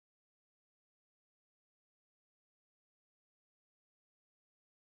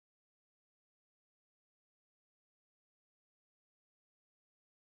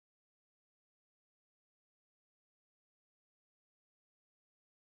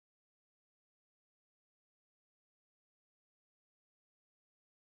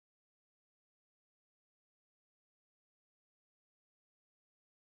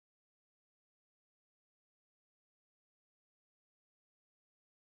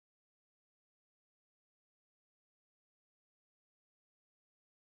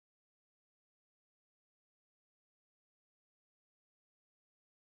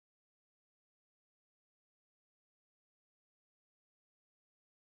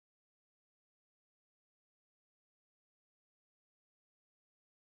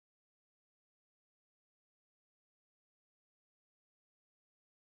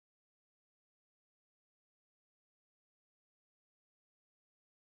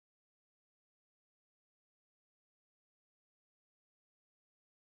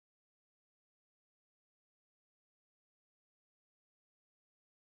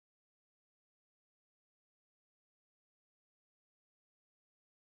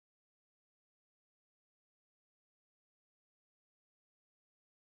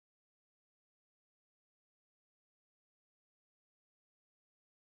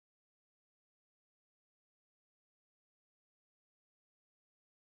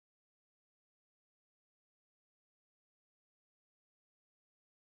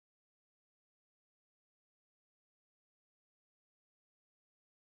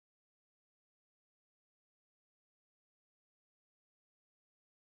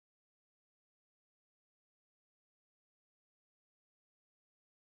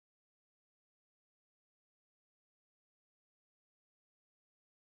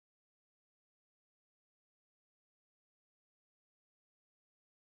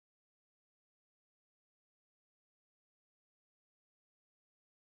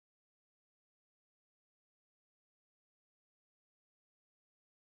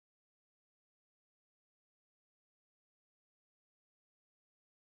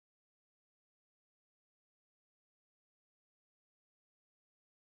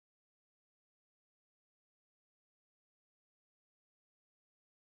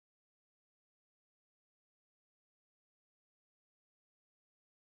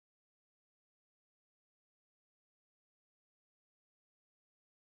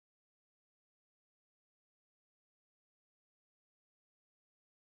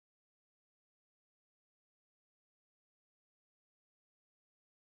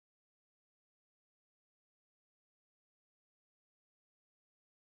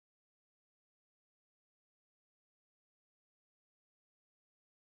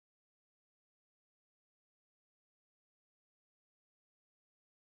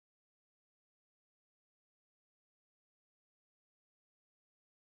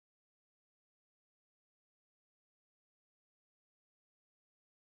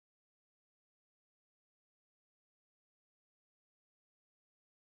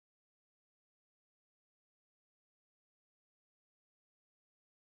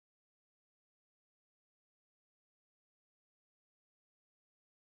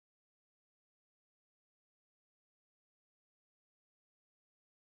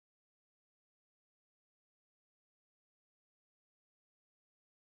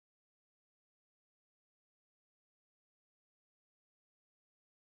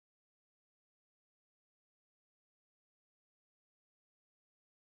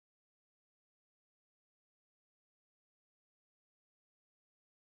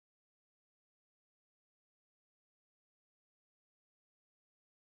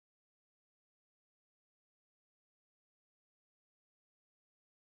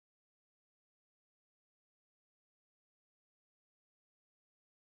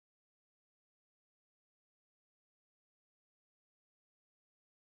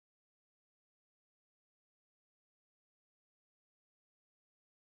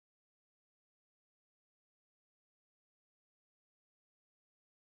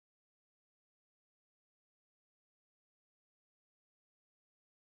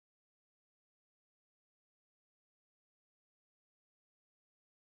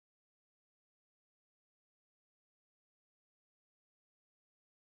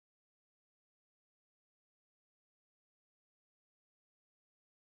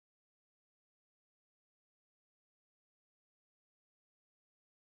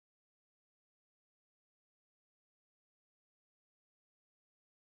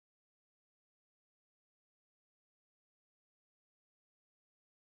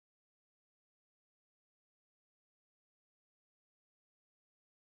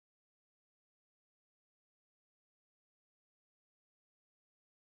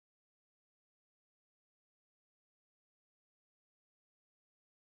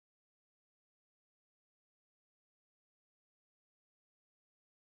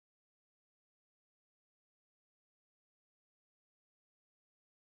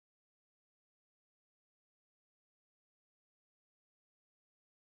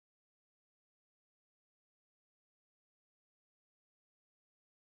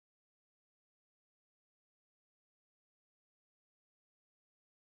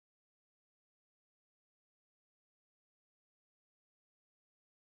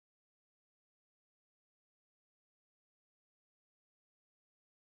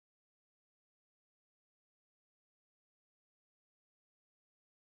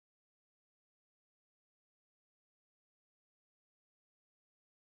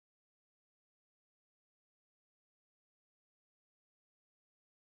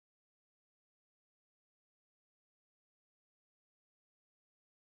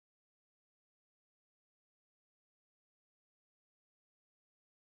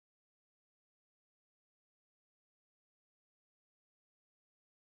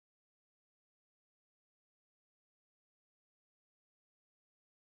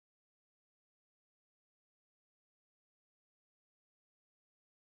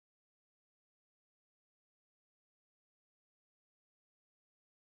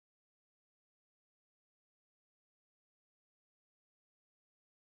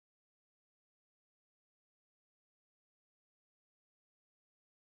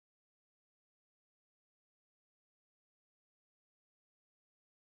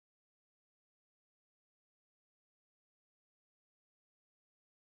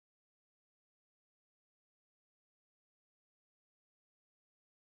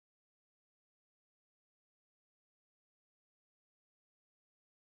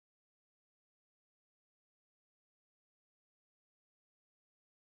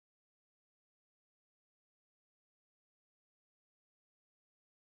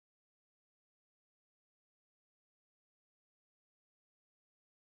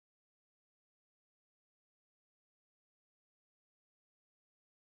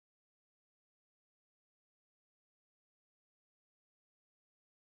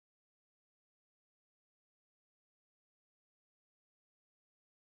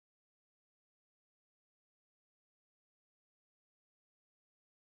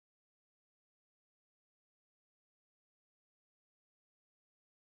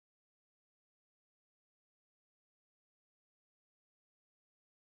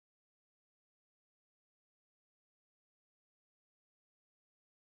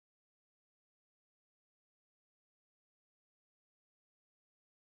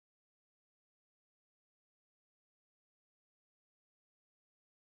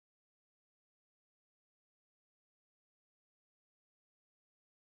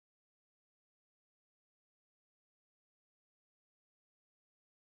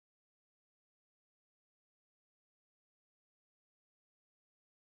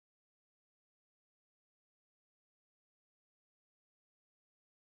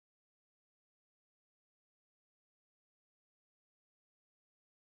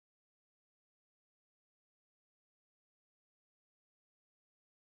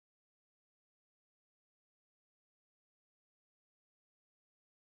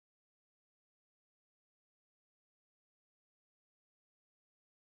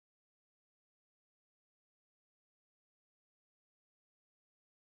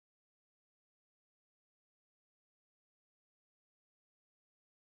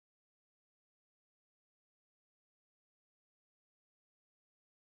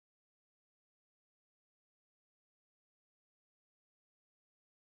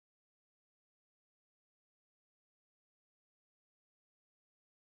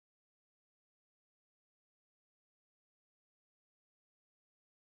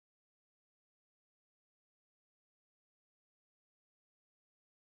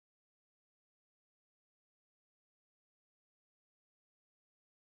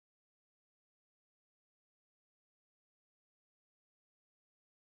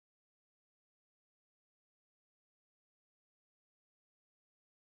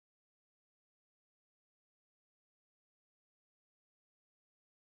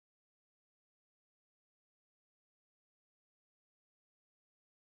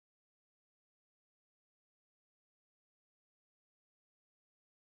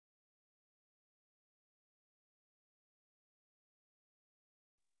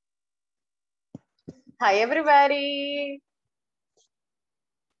Hi, everybody.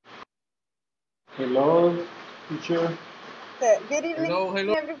 Hello, teacher. Good evening, Hello,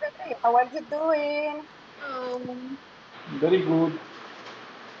 hello. everybody. How are you doing? Very good.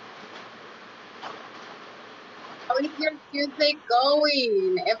 How is your Tuesday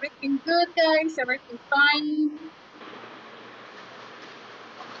going? Everything good, guys? Everything fine?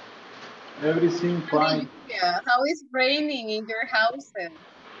 Everything fine. Yeah. How is raining in your houses?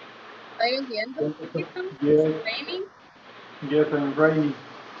 ¿Está lloviendo un poquito? Yes, Raining? yes, and rainy.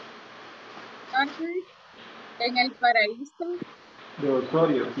 Arthur? En el paraíso? The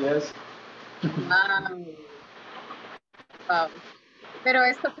Osorio, yes. Wow. Wow. Pero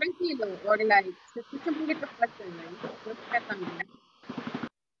está tranquilo, or like, se escucha un poquito fuerte, ¿no? Creo que acá también.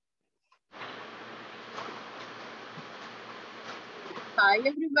 Hi,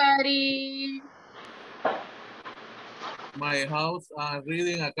 everybody. My house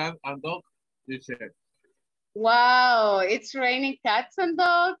reading a cat and dog. Teacher. Wow, it's raining cats and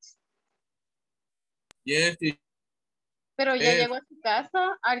dogs. Yes, Pero ya yes. llegó a su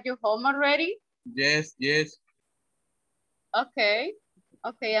casa. Are you home already? Yes, yes. Okay,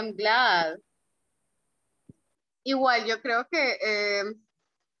 okay, I'm glad. Igual, yo creo que,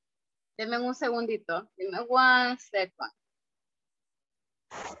 denme un segundito. Give me 1 second.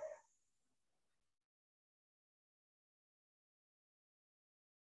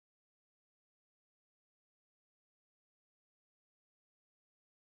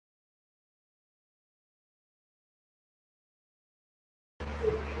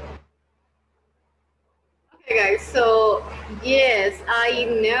 Okay, guys, so, yes, I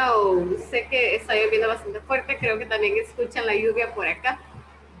know. Sé que está lloviendo bastante fuerte. Creo que también escuchan la lluvia por acá.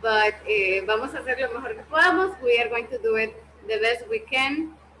 But vamos a hacer lo mejor que podamos. We are going to do it the best we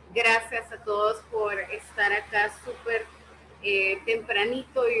can. Gracias a todos por estar acá súper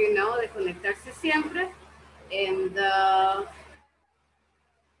tempranito, you know, de conectarse siempre. And yeah,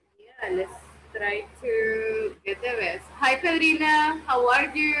 let's try to get the best. Hi, Pedrina, how are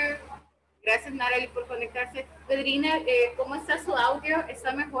you? Gracias, Narali, por conectarse. Pedrina, ¿cómo está su audio?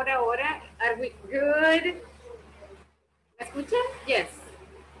 ¿Está mejor ahora? Are we good? ¿Me escuchan? Yes.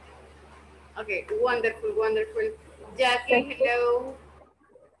 Okay, wonderful, wonderful. Jackie, hello.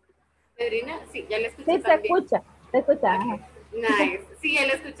 Pedrina, sí, ya la escuché Sí, también. se escucha. Okay. Nice. Sí, ya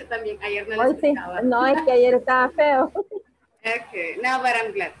la escuché también. Ayer no la Hoy sí, escuchaba. no, es que ayer estaba feo. Okay, no, but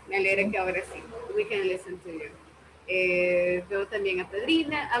I'm glad. Me alegra que ahora sí. We can listen to you. Veo también a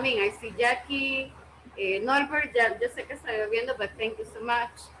Pedrina. I mean, I see Jackie. Norbert, ya, yo sé que está lloviendo, but thank you so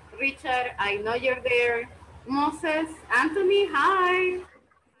much. Richard, I know you're there. Moses, Anthony, hi.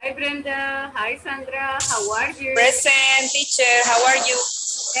 Hi, Brenda. Hi, Sandra. How are you? Present, teacher. How are you?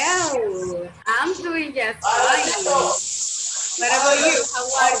 Oh, I'm doing just fine. What about you? How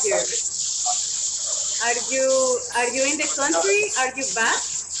are you? Are you in the country? Are you back?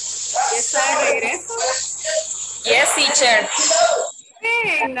 ¿Está de regreso? Yes, teacher.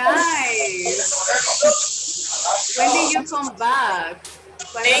 Hey, nice. When did you come back?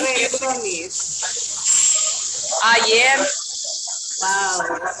 ¿Cuándo Thank you. regresó, Miss? Ayer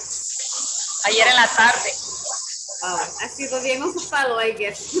Wow. en la tarde. Wow. Ha sido bien ocupado, I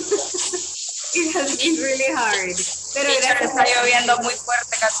guess. It has been really hard. Pero Teacher, gracias. está lloviendo muy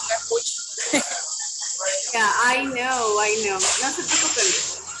fuerte, casi no escucho. Yeah, I know. No se preocupen.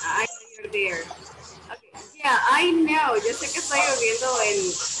 I know you're there. Okay. Yeah, I know. Yo sé que está lloviendo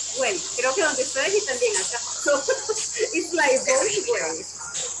en, bueno, creo que donde ustedes y también acá. So, it's like both ways.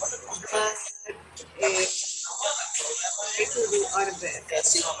 But, try to do our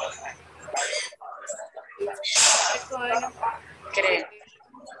best. Creo.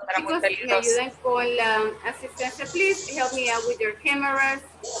 Para muy Chicos, me peligroso. ayudan con la asistencia, please. Help me out with your cameras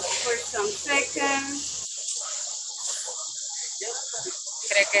for some seconds.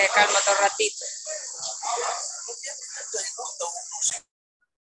 Creo que calma otro ratito.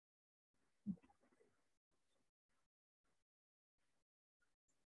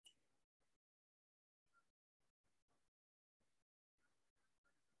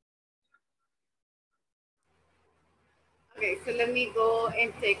 Okay, so let me go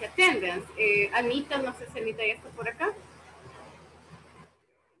and take attendance. Anita, no sé si Anita ya está por acá.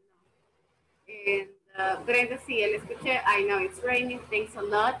 And, Brenda, sí, ya la escuché. I know it's raining. Thanks a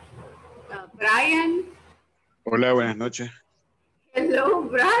lot. Brian. Hola, buenas noches. Hello,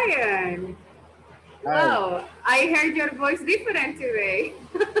 Brian. Hi. Wow, I heard your voice different today.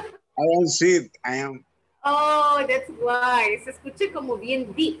 I am sick. I am. Oh, that's why. Se escucha como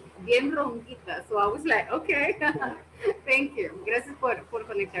bien deep, bien ronquita. So I was like, okay. Thank you. Gracias por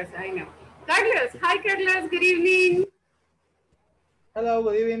conectarse. I know. Carlos. Hi, Carlos. Good evening. Hello,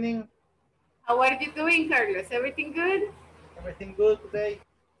 good evening. How are you doing, Carlos? Everything good? Everything good today?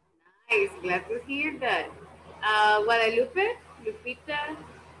 Nice, glad to hear that. Guadalupe, Lupita,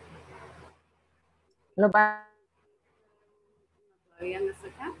 Lo pa- todavía no está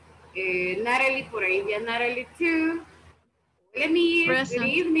acá. Natalie, por ahí vi a Natalie too. Hola, Miss. Good Present.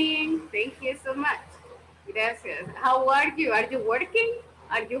 evening. Thank you so much. Gracias. How are you? Are you working?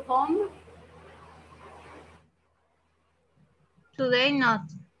 Are you home? Today not.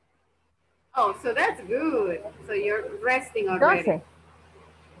 Oh, so that's good. So you're resting already. 12.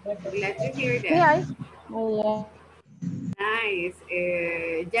 Glad to hear Sí, that. hay. Muy bien. Nice.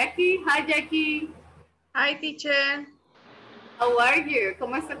 Jackie, hi Jackie. Hi, teacher. How are you?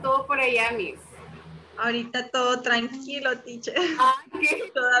 ¿Cómo está todo por allá, Miss? Ahorita todo tranquilo, teacher. Ah,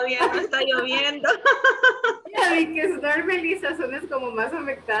 ¿qué? Todavía no está lloviendo. Yeah, because normally Sazón es como más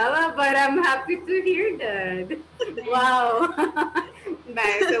afectada, but I'm happy to hear that. Wow.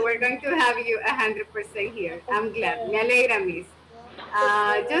 Nice. So we're going to have you 100% here. I'm glad. Me alegra, Miss.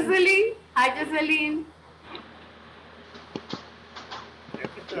 Jocelyn. Hi, Jocelyn. Creo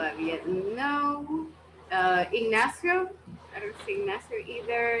que todavía no. Ignacio. I don't see Ignacio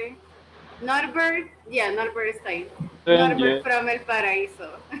either. Norbert. Yeah, Norbert está ahí. Norbert from El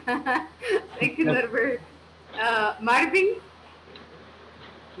Paraíso. Thank you, Norbert. Marvin.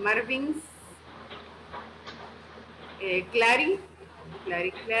 Marvin's. Clary.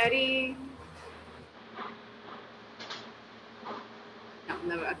 Clary.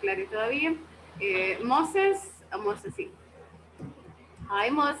 No veo a Clary todavía. Moses. Moses, sí. Hi,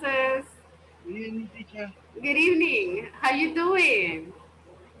 Moses. Good evening, teacher. Good evening. How you doing?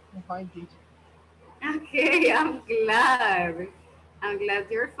 I'm fine, teacher. Okay, I'm glad. I'm glad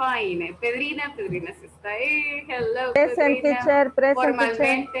you're fine. Pedrina se está ahí. Hello, Present, Pedrina. teacher. Present, teacher.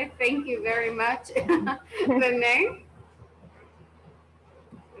 Formalmente, thank you very much. René.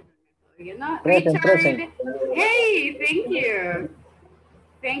 Present, Richard. present. Hey, thank you.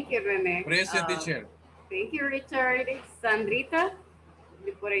 Thank you, René. Present, teacher. Thank you, Richard. Sandrita.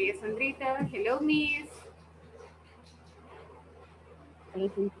 De por ahí es Sandrita. Hello, Miss.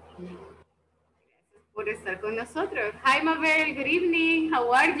 Gracias por estar con nosotros. Hi, Mabel. Good evening.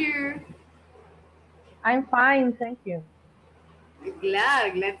 How are you? I'm fine, thank you.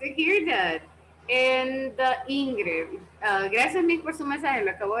 Glad to hear that. And Ingrid. Gracias, Miss, por su mensaje.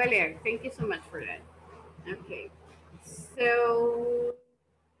 Lo acabo de leer. Thank you so much for that. Okay. So,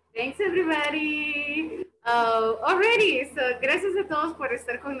 thanks, everybody. Already, so gracias a todos por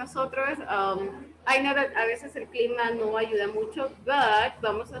estar con nosotros. I know that a veces el clima no ayuda mucho, but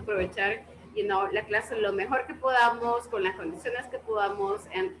vamos a aprovechar, la clase lo mejor que podamos, con las condiciones que podamos,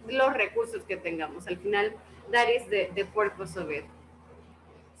 and los recursos que tengamos. Al final, that is the purpose of it.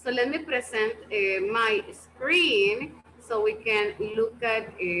 So let me present my screen so we can look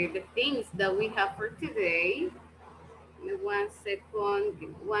at the things that we have for today. Give me 1 second. Give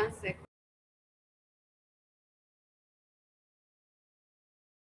me 1 second.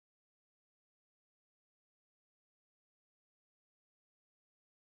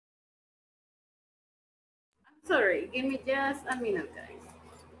 I'm sorry. Give me just a minute, guys.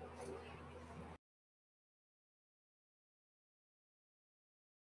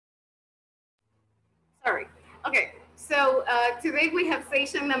 Sorry. Okay, so today we have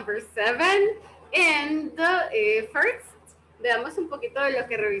session number 7, and first, veamos un poquito de lo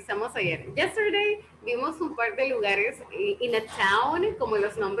que revisamos ayer. Yesterday, vimos un par de lugares in a town, como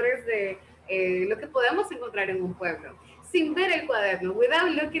los nombres de lo que podemos encontrar en un pueblo. Sin ver el cuaderno,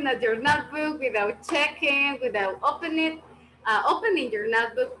 without looking at your notebook, without checking, without opening your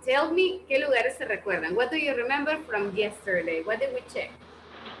notebook, tell me qué lugares se recuerdan. What do you remember from yesterday? What did we check?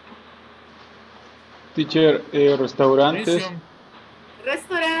 Teacher, restaurantes.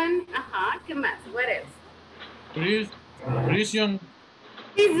 Restaurant, ajá, ¿qué más? What else? Prison.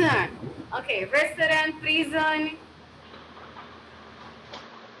 Prison. Okay, restaurant, prison.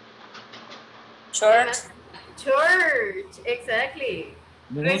 Church, exactly.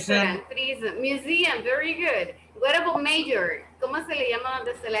 Museum. Restaurant, prison, museum, very good. What about mayor? ¿Cómo se le llama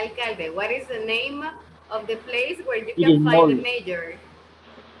donde está el alcalde? What is the name of the place where you can find the mayor?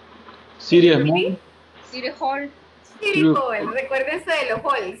 City Mall. City Hall. City Hall, recuérdense de los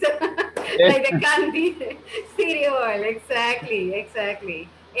halls, like the candy. City Hall, exactly.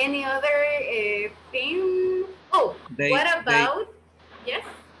 Any other thing? Oh, what about, yes,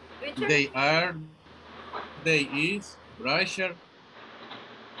 Richard? They is, Russia.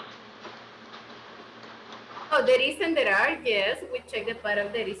 Oh, there is and there are, yes, we check the part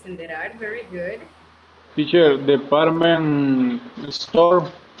of there is and there are, very good. Teacher, department store.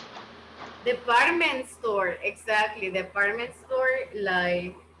 Department store, exactly. Department store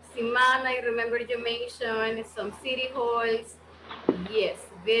like Simana, I remember you mentioned some city halls. Yes,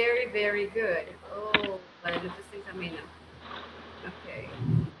 very, very good. Oh, Guadalupe está en camino. Ok.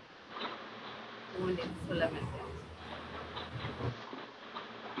 Un momento solamente.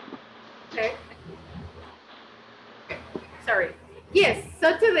 Okay. Sorry. Yes,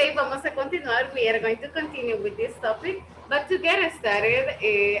 so today vamos a continuar. We are going to continue with this topic. But to get started,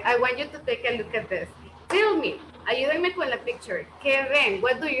 I want you to take a look at this. Tell me, ayúdenme con la picture. ¿Qué ven?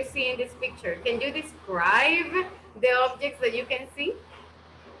 What do you see in this picture? Can you describe the objects that you can see?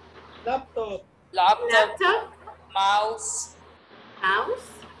 Laptop. Laptop, Mouse. mouse,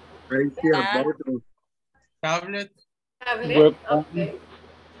 Right here, Stand. bottom. Tablet. tablet, Webcam. okay.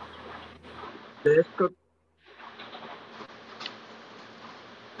 Desktop.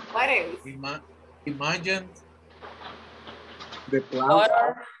 What else? Imagine. The plant.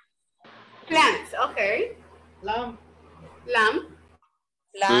 Water. Plants, okay. Lamp. Lamp,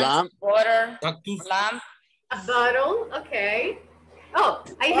 Plant. Lamp. Water. Cactus. Lamp. a bottle, okay. Oh,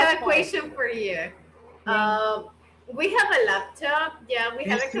 I have a question for you. We have a laptop, yeah, we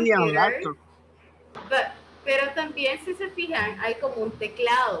have a PC and computer, laptop. pero también si se fijan, hay como un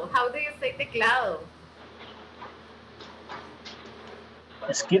teclado. How do you say teclado?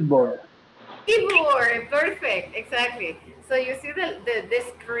 Skateboard. Keyboard, perfect, exactly. So you see the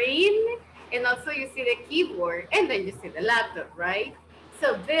screen, and also you see the keyboard, and then you see the laptop, right?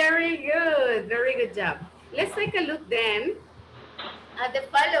 So very good job. Let's take a look then at the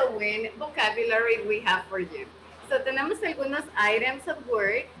following vocabulary we have for you. So tenemos algunos items of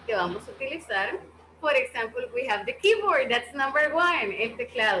word que vamos a utilizar. For example, we have the keyboard, that's number one, el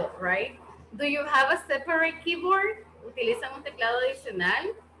teclado, right? Do you have a separate keyboard? ¿Utilizan un teclado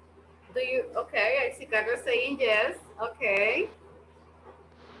adicional? Do you, okay, I see Carlos saying yes, okay.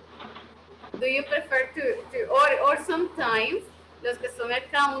 Do you prefer or sometimes, los que son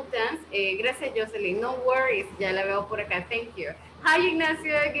accountants, gracias Jocelyn, no worries, ya la veo por acá, thank you. Hi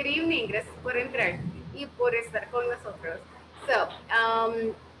Ignacio, good evening, gracias por entrar y por estar con nosotros. So,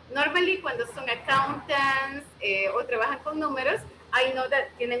 normally cuando son accountants o trabajan con números, I know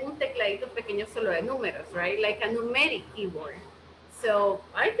that tienen un tecladito pequeño solo de números, right? Like a numeric keyboard. So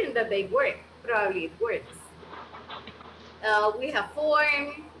I think that they work. Probably it works. We have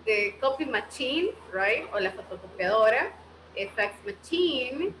form, the copy machine, right? O la fotocopiadora, a fax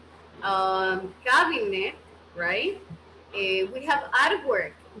machine, cabinet, right? We have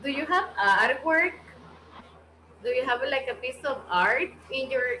artwork. Do you have artwork? Do you have like a piece of art in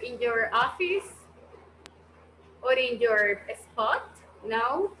your office or in your spot?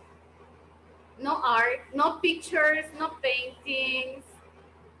 No. No art, no pictures, no paintings,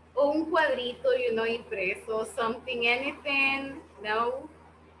 o un cuadrito, you know, impreso, something, anything, no?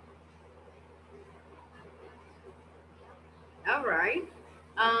 All right.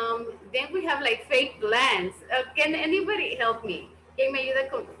 Then we have like fake plants. Can anybody help me? ¿Quién me ayuda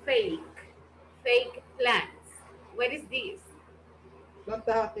con fake plants? What is this?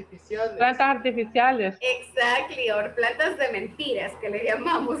 Plantas artificiales. Plantas artificiales. Exactly, or plantas de mentiras que le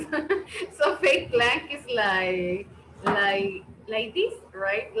llamamos. So fake plant is like this,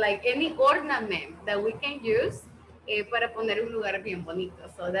 right? Like any ornament that we can use para poner un lugar bien bonito.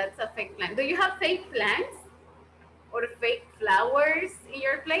 So that's a fake plant. Do you have fake plants or fake flowers in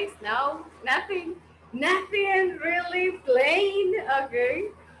your place? No, nothing. Nothing, really plain. Okay.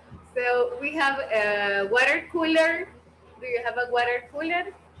 So we have a water cooler. Do you have a water cooler?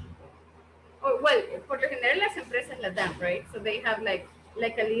 Or, well, por lo general las empresas las dan, right? So they have like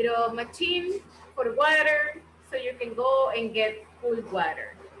a little machine for water, so you can go and get cold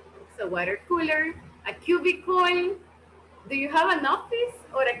water. So water cooler, a cubicle. Do you have an office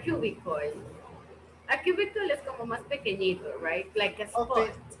or a cubicle? A cubicle es como más pequeñito, right? Like a spot.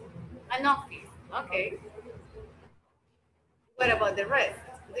 Okay. An office, okay. What about the rest?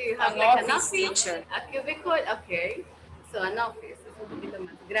 Do you have An like an office, office? teacher. A cubicle, okay. So an office es un poquito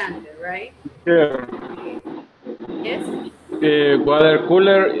más grande, right? Here, Yes? water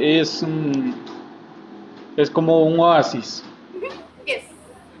cooler es como un oasis. Yes.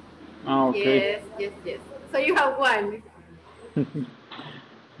 Ah, okay. Yes. So you have one.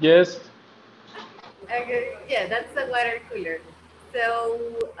 Yes. Okay. Yeah, that's the water cooler. So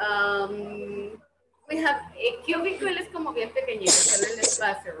we have a cubicle es como bien pequeñito, solo el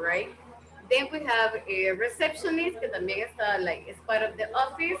espacio, right? Then we have a receptionist que también está like es part of the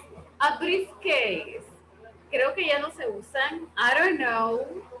office. A briefcase. Creo que ya no se usan. I don't know.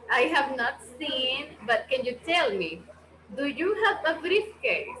 I have not seen, but can you tell me? Do you have a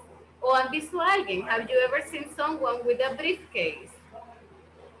briefcase? ¿O han visto a alguien? Have you ever seen someone with a briefcase?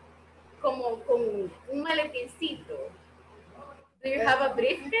 Como con un maletincito. Do you have a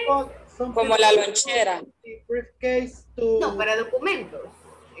briefcase? Como la lonchera. Briefcase to... No, para documentos.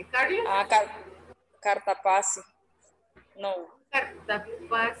 Carlos? Ah, carta pase. No. Carta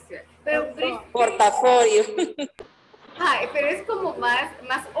pase. Pero briefcase. Portafolio. Ay, pero es como más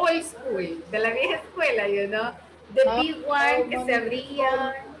old school, de la vieja escuela, you know? The big one que se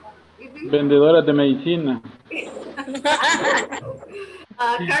abría. Vendedoras de medicina.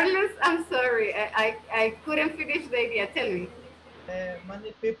 Carlos, I'm sorry, I couldn't finish the idea. Tell me.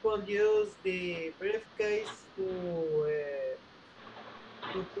 Many people use the briefcase to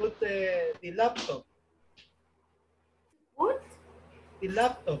put the laptop. What? The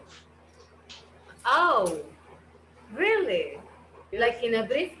laptop. Oh, really? Yes. Like in a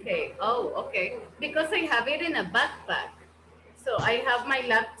briefcase? Oh, okay. Because I have it in a backpack. So I have my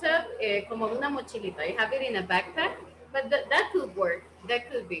laptop como una mochilita. I have it in a backpack, but that could work. That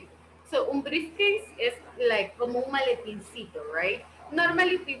could be. So un briefcase is like como un maletincito, right?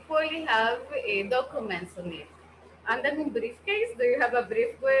 Normally people have documents on it. Andan un briefcase? Do you have a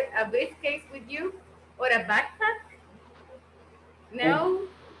briefcase with you? Or a backpack? No?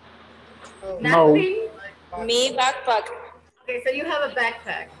 Nothing? Me backpack. Okay, so you have a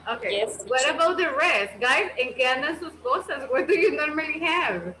backpack. Okay. Yes. What about the rest? Guys, ¿en qué andan sus cosas? What do you normally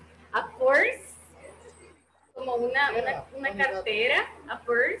have? A purse? Como una cartera? A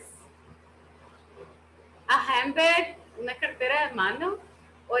purse? A handbag? Una cartera de mano?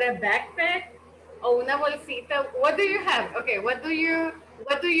 Or a backpack? O una bolsita? What do you have? Okay, what do you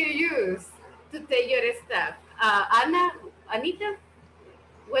use to take your stuff? Anita?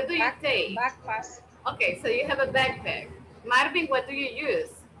 What do you take? Backpack. Okay, so you have a backpack. Marvin, what do you use?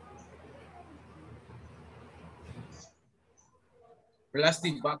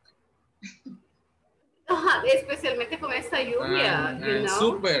 Plastic bag. Especialmente con esta lluvia, you know?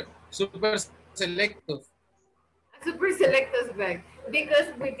 Super selective. Super selective bag.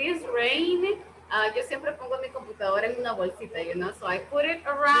 Because with this rain, yo siempre pongo mi computadora en una bolsita, you know? So I put it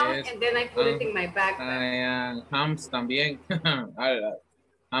around and then I put it in my backpack. Hams también.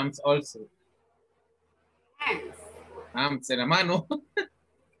 Hams also. Hands. Hams en la mano.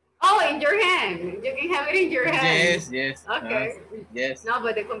 Oh, in your hand. You can have it in your hand. Yes. Okay. Yes. No,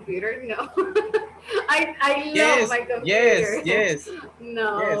 but the computer, no. I love my computer. Yes.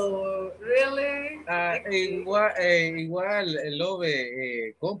 No, really? Igual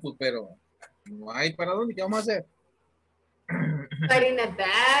love compu, pero no hay para dónde. ¿Qué vamos a hacer? But in a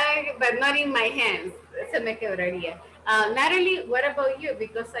bag, but not in my hands. Se me quebraría. Natalie, what about you?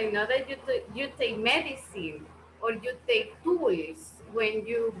 Because I know that you take medicine or you take tools when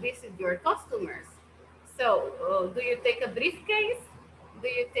you visit your customers. So, do you take a briefcase? Do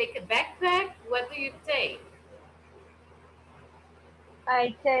you take a backpack? What do you take?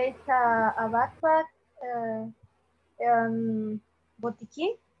 I take a backpack,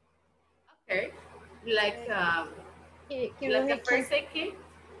 botiquín. Okay, like a first aid kit?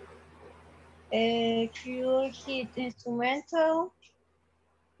 Cure kit instrumental.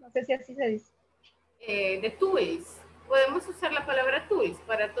 No sé si así se dice. De tools. Podemos usar la palabra tools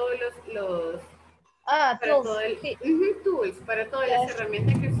para todos los para tools. todo el, Sí. Tools para todas las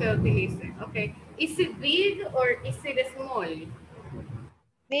herramientas que usted utilice. Okay. Is it big or is it small?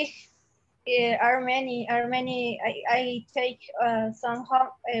 Big. Are many. I take some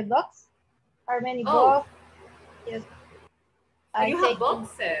blocks. Are many blocks. Yes. So you have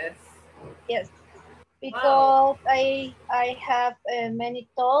boxes. Yes. Because I have many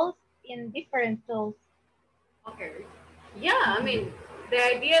tools in different tools. Okay. Yeah, I mean, the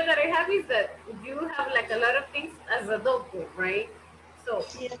idea that I have is that you have like a lot of things as a doctor, right? So,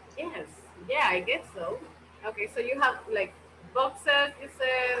 yes. Yeah, I guess so. Okay, so you have like boxes, you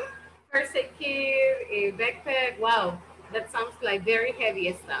said, first aid kit, a backpack. Wow, that sounds like very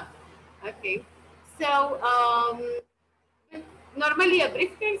heavy stuff. Okay, so normally a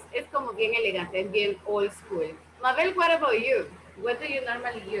briefcase is como bien elegante, es bien old school. Mabel, what about you? What do you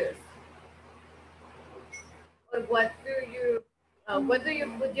normally use? Or what do you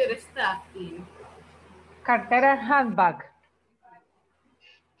put your stuff in? Cartera, handbag.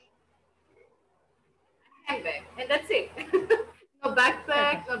 Handbag, and that's it. No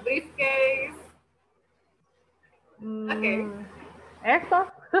backpack, no briefcase. Okay.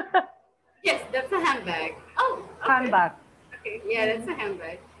 ¿Esto? Yes, that's a handbag. Oh, okay. Handbag. Okay, yeah, that's a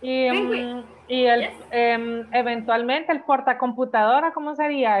handbag. Y eventualmente el portacomputadora, ¿cómo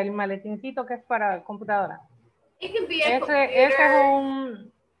sería? El maletincito que es para computadora. It can be a Ese es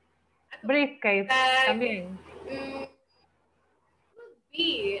un briefcase también.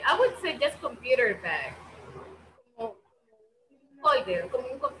 I would say just computer bag. Como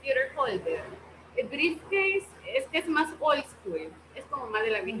un computer holder. El briefcase es que es más old school, es como más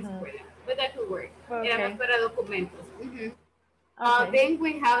de la vieja escuela, but that could work. Era más para documentos. Then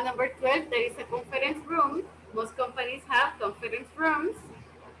we have number 12, there is a conference room. Most companies have conference rooms.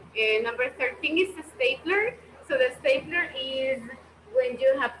 Number 13 is a stapler. So the stapler is when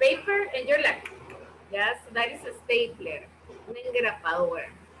you have paper and you're like, yes, that is a stapler, una engrapadora.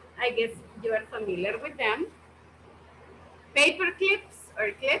 I guess you are familiar with them. Paper clips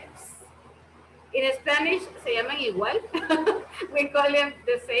or clips. In Spanish, se llaman igual. We call them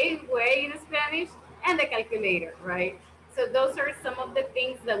the same way in Spanish. And the calculator, right? So those are some of the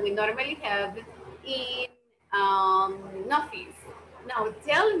things that we normally have in an office. Now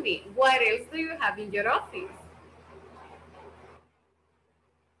tell me, what else do you have in your office?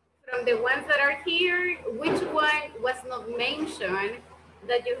 From the ones that are here, which one was not mentioned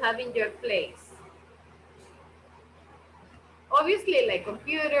that you have in your place? Obviously, like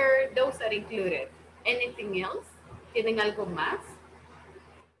computer, those are included. Anything else? ¿Tienen algo más?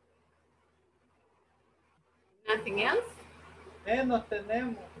 Nothing else? Menos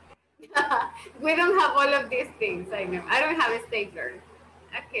tenemos. We don't have all of these things, I know. I don't have a stapler.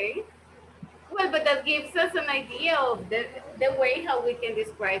 Okay. Well, but that gives us an idea of the way how we can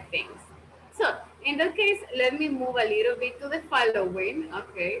describe things. So, in that case, let me move a little bit to the following.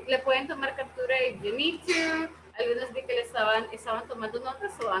 Okay. Le pueden tomar captura if you need to. Algunos vi que le estaban tomando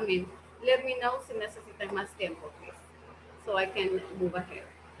notas, so I mean, let me know si necesitan más tiempo, please, so I can move ahead.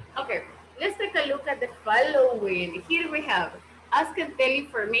 Okay, let's take a look at the following. Here we have ask and tell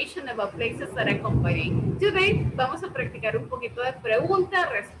information about places that accompany. Today, vamos a practicar un poquito de pregunta,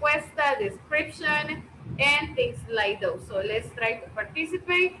 respuesta, description, and things like those. So let's try to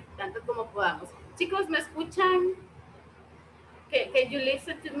participate tanto como podamos. Chicos, ¿me escuchan? Can you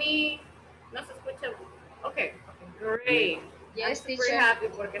listen to me? ¿No se escucha? Okay, great. Yes, I'm super teacher. happy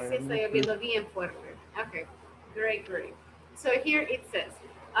porque sí estoy viendo bien fuerte. Okay, great. So here it says,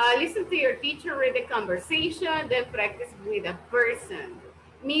 listen to your teacher, read the conversation, then practice with a person.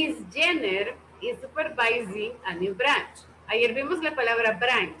 Miss Jenner is supervising a new branch. Ayer vimos la palabra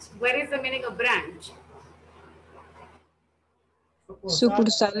branch. What is the meaning of branch?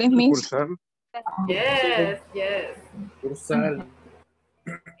 Sucursales, Miss. Yes. Sucursal.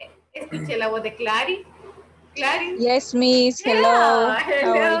 Escuché la voz de Clary. Clary? Yes, Miss. Hello. Yeah,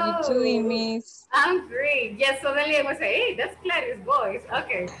 How are you doing, Miss? I'm great. Yes, suddenly I was like, hey, that's Clary's voice.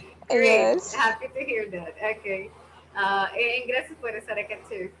 Okay, great. Yes. Happy to hear that. Okay. And gracias por estar acá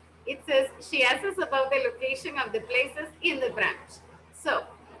too. It says, she asks us about the location of the places in the branch. So,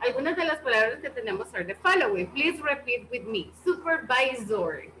 algunas de las palabras que tenemos are the following. Please repeat with me.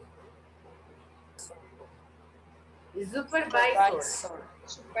 Supervisor.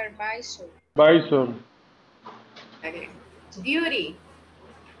 Supervisor. Visor. Okay. Duty.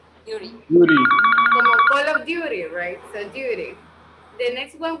 Duty. Como Call of Duty, right? So duty. The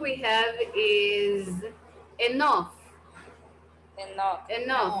next one we have is enough.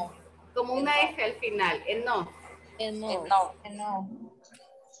 Como una F al final. Enough.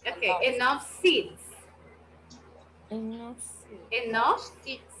 Okay. Enough seats. Enough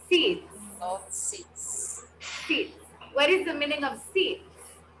seats. What is the meaning of seats?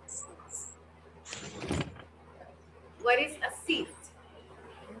 What is a seat?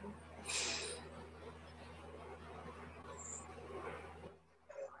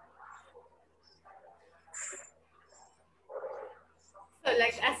 So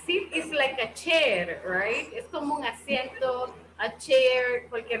like a seat is like a chair, right? Es como un asiento, a chair,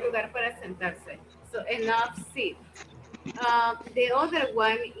 cualquier lugar para sentarse. So enough seat. The other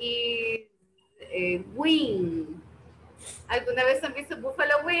one is wing. ¿Alguna vez han visto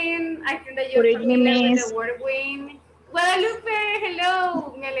Buffalo Wing? I think that you're familiar with the word wing. Guadalupe,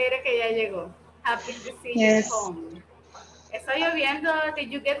 hello. Me alegra que ya llegó. Happy to see you home. ¿Está lloviendo? Did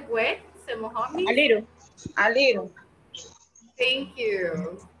you get wet? ¿Se mojó? A little. Thank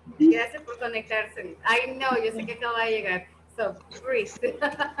you. Gracias por conectarse. I know, yo sé que acaba de llegar. So, breathe.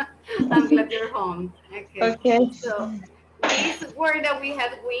 I'm glad you're home. Okay. So, this word that we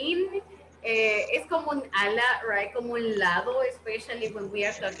have, wing, es como un ala, right? Como un lado, especially when we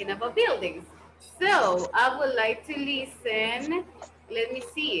are talking about buildings. So, I would like to listen. Let me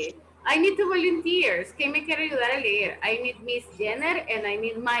see. I need 2 volunteers. ¿Quién me quiere ayudar a leer? I need Miss Jenner and I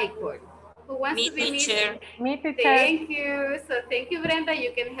need Michael. Who wants to be teacher. Me, teacher. Thank you. So thank you, Brenda.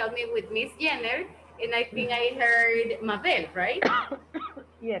 You can help me with Miss Jenner. And I think I heard Mabel, right?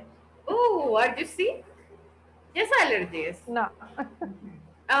 Yes. Oh, are you sick? Just allergies? No.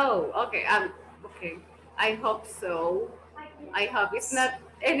 Oh, okay. Okay. I hope so. I hope it's not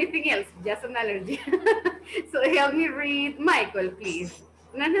anything else, just an allergy. So help me read Michael, please.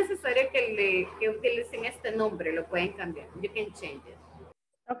 No es necesario que utilicen este nombre, lo pueden cambiar. You can change it.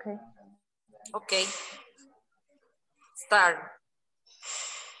 Okay. Okay. Start.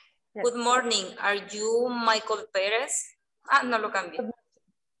 Yes. Good morning. Are you Michael Perez? Ah, no lo cambié.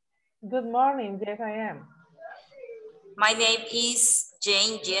 Good morning. Yes, I am. My name is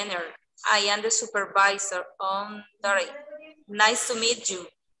Jane Jenner. I am the supervisor on Dare. Nice to meet you.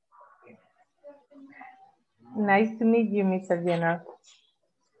 Nice to meet you, Mr. Jenner.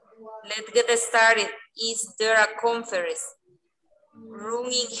 Let's get started. Is there a conference room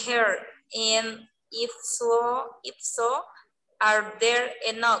in here? And if so, are there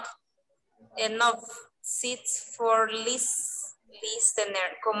enough seats for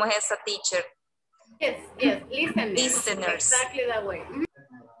listener? ¿Cómo es esa, teacher? Yes, listeners. Listeners. Exactly that way.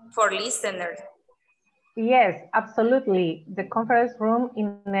 For listeners. Yes, absolutely. The conference room is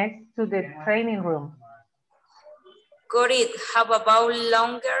next to the training room. Got it. How about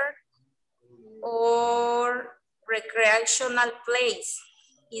longer or recreational place?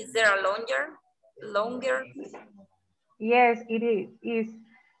 Is there a longer? Yes, it is. It's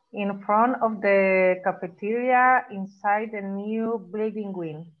in front of the cafeteria inside the new building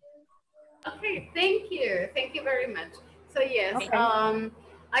wing. Okay, thank you. Thank you very much. So yes, Okay.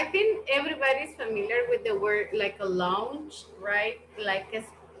 I think everybody's familiar with the word like a lounge, right? Like a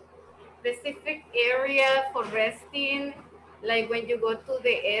specific area for resting, like when you go to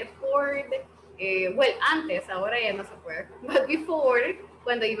the airport. Well, antes, ahora ya no se puede, but before,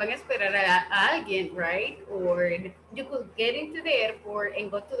 cuando iban a esperar a alguien, right? Or you could get into the airport and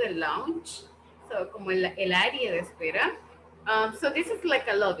go to the lounge, so como el área de espera. So this is like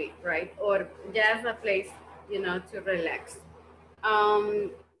a lobby, right? Or just a place, you know, to relax.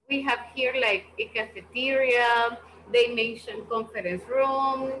 We have here like a cafeteria, they mention conference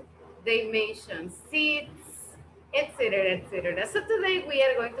room, they mention seats, etc., etc. So today we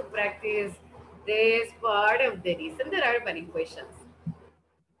are going to practice this part of the is and there are many questions.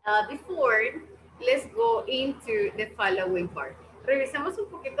 Before, let's go into the following part. Revisemos un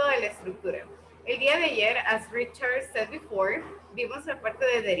poquito de la estructura. El día de ayer, as Richard said before, vimos la parte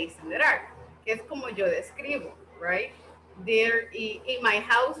de there is and there are, que es como yo describo, right? There, in my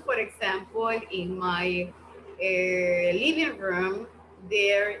house, for example, in my living room,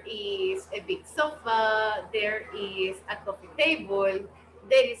 there is a big sofa, there is a coffee table,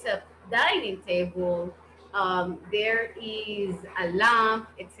 there is a dining table, there is a lamp,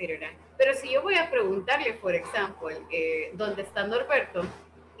 etc. Pero si yo voy a preguntarle, por ejemplo, ¿dónde está Norberto?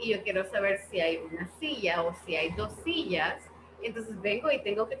 Y yo quiero saber si hay una silla o si hay dos sillas, entonces vengo y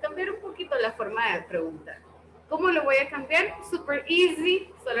tengo que cambiar un poquito la forma de preguntar. ¿Cómo lo voy a cambiar? Super easy,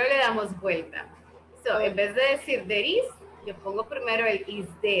 solo le damos vuelta. So, en vez de decir there is, yo pongo primero el is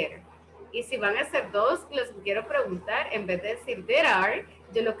there. Y si van a ser dos, los que quiero preguntar, en vez de decir there are,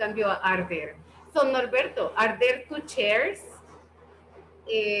 yo lo cambio a are there. So, Norberto, are there two chairs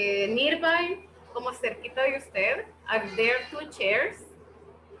nearby, como cerquita de usted? Are there two chairs?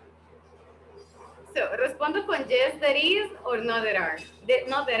 So, respondo con yes, there is, or no, there are.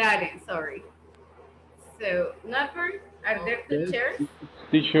 No, there aren't, sorry. So, Norbert, are there two chairs?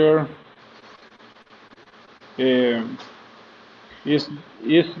 Teacher,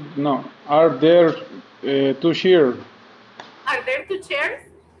 are there two chairs? Are there two chairs?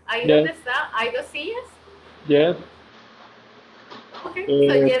 Ahí Yes. donde está, ¿hay dos sillas? Yes. Okay,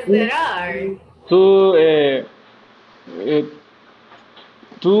 so yes, there are. Two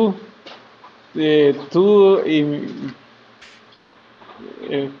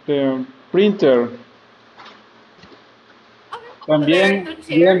printer. También So there are two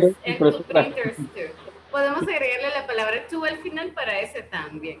chairs and two impresora. printers too. Podemos agregarle la palabra to al final para ese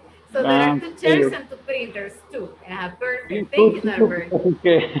también. So there are two chairs and two printers too. Perfect. Thank you, Norbert.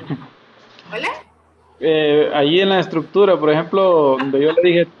 ¿Hola? Allí en la estructura, por ejemplo, donde yo le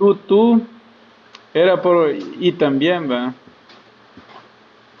dije tú, era por y también, ¿va?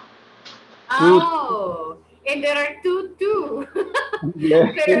 Oh, and there are two too. Yes.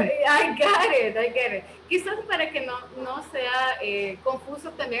 Pero I get it. Quizás para que no sea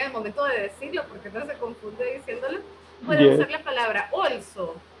confuso también al momento de decirlo, porque no se confunde diciéndolo, puede usar la palabra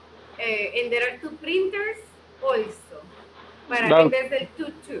also. And there are two printers also. Para en vez del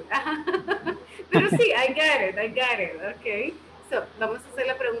two. Pero sí, I get it. Okay. So, vamos a hacer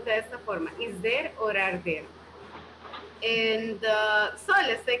la pregunta de esta forma. Is there or are there? And so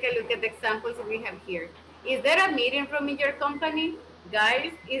let's take a look at the examples we have here. Is there a meeting room in your company?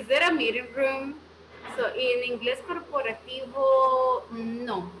 Guys, is there a meeting room? So in Inglés Corporativo,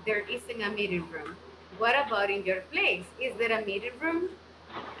 no, there isn't a meeting room. What about in your place? Is there a meeting room?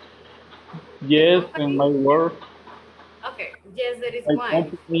 Yes, in my work. Okay, Yes, there is My one.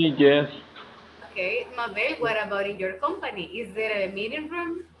 company, yes. Okay, Mabel, what about in your company? Is there a meeting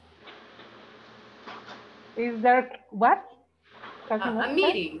room? Is there what? A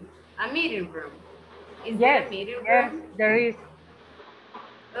meeting room. Is there Yes, a meeting yes, room? there is.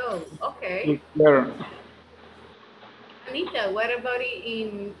 Oh, okay. It's there. Anita, what about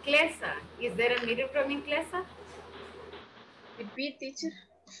in Clesa? Is there a meeting room in Clesa? Repeat, teacher.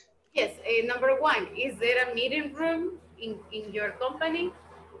 Yes, number one, is there a meeting room in your company?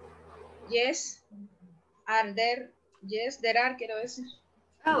 Yes. Are there? Yes, there are, quiero decir.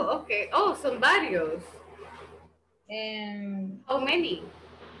 Oh, okay. Oh, son varios. How many?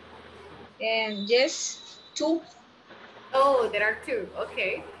 Yes, 2. Oh, there are 2.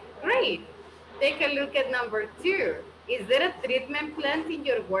 Okay, great. Take a look at number 2. Is there a treatment plant in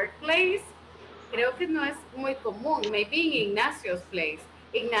your workplace? Creo que no es muy común. Maybe in Ignacio's place.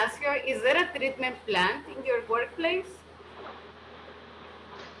 Ignacio, is there a treatment plant in your workplace?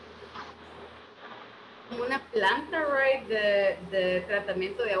 Como una planta, right? The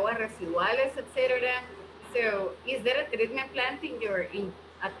tratamiento de aguas residuales, etc. So, is there a treatment plant in your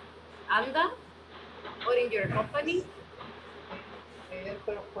at ANDA or in your company?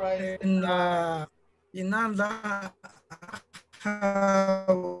 Enterprise. In ANDA,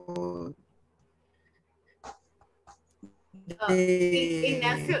 how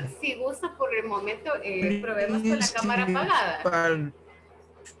Ignacio, si gusta por el momento, probemos con la cámara apagada.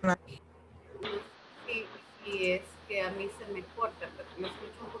 Si es que a mí se me corta, pero me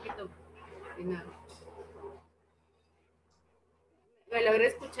escucho un poquito. ¿Me logra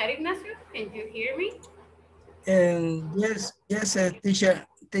escuchar, Ignacio? Can you hear me? Yes, teacher.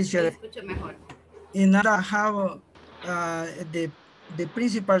 Me escucho mejor. In order how the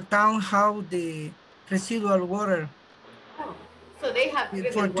principal town how the residual water. Oh, so they have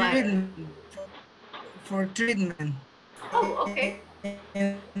treatment water. For treatment. Oh, okay.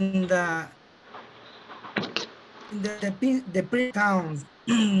 In the pre-town,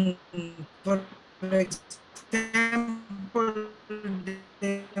 for example,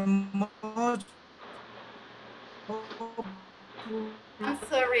 the most I'm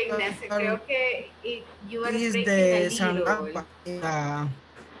sorry, Ignacio, creo que you are is breaking the a little.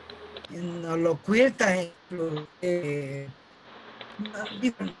 In Locuirta,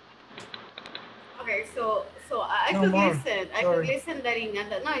 different. Okay, so I No could more. listen. I could listen that in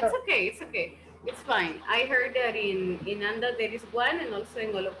Anda. No, it's okay. It's okay. It's fine. I heard that in Anda there is one, and also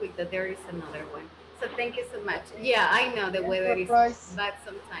in Olocuita there is another one. So thank you so much. Yeah, I know the weather is bad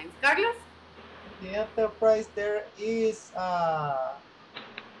sometimes. Carlos? The enterprise, there is a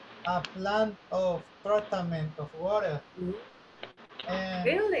plant of treatment of water. And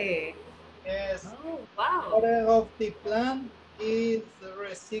really? Yes. Oh, wow. Water of the plant is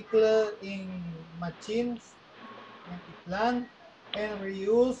recycled in machines in the plant and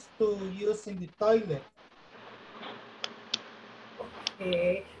reused to use in the toilet.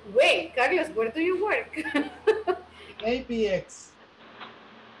 Okay. Wait, Carlos, where do you work? APX.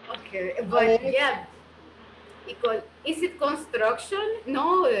 Okay, but yeah. Is it construction?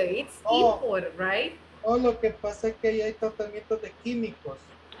 No, it's import, right? Oh, lo que pasa es que ahí hay tratamientos de químicos.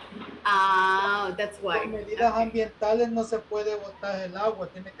 Ah, that's why. Por medidas ambientales no se puede botar el agua,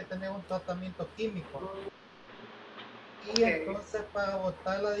 tiene que tener un tratamiento químico. Y entonces para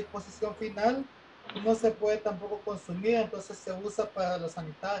botar la disposición final no se puede tampoco consumir, entonces se usa para los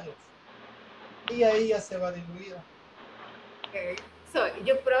sanitarios. Y ahí ya se va diluida. Okay. So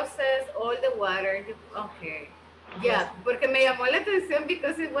you process all the water. Okay. Yeah, porque me llamó la atención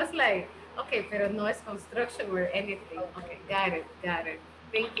because it was like, okay, pero no es construction or anything. Okay, got it.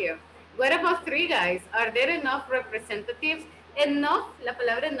 Thank you. What about 3 guys? Are there enough representatives? Enough, la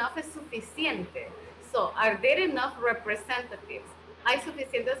palabra enough es suficiente. So, are there enough representatives? ¿Hay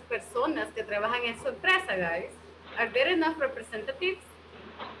suficientes personas que trabajan en su empresa, guys? Are there enough representatives?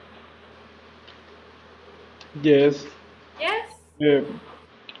 Yes. Yes?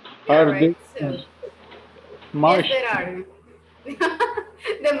 Are right. there Yes, there are.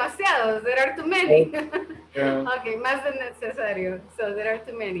 Demasiados. There are too many. Okay, más de necesario. So there are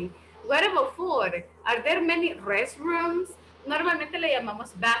too many. What about 4? Are there many restrooms? Normalmente le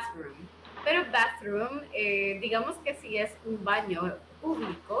llamamos bathroom. Pero bathroom, digamos que si es un baño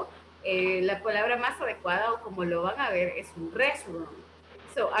público, la palabra más adecuada o como lo van a ver es un restroom.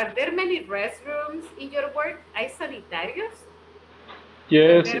 So, are there many restrooms in your work? ¿Hay sanitarios?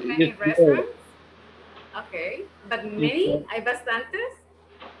 Yes. Are there many restrooms? Okay, but many? ¿Hay bastantes?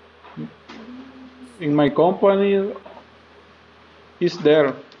 In my company, is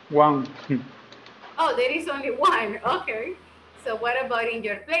there one? Oh, there is only one. Okay. So what about in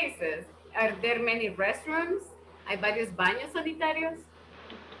your places? Are there many restrooms? ¿Hay varios baños sanitarios?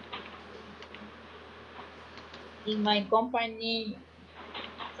 In my company,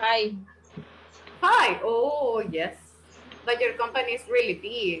 5. 5. Oh, yes. But your company is really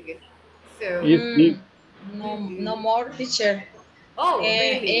big. So, No more, teacher. oh,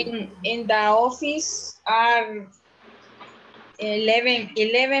 really? In the office are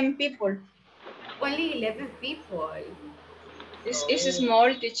 11 people. Only 11 people. It's a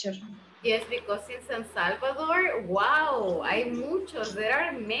small, teacher. Yes, because in San Salvador, wow, hay muchos. There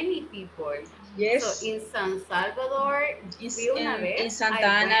are many people. Yes. So in San Salvador, fui una vez. In Santa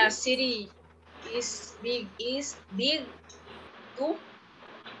Ana City is big too.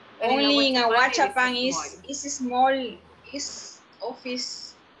 Only in Ahuachapan is small. Is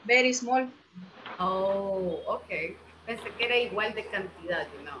office very small. Oh, okay. Pensé que era igual de cantidad,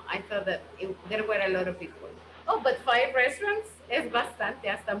 you know. I thought that there were a lot of people. Oh, but 5 restaurants es bastante,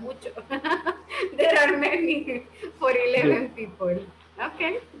 hasta mucho. There are many for 11 people.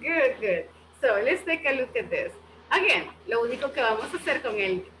 Okay, good, good. So let's take a look at this. Again, lo único que vamos a hacer con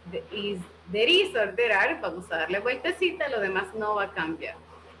el is, there is or there are, vamos a darle vueltecita, lo demás no va a cambiar.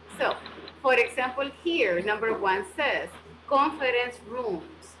 So, for example, here, number 1 says, conference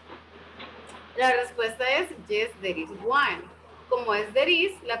rooms. La respuesta es yes, there is one. Como es there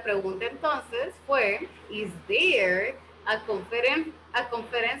is, la pregunta entonces fue, is there a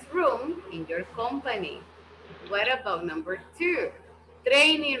conference room in your company? What about number 2?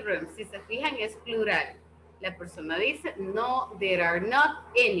 Training room. Si se fijan es plural. La persona dice, no, there are not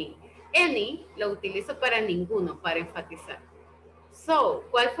any. Any lo utilizo para ninguno, para enfatizar. So,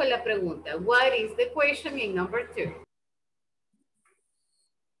 ¿cuál fue la pregunta? What is the question in number 2?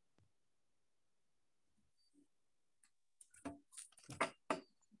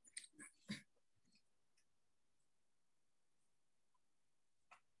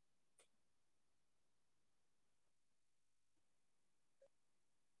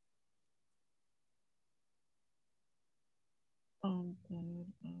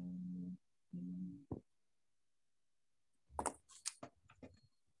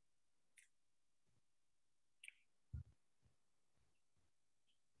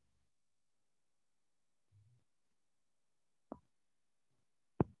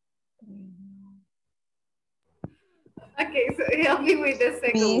 Okay, so help me with the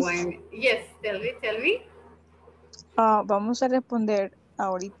second one. Yes, tell me. ¿Vamos a responder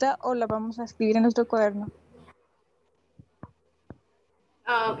ahorita o la vamos a escribir en nuestro cuaderno?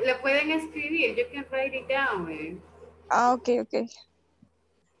 La pueden escribir, you can write it down. Ok.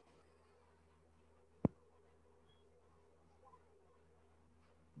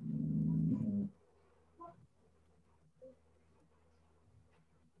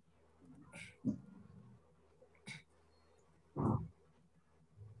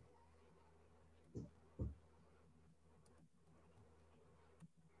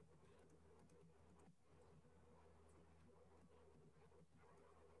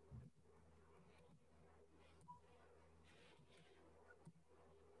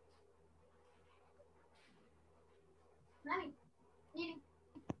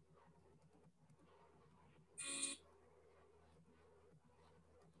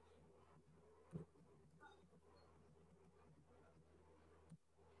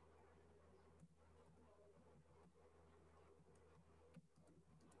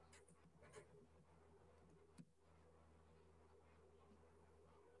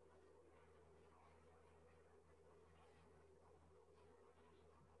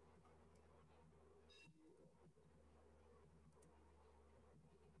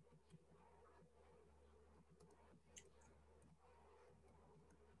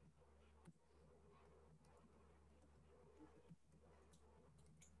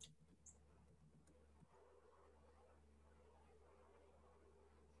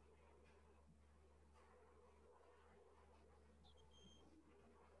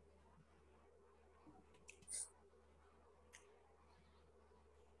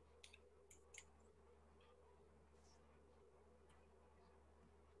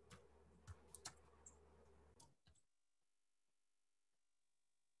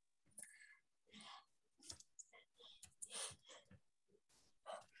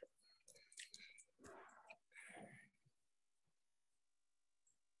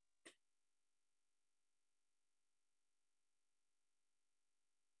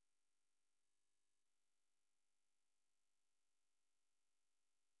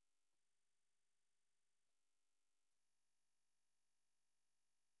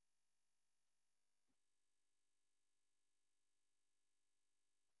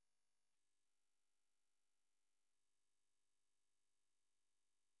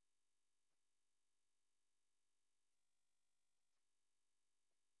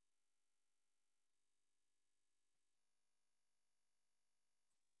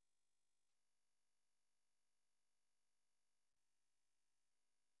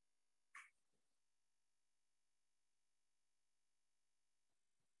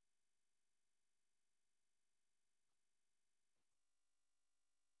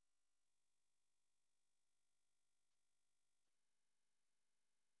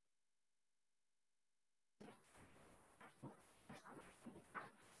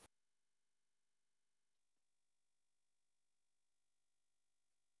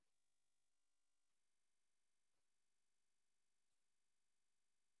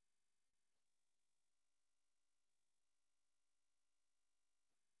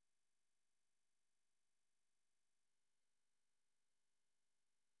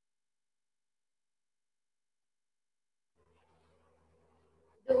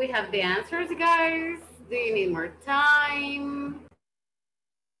 Do we have the answers, guys? Do you need more time?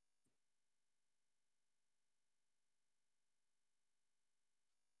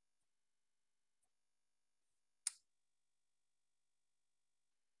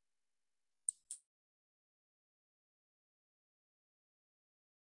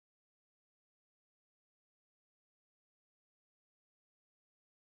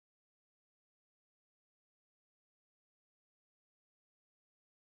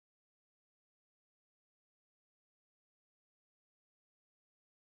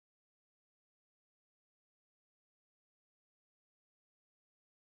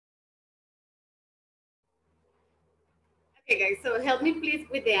 Okay, guys, so help me please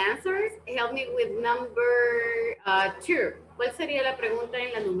with the answers. Help me with number 2. ¿Cuál sería la pregunta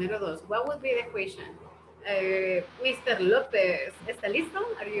en la número 2? What would be the question? Mr. López, ¿está listo?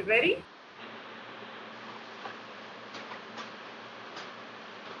 Are you ready?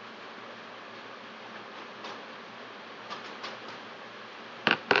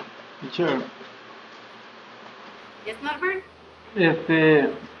 Sure. Yes, Norbert?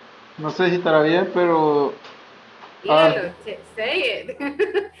 No sé si estará bien, pero Dígalo, say it.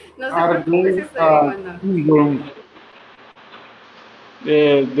 No se are preocupe si there está bien o no. rooms?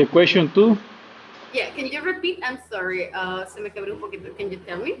 The question 2, Yeah, can you repeat? I'm sorry, se me quebró un poquito. Can you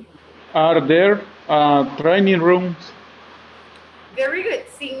tell me? are there training rooms? Very good.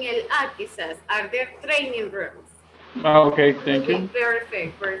 Sin el A quizás. Are there training rooms? Okay, thank you.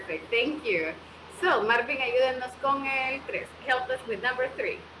 Perfect, perfect. Thank you. So, Marvin, ayúdanos con el 3. Help us with number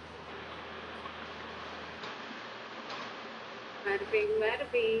 3.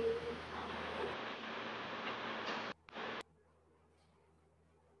 Marvin.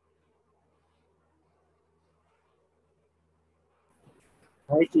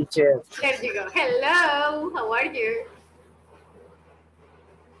 Hi, teacher. There you go. Hello, how are you?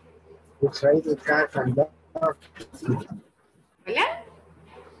 We try to cat and dog. Hola.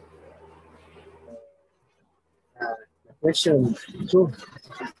 Question 2.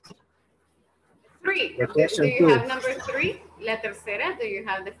 3. The Do question you 2. have number 3? La tercera. Do you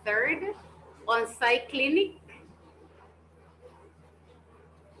have the third? On-site clinic.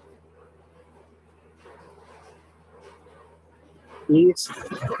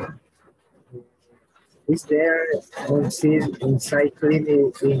 Is there on-site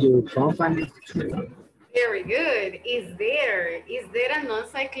clinic in your company? Very good. Is there an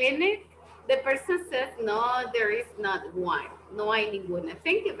on-site clinic? The person says, no, there is not one. No hay ninguna.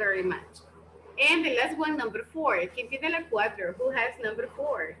 Thank you very much. And the last one, number 4. ¿Quién tiene la 4? Who has number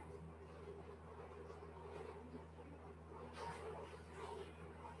 4?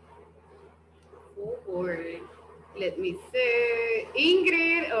 Let me see.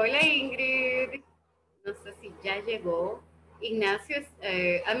 Ingrid. Hola, Ingrid. No sé si ya llegó. Ignacio,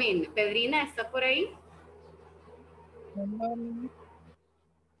 Pedrina, ¿está por ahí? Hola,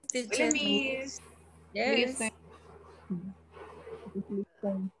 Hola, Miss. Yes.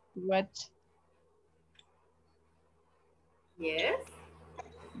 Watch. Yes.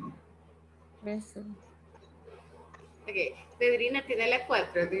 Eso. Okay. Pedrina tiene la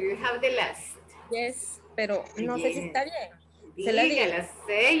 4. Do you have the last? Yes, pero no sé si está bien. Dígala,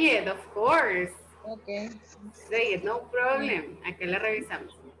 say it, of course. Okay. Say it, no problem. Acá la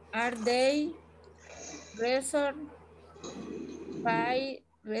revisamos. Are they resort by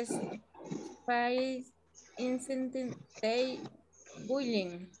incident they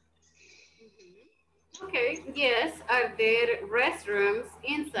bullying? Okay, yes. Are there restrooms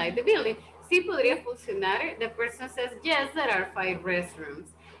inside the building? Sí podría funcionar. The person says, yes, there are 5 restrooms.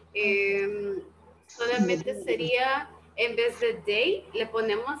 Solamente sería, en vez de they, le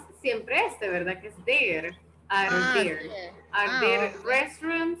ponemos siempre ¿verdad? Que es there. Are there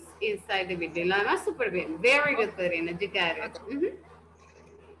restrooms inside the building? Lo demás súper bien. Very good, Pedrina. You got it.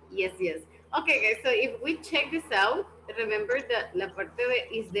 Yes. Okay, guys, so if we check this out, remember that la parte de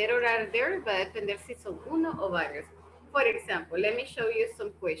is there or are there va a depender si son uno o varios. For example, let me show you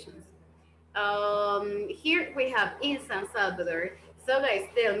some questions. Here we have in San Salvador. So guys,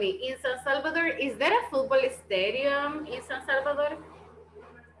 tell me, in San Salvador, is there a football stadium in San Salvador?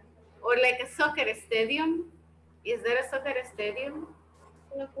 Or like a soccer stadium? Is there a soccer stadium?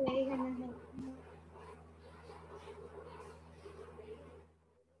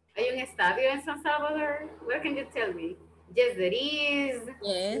 ¿Hay un estadio en San Salvador? What can you tell me? Yes, there is.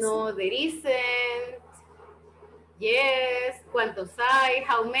 Yes. No, there isn't. Yes. ¿Cuántos hay?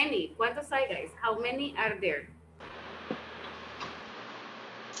 How many? ¿Cuántos hay, guys? How many are there?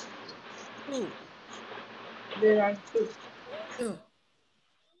 2. There are 2. 2.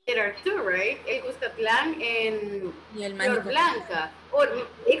 There are two, right? El Cuscatlán en Y el Flor Mágico. Blanca. Or,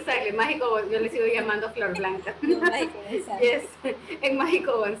 exactly, Mágico, yo le sigo llamando Flor Blanca. Mágico González. Yes, en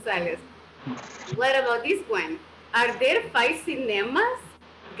Mágico González. What about this one? Are there 5 cinemas?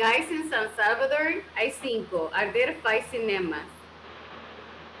 Guys, in San Salvador, hay 5. Are there 5 cinemas?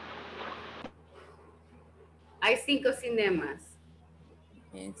 Hay 5 cinemas.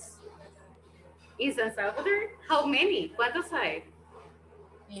 Yes. In San Salvador, how many? ¿Cuántos hay?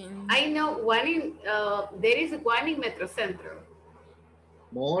 And I know one in, there is one in Metro Centro.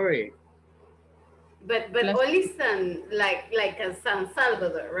 More. But only San, like a San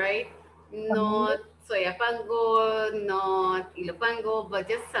Salvador, right? Not Soyapango, not Ilopango, but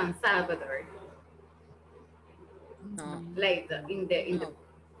just San Salvador. no. Like in the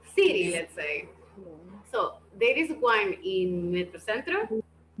city, let's say. So there is one in Metro Centro.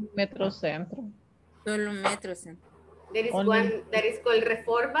 Metro Centro. Solo metros. There is Only- one that is called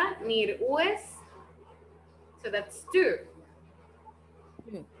Reforma near US. So that's 2.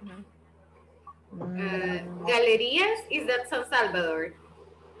 Galerías, is that San Salvador?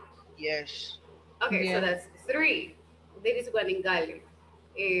 Yes. Okay, Yeah. so that's 3. There is one in Gali.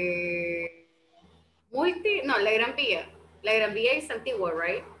 No, La Gran Vía. La Gran Vía is Antigua,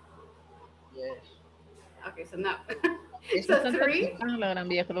 right? Yes. Okay, so no. Es So Santa 3, Cruz, la Gran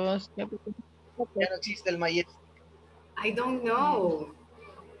Vía, creo. Ya no existe el Majestic. I don't know.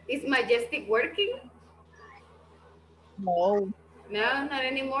 Is Majestic working? No. No, not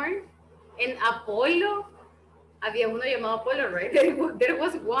anymore. En Apolo, había uno llamado Apolo, right? There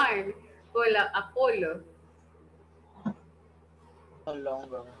was one called Apolo. No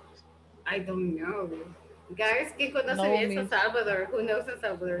longer. I don't know. Guys, ¿quién conoce No, bien San miss. Salvador? Who knows San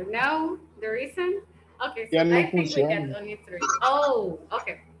Salvador? No, there isn't? Okay, so Ya no I think we funciona. got only 3. Oh,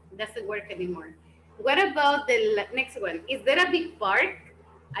 okay. Doesn't work anymore. What about the next one? Is there a big park?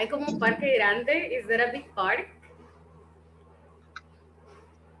 ¿Hay como un parque grande? Is there a big park?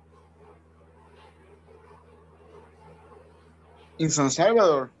 In San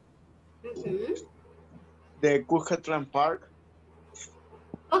Salvador, Mhm. the Cuscatlán Park.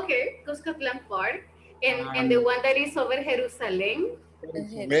 Okay, Cuscatlán Park. And the one that is over Jerusalén,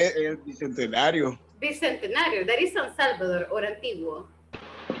 El Bicentenario. Bicentenario, that is San Salvador or Antiguo.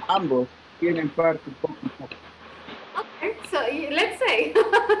 Ambos tienen parque. Okay, so let's say,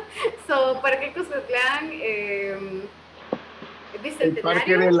 so Parque Cuscatlán, El parque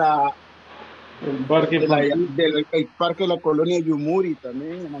Bicentenario, de la, El parque el parque de la colonia Yumuri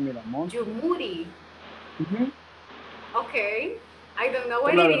también en la Miramont. Yumuri. Ujú. Okay, I don't know Por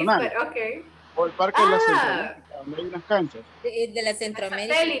what la it is, Bernal. but okay. O el parque de la Ah. Centroamérica, donde hay unas canchas. De la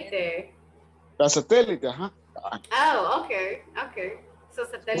Centroamérica. Satélite. La satélite, ajá. Oh, okay, okay. So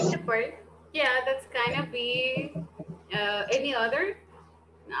Satellite Park, yeah, that's kind of big. Any other?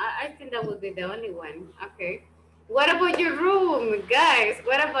 No, I think that would be the only one. Okay. What about your room, guys?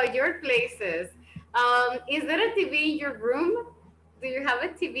 What about your places? Is there a TV in your room? Do you have a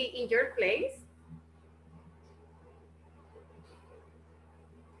TV in your place?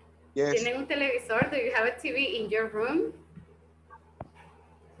 Yes. ¿Tienen un televisor? Do you have a TV in your room?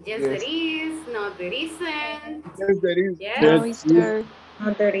 Yes, Yes. there is. No, there isn't. Yes, there is. Yes. No, it's there.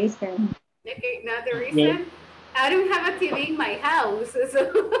 No, there isn't. Okay, no, there isn't. I don't have a TV in my house, so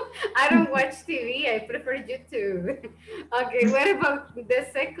I don't watch TV. I prefer YouTube. Okay, what about the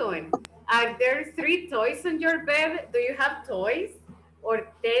second? Are there 3 toys on your bed? Do you have toys? Or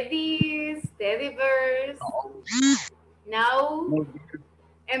teddies, teddy bears? No?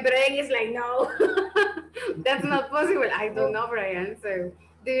 And Brian is like, no, that's not possible. I don't know, Brian. So,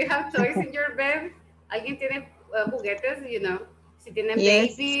 do you have toys in your bed? ¿Alguien tiene juguetes, you know? Si tienen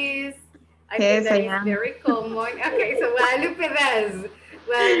Yes. babies. I Yes, think that I is am. very common. Okay, so Guadalupe does.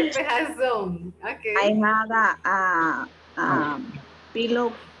 Guadalupe has some. Okay. I had a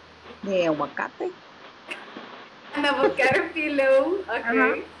pillow de aguacate. An avocado pillow.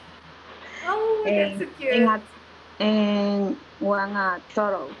 Okay. Oh, that's so cute. And one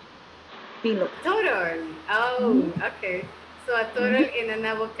turtle pillow. Total. Oh, okay. So a total in an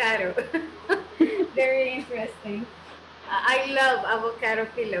avocado. Very interesting. I love avocado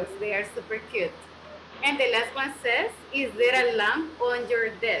pillows. They are super cute. And the last one says, is there a lamp on your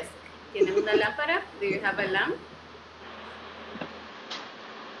desk? ¿Tienes una lámpara? Do you have a lamp?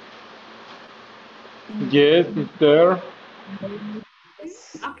 Yes, it's there.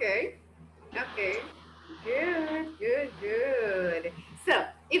 Okay. Okay. Good, good, good. So,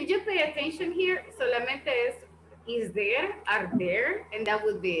 if you pay attention here, solamente es, is there, are there, and that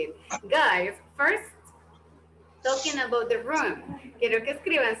would be it. Guys, first, talking about the room. Quiero que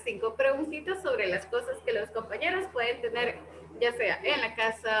escriban 5 preguntitas sobre las cosas que los compañeros pueden tener ya sea en la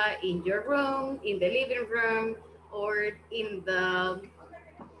casa, in your room, in the living room, or in the,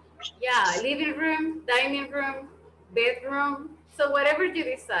 yeah, living room, dining room, bedroom. So whatever you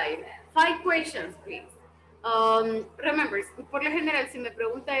decide. 5 questions, please. Remember, por lo general, si me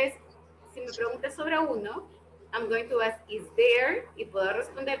pregunta sobre uno, I'm going to ask, is there? Y puedo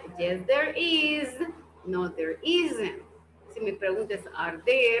responder, yes, there is. No, there isn't. Si me preguntas, are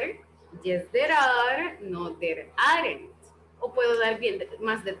there? Yes, there are. No, there aren't. O puedo dar bien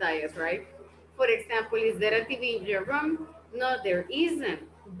más detalles, right? For example, is there a TV in your room? No, there isn't.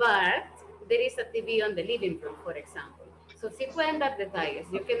 But there is a TV on the living room, for example. So sí pueden dar detalles.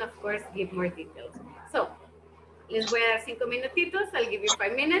 You can, of course, give more details. So, les voy a dar 5 minutitos. I'll give you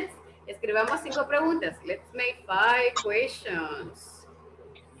 5 minutes. Escribamos 5 preguntas. Let's make 5 questions.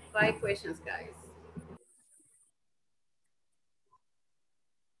 5 questions, guys.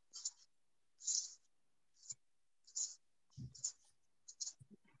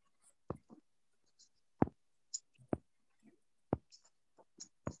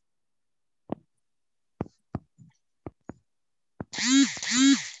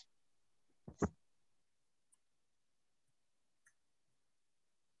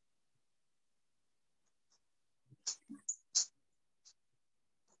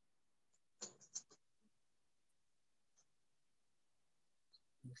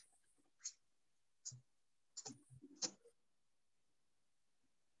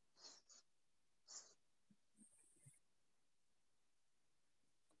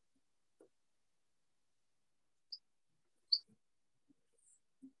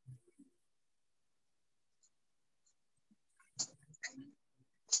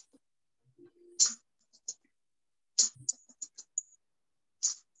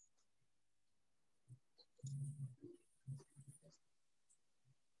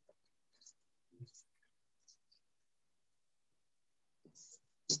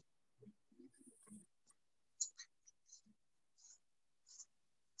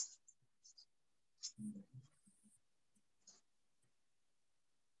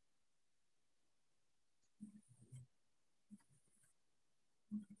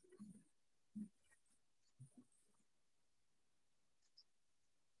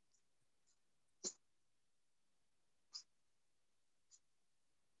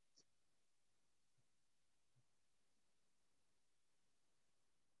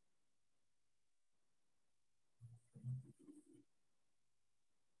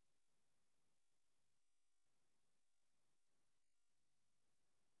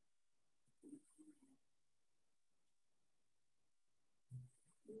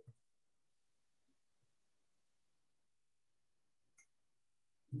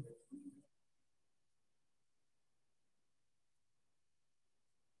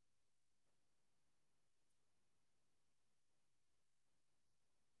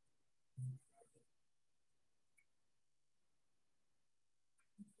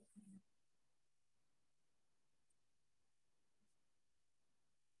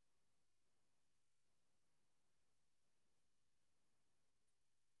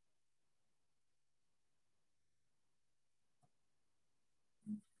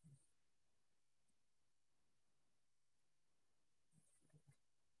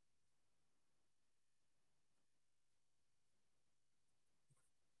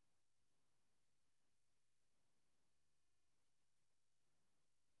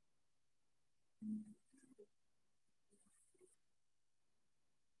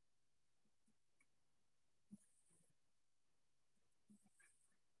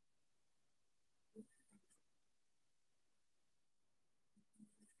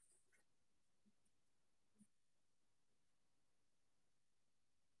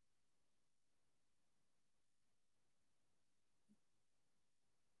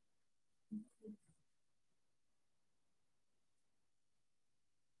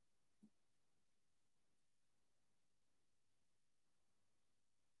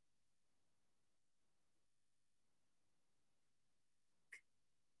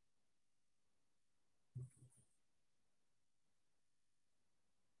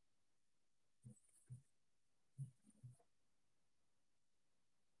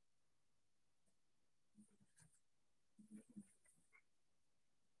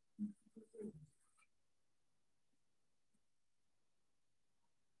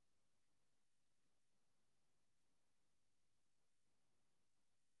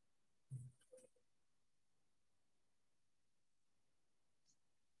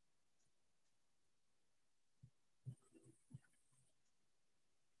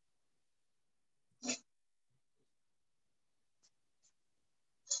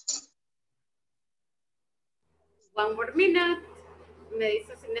 One more minute. me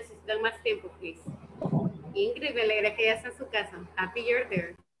dice si necesitan más tiempo, please. Ingrid, me alegra que ya está en su casa. Happy you're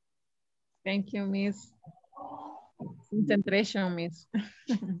there. Thank you, Miss. Concentration, Miss.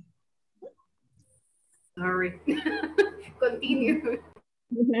 Sorry. Continue.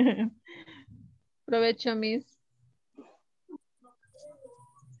 Provecho, Miss.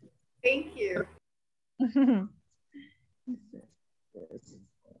 Thank you.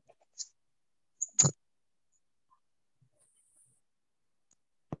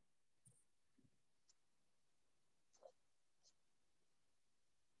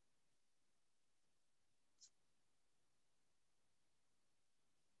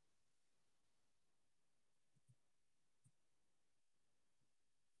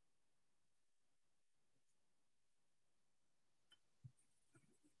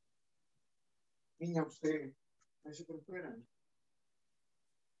 Niña, usted, ¿eso por fuera?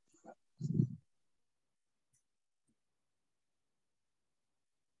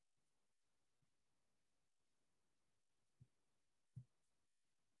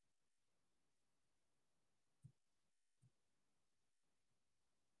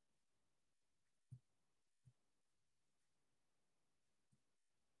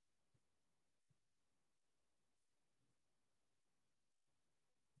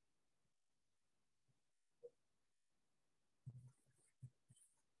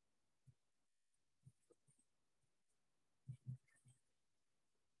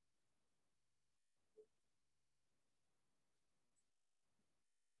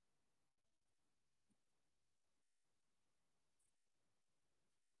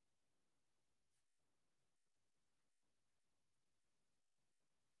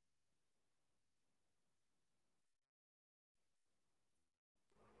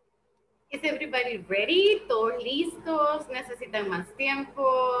 Is everybody ready? ¿Todos listos? ¿Necesitan más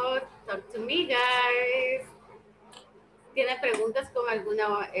tiempo? Talk to me, guys. ¿Tienen preguntas con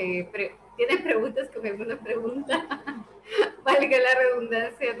alguna ¿tienen preguntas con alguna pregunta? Valga la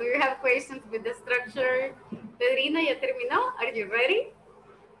redundancia. Do you have questions with the structure? Pedrina, ¿ya terminó? Are you ready?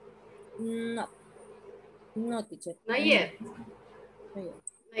 No. No, teacher. Not yet. Not yet.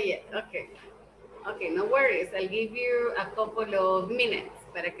 Not yet. Okay. Okay, no worries. I'll give you a couple of minutes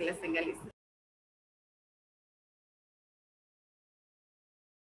para que las tenga listas.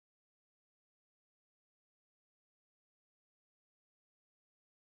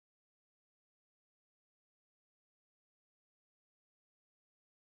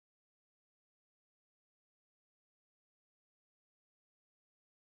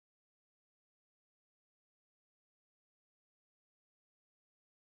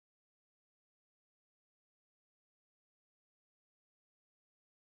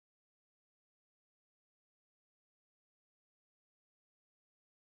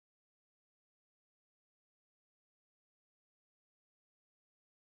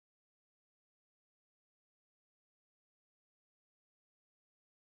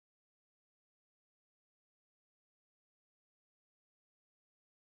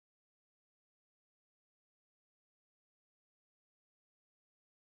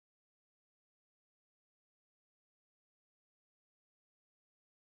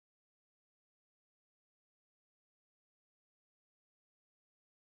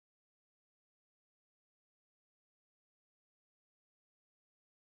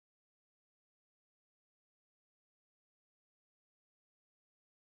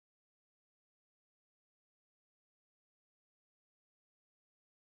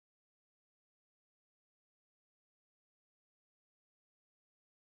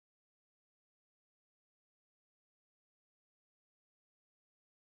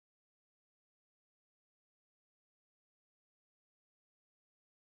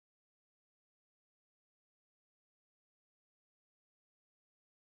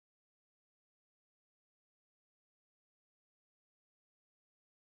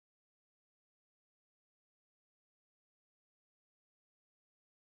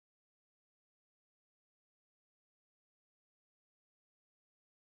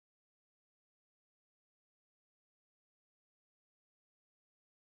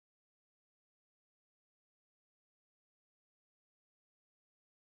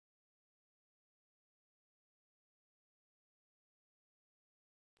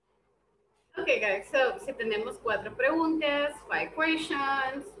 Okay, guys, so si tenemos 4 preguntas, 5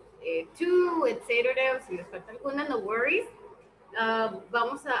 questions, 2, etc. Si les falta alguna, no worries.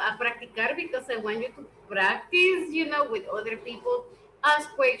 Vamos a practicar because I want you to practice, you know, with other people,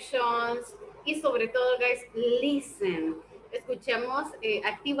 ask questions y sobre todo, guys, listen. Escuchemos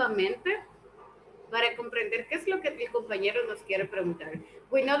activamente para comprender qué es lo que el compañero nos quiere preguntar.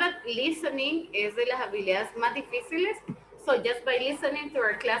 We know that listening es de las habilidades más difíciles. So just by listening to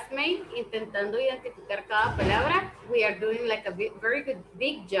our classmate, intentando identificar cada palabra, we are doing like a very good,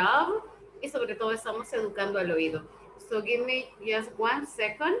 big job. Y sobre todo estamos educando al oído. So give me just 1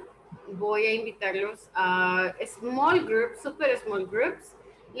 second. Voy a invitarlos a small groups, super small groups.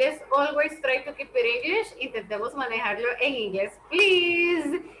 Let's always try to keep it English. Intentemos manejarlo en inglés,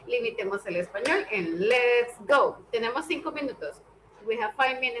 please. Limitemos el español and let's go. Tenemos 5 minutos. We have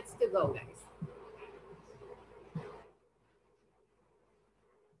 5 minutes to go, guys.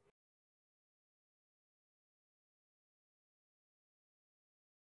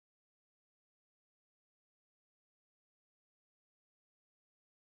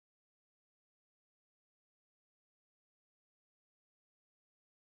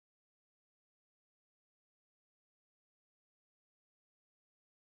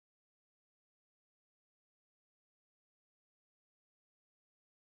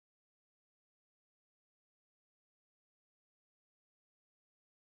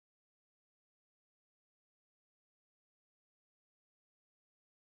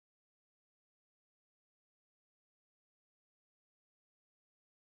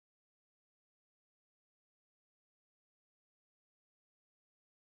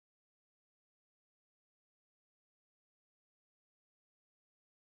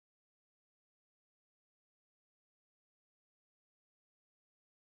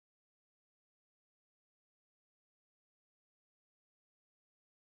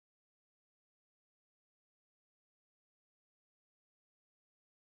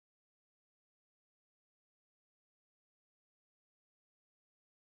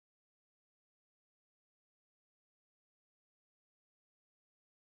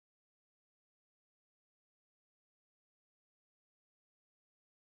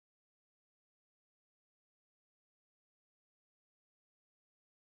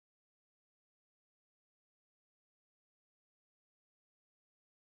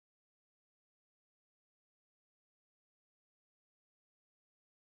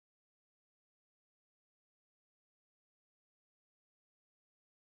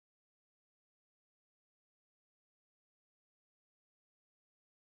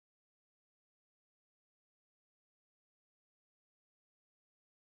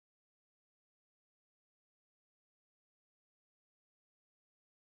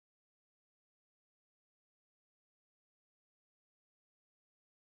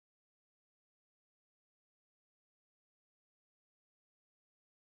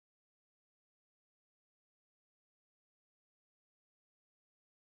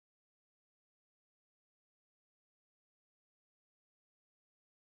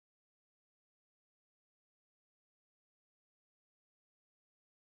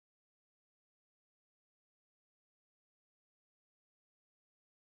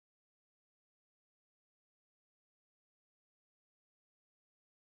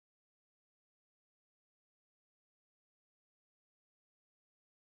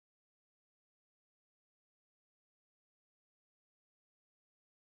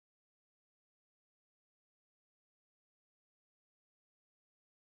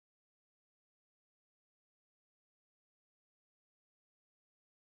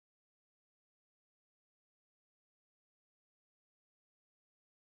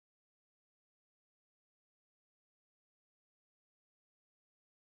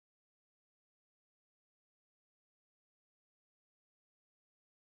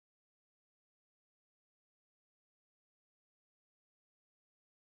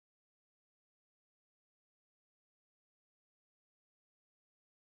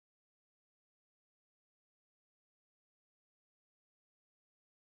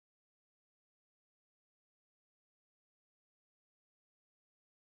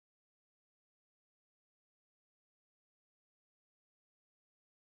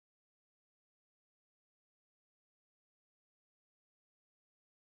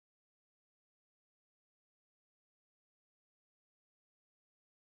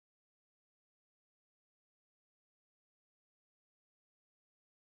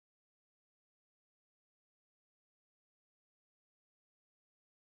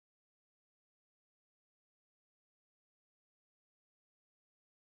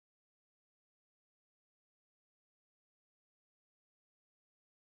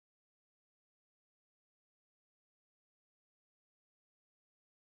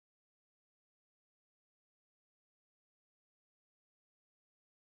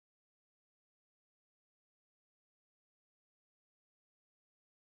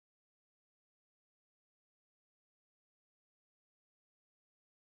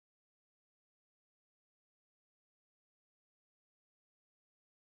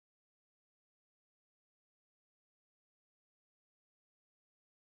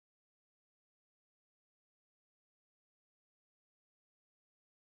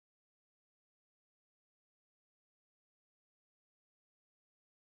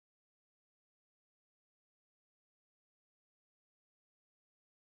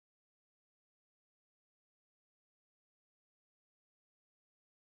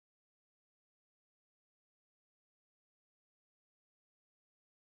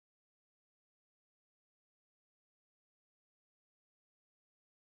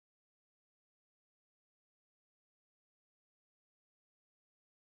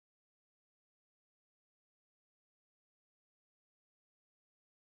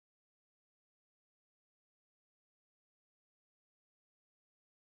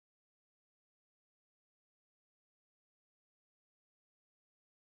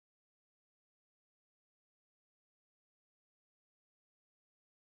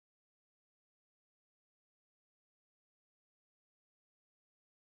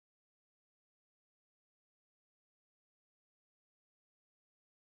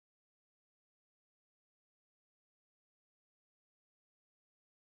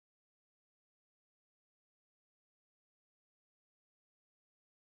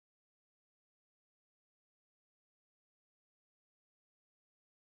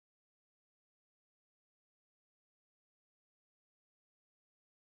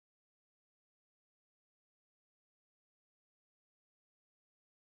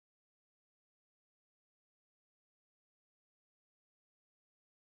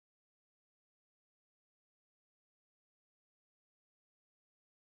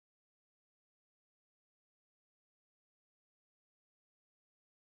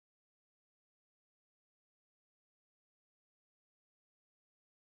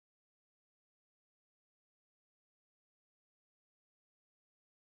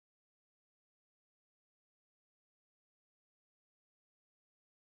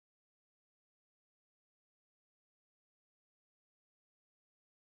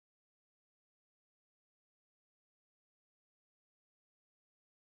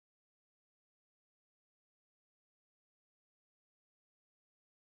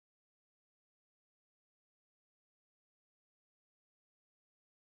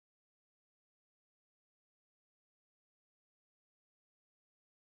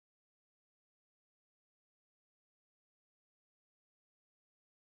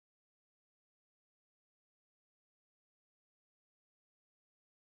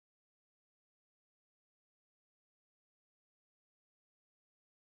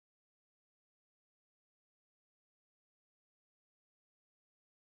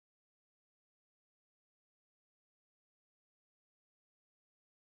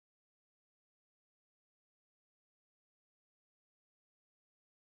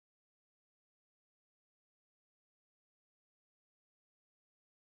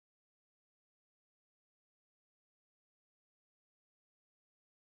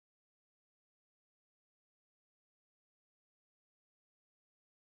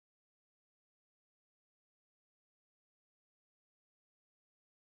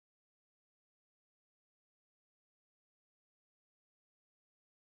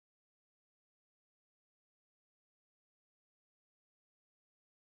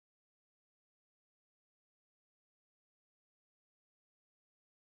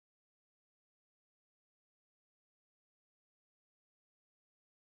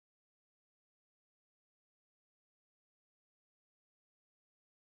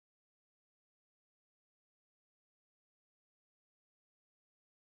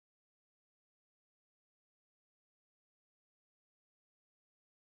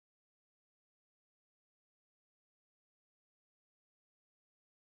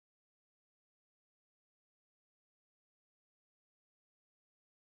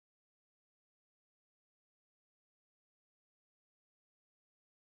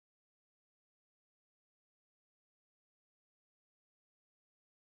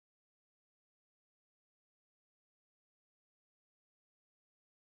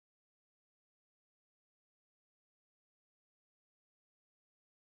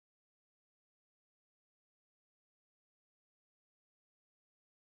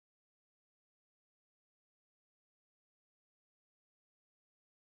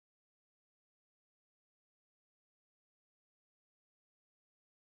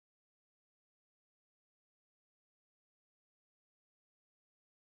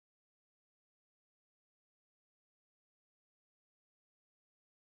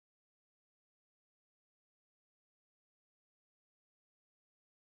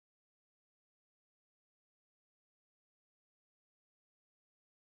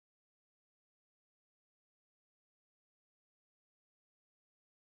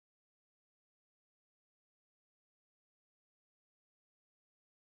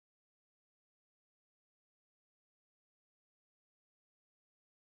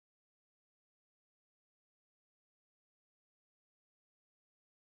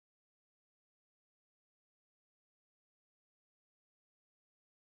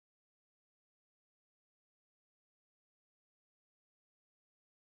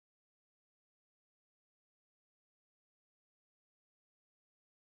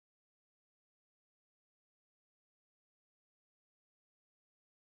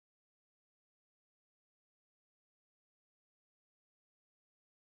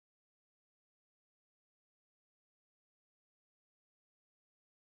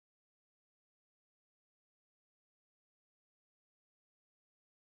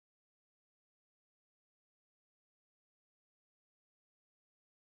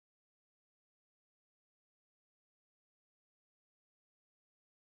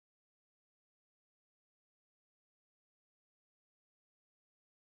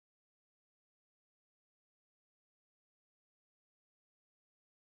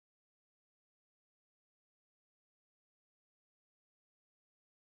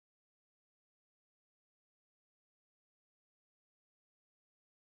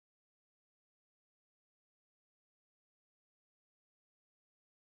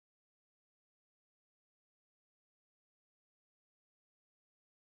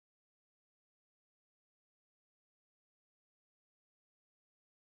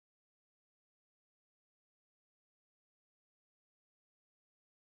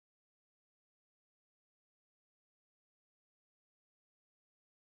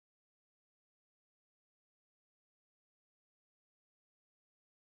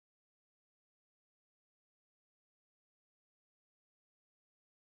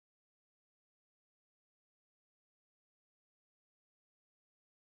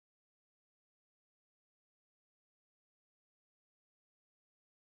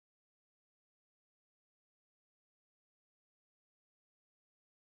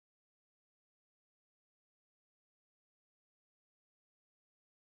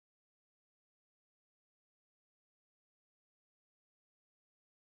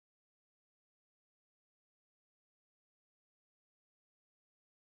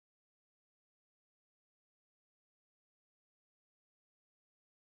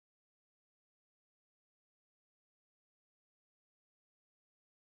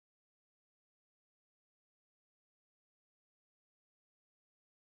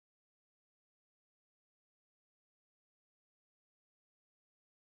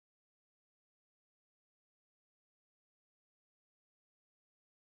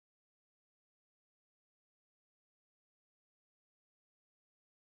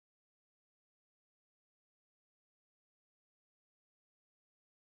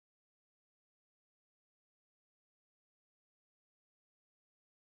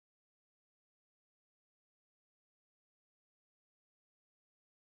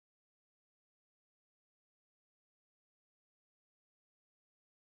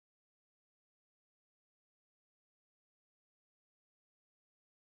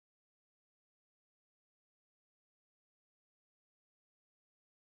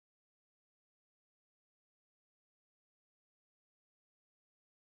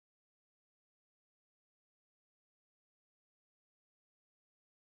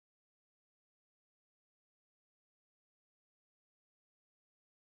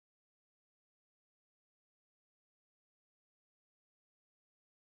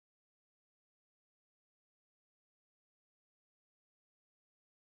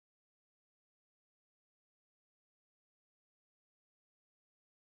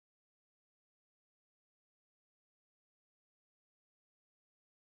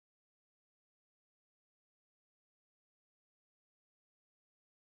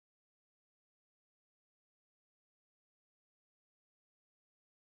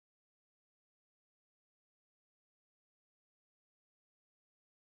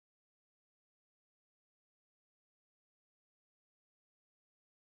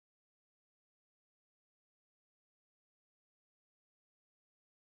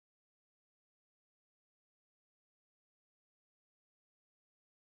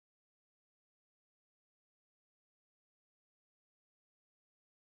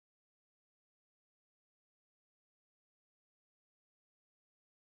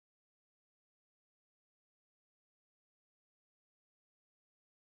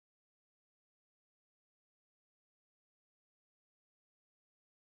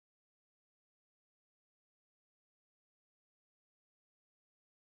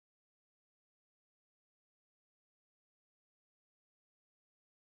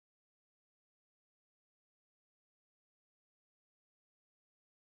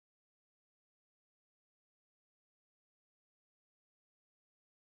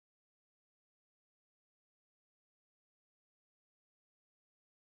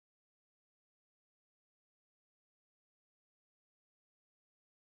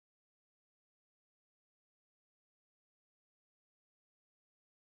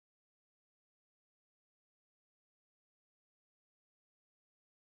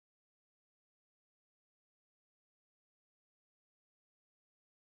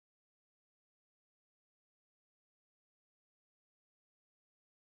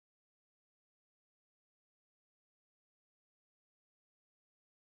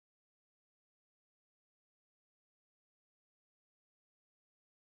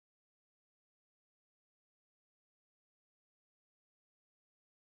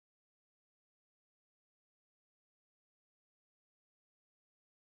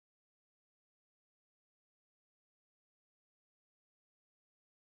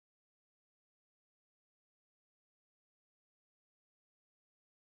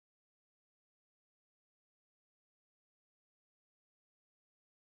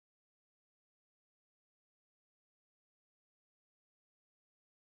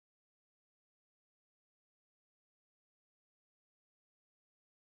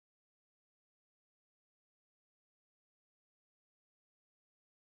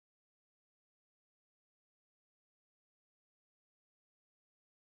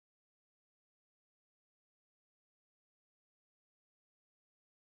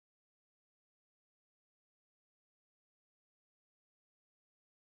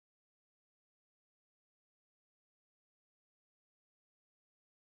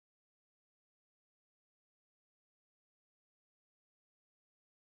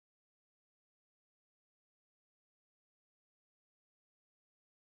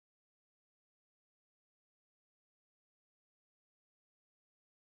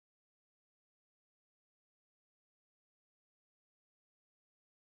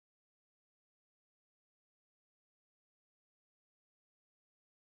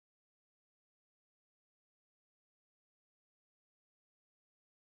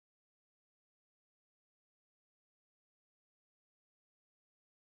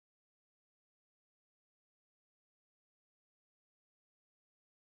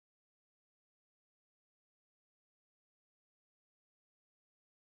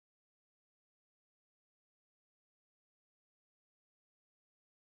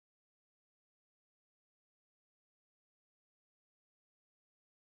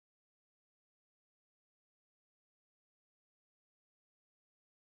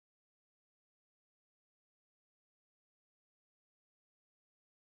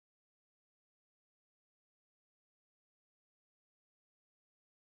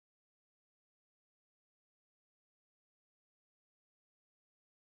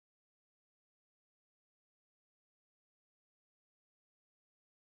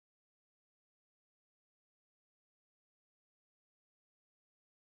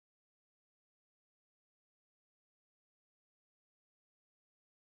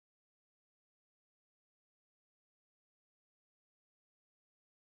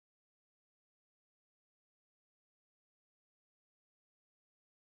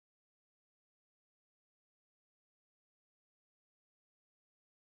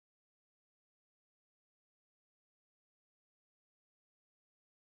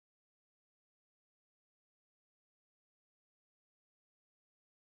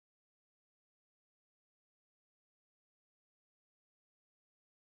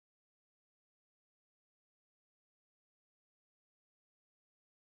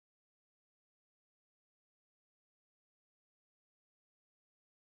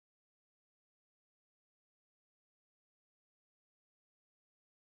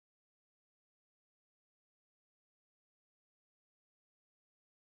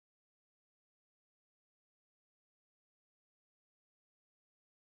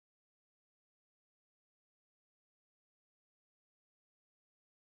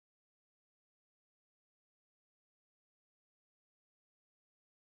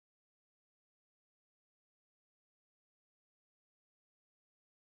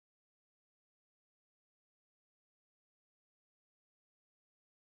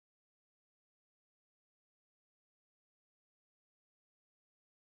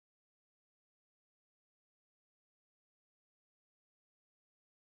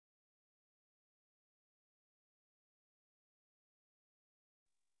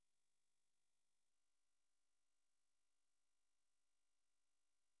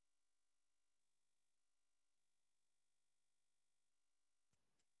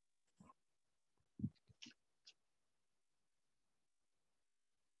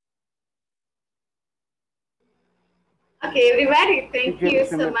 Okay, everybody, thank you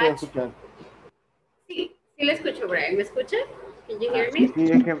Se so me puede much. escuchar. Sí, sí le escucho, Brian. ¿Me escucha? Can you hear me?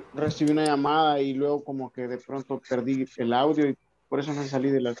 Sí, es que recibí una llamada y luego como que de pronto perdí el audio y por eso me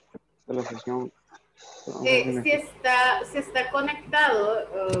salí de la sesión. Pero no sé si me escucha. Si está conectado,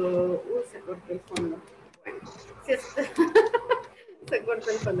 se cortó el fondo. Bueno, si está, se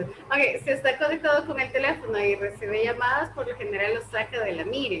cortó el fondo. Ok, si está conectado con el teléfono y recibe llamadas, por lo general lo saca de la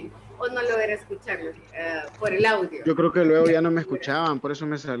mire o no logra escucharlo por el audio. Yo creo que luego ya no me escuchaban, por eso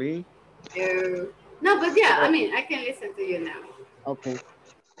me salí. No, but yeah, I mean, I can listen to you now. Okay.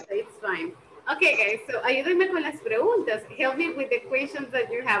 So it's fine. Okay, guys, so ayúdenme con las preguntas. Help me with the questions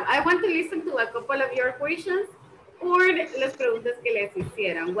that you have. I want to listen to a couple of your questions or las preguntas que les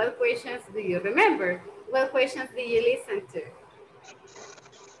hicieron. What questions do you remember? What questions do you listen to?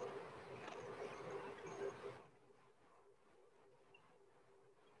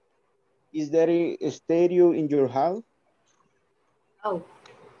 Is there a stereo in your house? Oh,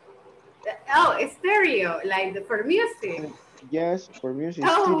 stereo, like for music. Yes, for music.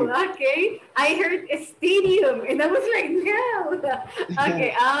 Oh, Stereo. okay. I heard a stadium, and I was like, no.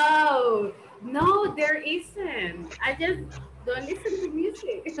 Okay. Oh, no, there isn't. I just don't listen to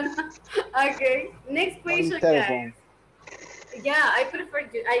music. Okay. Next question, guys. Telephone. Yeah, I prefer.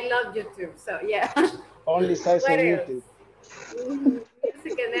 I love YouTube. So yeah. Only size What on else? YouTube.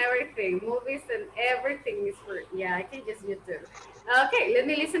 Music and everything, movies and everything is for. Yeah, I can just YouTube. Okay, let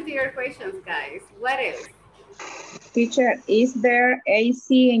me listen to your questions, guys. What else? Teacher, is there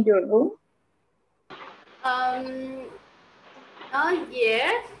AC in your room? Not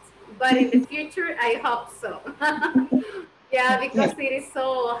yet, but in the future, I hope so. Yeah, because it is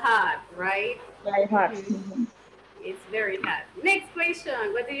so hot, right? Very hot. It's very hot. Next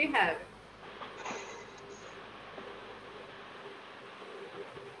question, what do you have?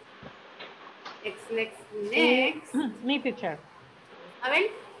 Next. Me, teacher. A ver.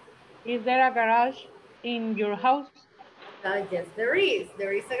 Is there a garage in your house? Yes, there is.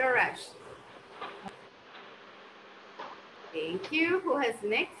 There is a garage. Thank you. Who has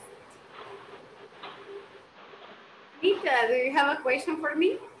next? Mika, do you have a question for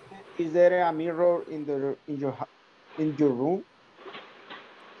me? Is there a mirror in your room?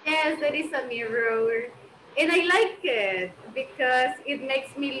 Yes, there is a mirror. And I like it because it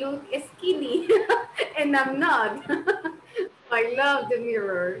makes me look skinny and I'm not. I love the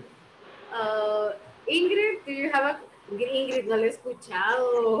mirror. Ingrid, do you have a... Ingrid, no lo he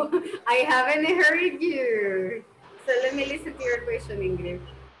escuchado. I haven't heard you. So let me listen to your question, Ingrid.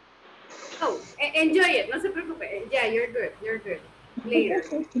 Oh, enjoy it. No se preocupe. Yeah, you're good. You're good. Later.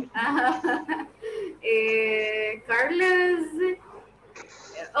 Carlos.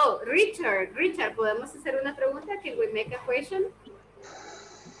 Oh, Richard, ¿podemos hacer una pregunta? Can we make a question?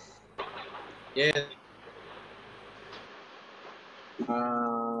 Yes.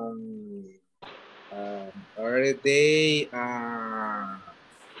 Are they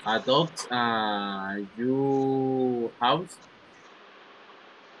adopt your house?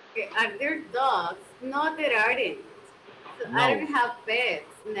 Okay, are there dogs? No, there aren't. So No. I don't have pets.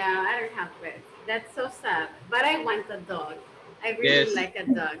 No, I don't have pets. That's so sad. But I want a dog. I really like a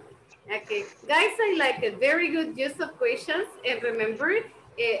dog. Okay, guys, I like it. Very good use of questions. And remember,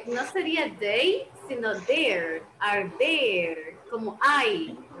 no sería they, sino there, are there, como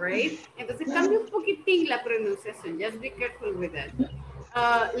hay, right? Entonces cambia un poquitín la pronunciación. Just be careful with that.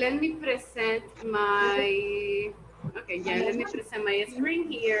 Let me present my, let me present my screen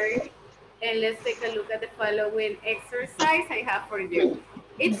here. And let's take a look at the following exercise I have for you.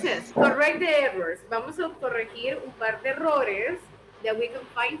 It says, correct the errors. Vamos a corregir un par de errores that we can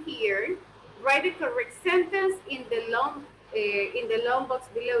find here. Write the correct sentence in the long box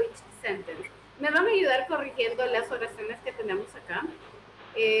below each sentence. Me van a ayudar corrigiendo las oraciones que tenemos acá.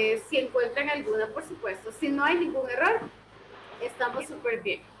 Si encuentran alguna, por supuesto. Si no hay ningún error, estamos súper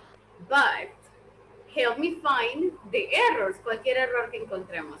bien. But help me find the errors, cualquier error que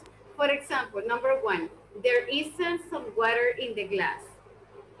encontremos. For example, number 1, there isn't some water in the glass.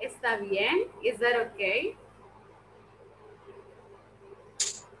 ¿Está bien? Is that okay?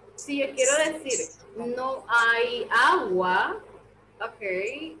 Si yo quiero decir, no hay agua,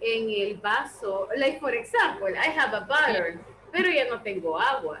 okay, en el vaso, like for example, I have a bottle, pero ya no tengo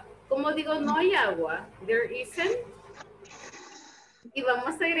agua. ¿Cómo digo no hay agua? There isn't. Y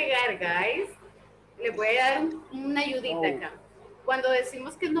vamos a agregar, guys, le voy a dar una ayudita acá. Cuando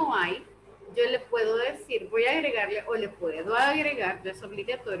decimos que no hay, yo le puedo decir, voy a agregarle o le puedo agregar, no es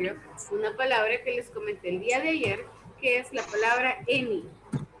obligatorio, una palabra que les comenté el día de ayer, que es la palabra any.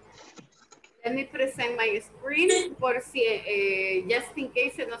 Let me present my screen por si, just in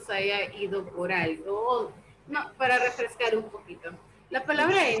case se nos haya ido por algo. No, para refrescar un poquito. La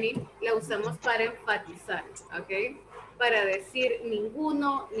palabra any la usamos para enfatizar, ¿ok? Para decir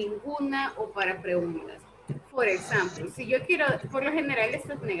ninguno, ninguna o para preguntas. Por ejemplo, si yo quiero, por lo general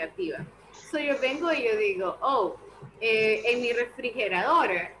esto es negativa. So yo vengo y yo digo, oh, en mi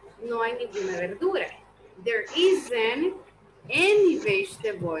refrigeradora no hay ninguna verdura. There isn't any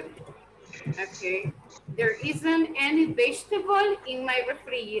vegetable. Okay. There isn't any vegetable in my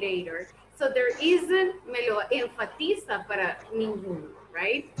refrigerator. So there isn't, me lo enfatiza para ninguno,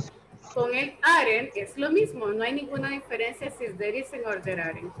 right? Con el aren't es lo mismo, no hay ninguna diferencia si es there isn't or there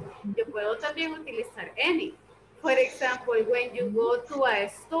aren't. Yo puedo también utilizar any. For example, when you go to a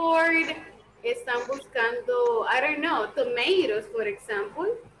store, están buscando, I don't know, tomatoes, for example,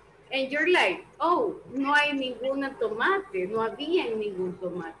 and you're like, oh, no hay ningún tomate, no había ningún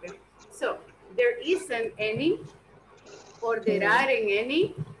tomate. So, there isn't any, or there aren't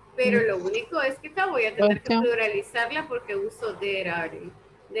any, pero lo único es que acá voy a tener que pluralizarla porque uso there aren't.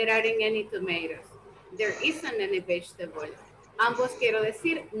 There aren't any tomatoes. There isn't any vegetable. Ambos quiero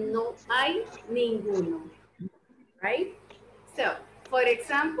decir, no hay ninguno. Right? So, for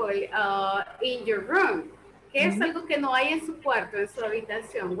example, in your room, ¿qué es algo que no hay en su cuarto, en su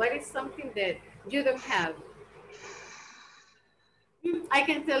habitación? What is something that you don't have? I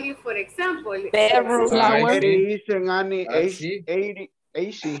can tell you, for example, There isn't any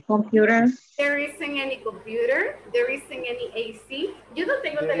AC. Computer. There isn't any computer. There isn't any AC. Yo no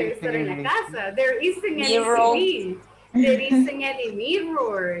tengo televisor en la casa. There isn't any TV. There isn't any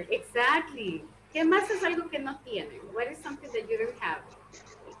mirror. Exactly. ¿Qué más es algo que no tienen? What is something that you don't have?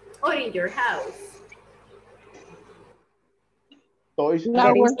 Or in your house? Toys.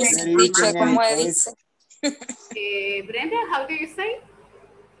 Dicho como dice. Brenda, how do you say?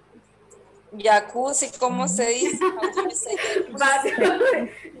 Jacuzzi, ¿cómo se dice?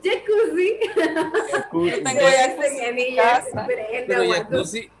 Jacuzzi. Yo tengo jacuzzi en mi casa. Pero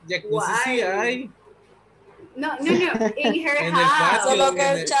jacuzzi sí hay. No, in her en house. El patio, solo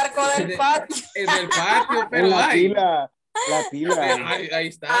que el charco del patio. En el patio, pero en la hay. pila. La pila. Ahí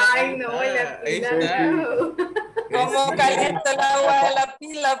está. Ay, no, la pila. No. ¿Cómo calienta el agua de la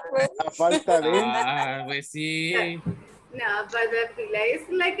pila, pues? A falta de. Ah, pues sí. No, but the pila is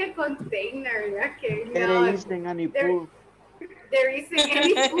like a container. Okay, no. There isn't any pool. There isn't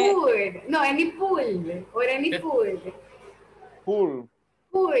any food. No, any pool. Or any pool. Pool.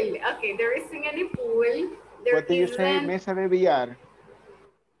 Pool. Okay, there isn't any pool. There What do you say? Mesa de billar.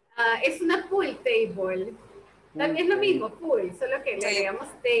 Es una pool table. Es lo mismo, pool, solo que le agregamos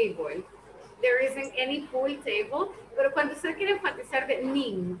table. There isn't any pool table, pero cuando usted quiere enfatizar de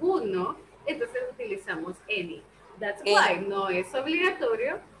ninguno, entonces utilizamos any. That's why, no es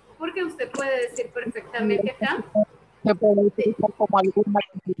obligatorio, porque usted puede decir perfectamente acá. Se puede utilizar como alguna.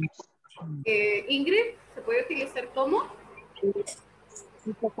 Ingrid, ¿se puede utilizar como? Y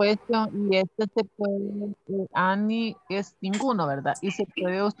este se puede, Ani es ninguno, ¿verdad? Y se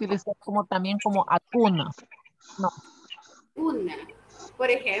puede utilizar como también como alguna. No. Una. Por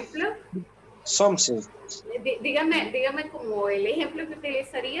ejemplo. Something. Dígame como el ejemplo que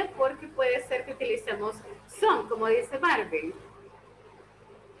utilizaría, porque puede ser que utilicemos some, como dice Marvin.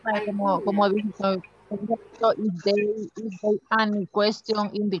 Como dice, por ejemplo, is there any question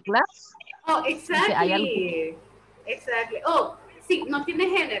in the class? Oh, exactly. Exactly. Oh, sí, no tiene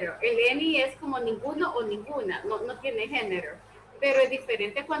género. El any es como ninguno o ninguna. No tiene género. Pero es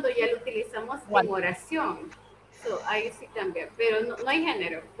diferente cuando ya lo utilizamos en oración. So, ahí sí cambia. Pero no hay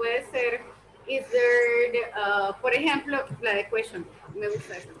género. Puede ser, is there, por ejemplo, la de question. Me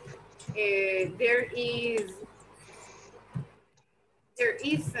gusta eso. There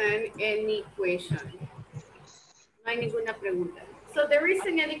isn't any question. No hay ninguna pregunta. So there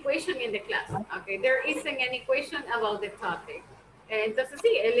isn't any question in the class. Okay, there isn't any question about the topic. Entonces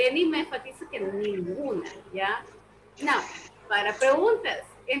sí, el any me enfatiza que ninguna, ¿ya? Now, para preguntas.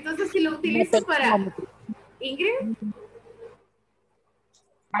 Entonces si lo utilizo para... Ingrid.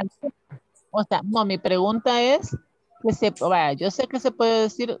 O sea, no, mi pregunta es que yo sé que se puede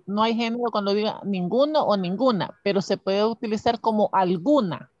decir no hay género cuando diga ninguno o ninguna, pero se puede utilizar como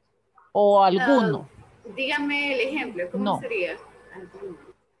alguna o alguno. Dígame el ejemplo, ¿cómo sería?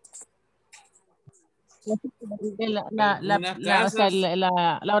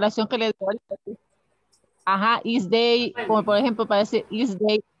 La oración que le doy. Ajá, is they, como por ejemplo para decir is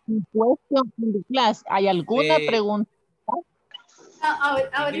they in question in the class. ¿Hay alguna pregunta?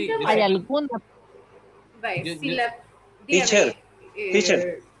 ¿Hay alguna? Teacher,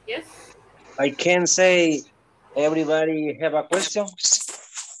 Yes. I can say everybody have a question.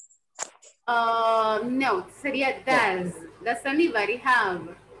 No, sería does. Does anybody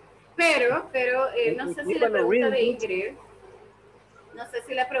have? Pero no sé si la pregunta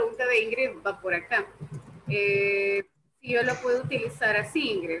de Ingrid, va por acá. Si yo lo puedo utilizar así,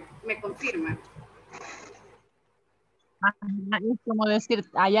 Ingrid, ¿me confirma? Ajá, es como decir,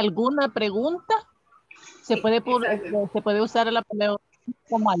 ¿hay alguna pregunta? Se puede usar la palabra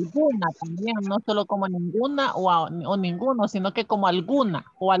como alguna también, no solo como ninguna o ninguno, sino que como alguna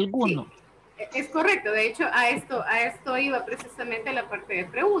o alguno. Sí, es correcto. De hecho, a esto iba precisamente la parte de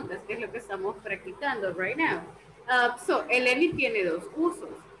preguntas, que es lo que estamos practicando right now. El any tiene dos usos.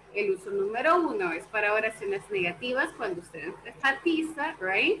 El uso número uno es para oraciones negativas cuando usted enfatiza,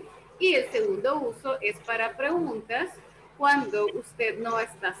 right? Y el segundo uso es para preguntas cuando usted no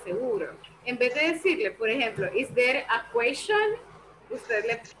está seguro. En vez de decirle, por ejemplo, is there a question? Usted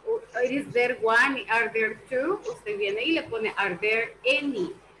le, is there one? Are there two? Usted viene y le pone, are there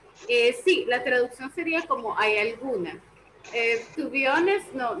any? Sí, la traducción sería como, ¿hay alguna? To be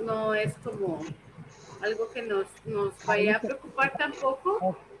honest, no es como algo que nos vaya a preocupar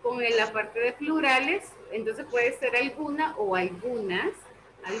tampoco con la parte de plurales. Entonces puede ser alguna o algunas,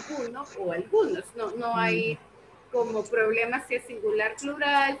 alguno o algunos. No hay como problema si es singular,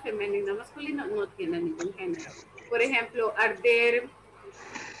 plural, femenino, masculino, no tiene ningún género. Por ejemplo, are there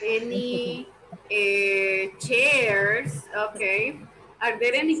any chairs? Okay. Are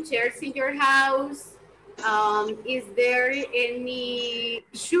there any chairs in your house? Is there any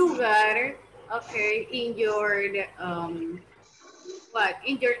sugar, okay, in your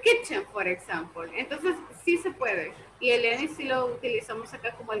in your kitchen, for example? Entonces sí se puede, y el any sí lo utilizamos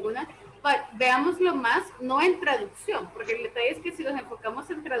acá como alguna, pero veámoslo más, no en traducción, porque el detalle es que si nos enfocamos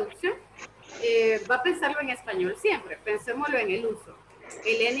en traducción, va a pensarlo en español siempre, pensémoslo en el uso.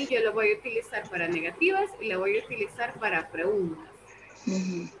 El any yo lo voy a utilizar para negativas y lo voy a utilizar para preguntas.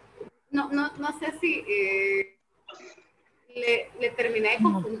 No sé si le terminé de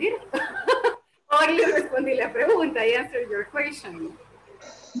confundir o le respondí la pregunta. I answered your question.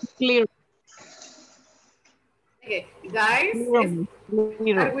 Clear. Okay, guys.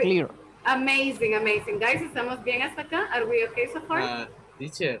 Clear. Amazing. Guys, ¿estamos bien hasta acá? Are we okay so far?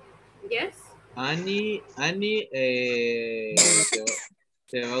 Teacher. Yes. Annie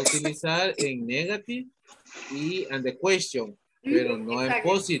se va a utilizar en negative y and the question, pero no en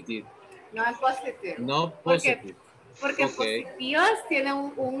positive. No en positive. No positive. Porque positivas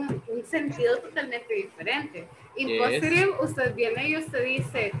tienen un sentido totalmente diferente. En positive, usted viene y usted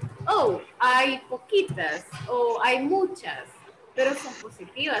dice, oh, hay poquitas o hay muchas, pero son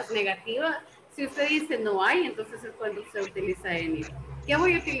positivas. Negativas, si usted dice no hay, entonces es cuando usted utiliza any. ¿Qué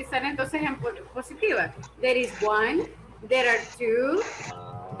voy a utilizar entonces en positiva? There is one, there are two,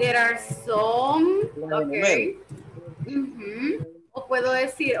 there are some, okay. O puedo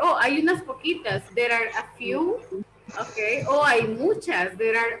decir, oh, hay unas poquitas, there are a few, okay. O hay muchas,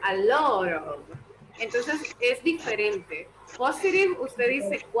 there are a lot of. Entonces es diferente. Positive, usted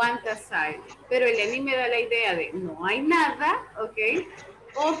dice cuántas hay, pero el any me da la idea de no hay nada, ok.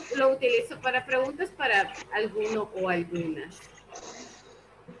 O lo utilizo para preguntas para alguno o algunas.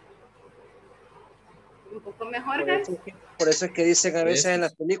 Un poco mejor, guys. Por eso es que dicen a veces en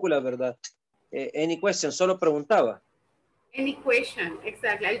las películas, ¿verdad? Any question, solo preguntaba. Any question,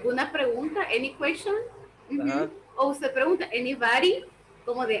 exacto. ¿Alguna pregunta? Any question? O usted pregunta, anybody,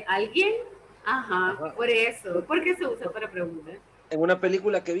 como de alguien. Ajá. Por eso. ¿Por qué se usa para preguntar? En una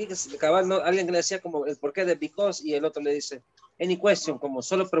película que vi, que cabal, ¿no? Alguien le decía como el porqué de because y el otro le dice, any question, como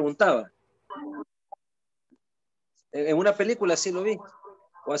solo preguntaba. En una película así lo vi,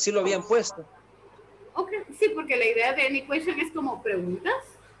 o así lo habían puesto. Ok, sí, porque la idea de any question es como preguntas.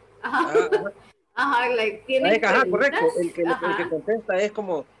 Ajá, like, ¿tienen preguntas? Correcto. El que contesta es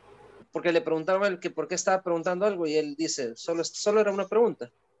como, porque le preguntaron el que por qué estaba preguntando algo y él dice, solo era una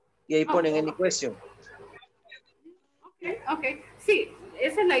pregunta. Y ahí ponen any question. Ok. Sí,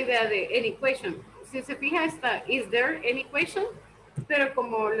 esa es la idea de any question. Si se fija, está, is there any question? Pero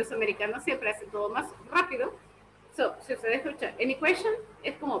como los americanos siempre hacen todo más rápido, si usted escucha any question,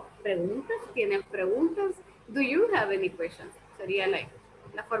 es como preguntas, tienen preguntas. Do you have any questions? Sería like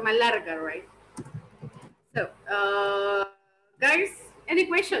la forma larga, right? So, guys, any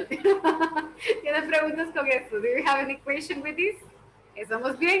question? ¿Tienen preguntas con esto? Do you have any question with this?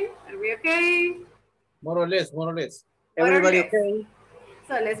 ¿Estamos bien? Are we okay? More or less. Everybody okay?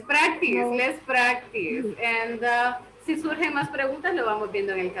 So let's practice. And si surgen más preguntas, lo vamos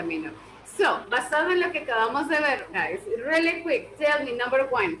viendo en el camino. So, basado en lo que acabamos de ver, guys, really quick, tell me, number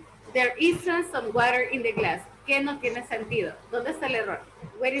one, there isn't some water in the glass. ¿Qué no tiene sentido? ¿Dónde está el error?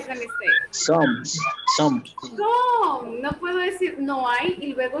 Where is the mistake? Some. Some. No puedo decir no hay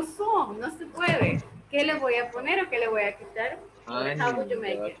y luego some. No se puede. ¿Qué le voy a poner o qué le voy a quitar? How would you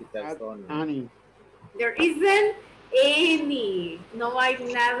make it? Any. There isn't any. No hay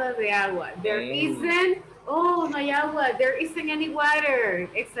nada de agua. There isn't. Oh, no hay agua. There isn't any water.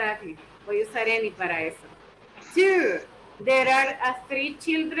 Exactly. Voy a usar any para eso. 2. There are 3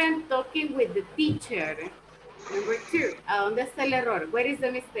 children talking with the teacher. Number 2. ¿A dónde está el error? Where is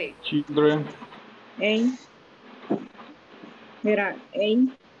the mistake? Children. A. There are A.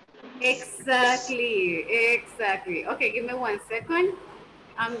 Exactly. Exactly. Okay, give me 1 second.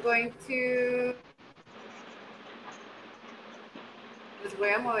 I'm going to... Los voy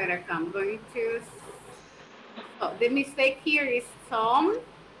a mover acá. I'm going to... Oh, the mistake here is some.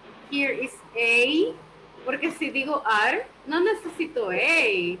 Here is A. Porque si digo are, no necesito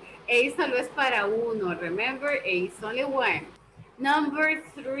A. A solo es para uno. Remember, A is only one. Number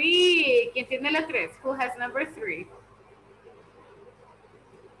 3. ¿Quién tiene la 3? Who has number 3?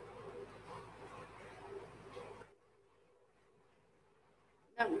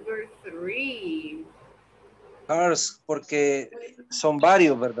 Number 3. Cars, porque son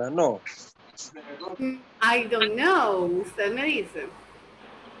varios, ¿verdad? No. I don't know. Usted me dice.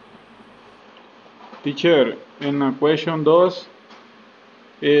 Teacher, en la question 2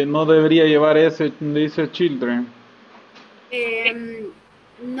 no debería llevar ese, dice children.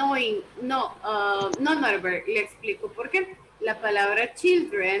 No, Norbert, le explico por qué. La palabra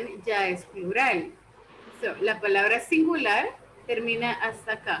children ya es plural. So, la palabra singular termina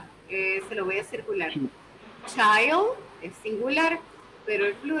hasta acá. Se lo voy a circular. Child es singular, pero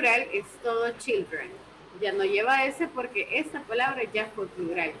el plural es todo children. Ya no lleva ese porque esta palabra ya fue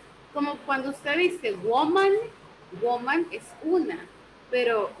plural. Como cuando usted dice woman, woman es una,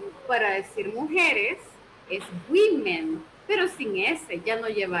 pero para decir mujeres es women, pero sin S, ya no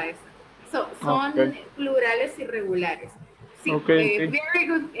lleva esa. Son plurales irregulares. Sí, very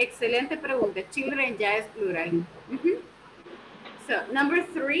good, excelente pregunta. Children ya es plural. So, number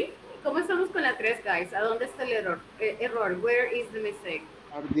 3, ¿cómo estamos con la 3, guys? ¿A dónde está el error? Where is the mistake?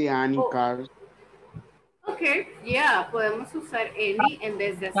 Are the any cars? Okay, yeah, podemos usar any en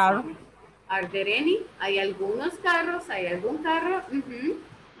vez de some. Are there any? ¿Hay algunos carros? ¿Hay algún carro?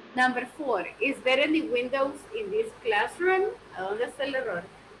 Number 4, is there any windows in this classroom? ¿A dónde está el error?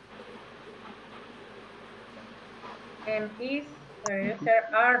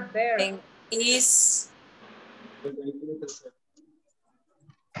 Are there. And is.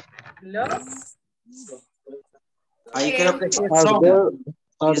 Los. Ahí creo que sí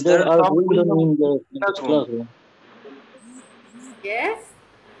Are there are windows in the classroom? Yes.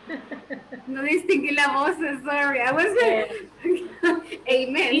 No distinguí la voz, sorry. I was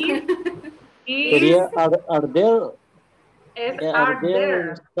amen. Sería, are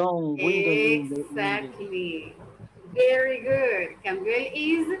there some windows exactly. Very good. Cambió el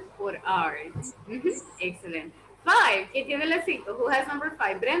is por are. Excellent. 5. ¿Quién tiene la 5? Who has number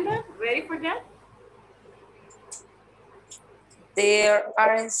 5? Brenda, ready for that? There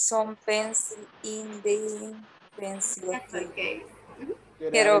aren't some pencils in the pencil. Okay.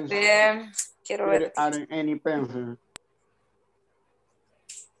 Quiero ver. There aren't any pencils.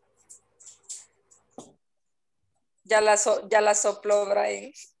 Ya la sopló,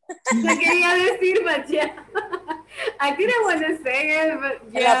 Brian. La quería decir, but yeah. I didn't want to say it, but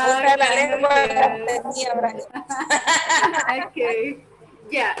yeah. La punta de la lengua tenía, Brian. Okay.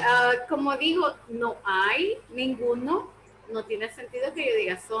 Ya, como digo, no hay ninguno. No tiene sentido que yo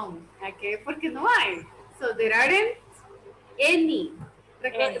diga son. ¿Okay? Porque no hay. So there aren't any.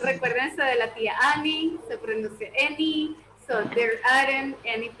 Recuerden esa de la tía Annie, se pronuncia any. So there aren't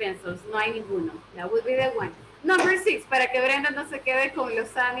any pencils. No hay ninguno. That would be the one. Number 6, para que Brenda no se quede con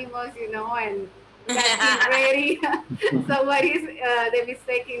los ánimos, you know, and getting ready. So what is the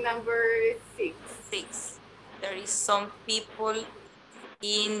mistake in number 6? 6. There is some people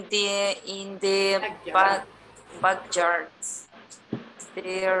in the backyards.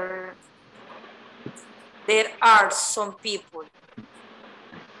 There are some people.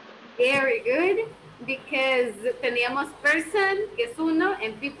 Very good, because teníamos person, que es uno,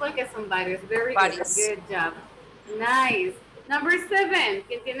 and people, que son varios. Very good, good job. Nice. Number 7,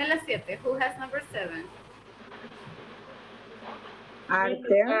 ¿quién tiene la 7? Who has number 7? Are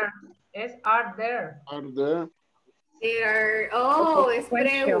there? Es are there. Are there? There are, oh, es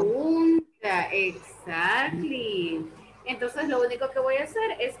pregunta, exactly. Entonces lo único que voy a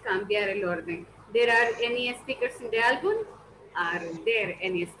hacer es cambiar el orden. There are any stickers in the album? Are there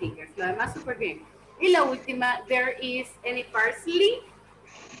any stickers? Lo demás súper bien. Y la última, there is any parsley?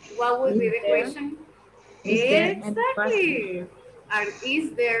 What would be the question? Exactly.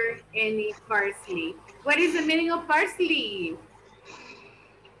 Is there any parsley? What is the meaning of parsley?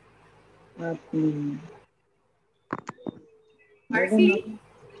 Parsley.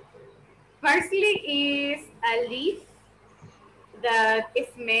 Parsley is a leaf that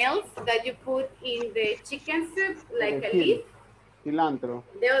smells that you put in the chicken soup, like a leaf. Cilantro.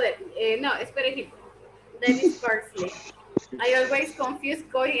 No, es perejil. That is parsley. I always confuse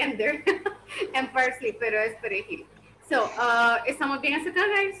coriander and parsley, pero es perejil. So, ¿estamos bien hasta acá,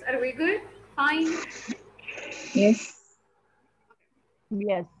 guys? Are we good? Fine? Yes.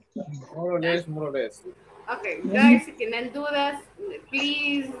 Yes. More or less, more or less. Okay, guys, si tienen dudas,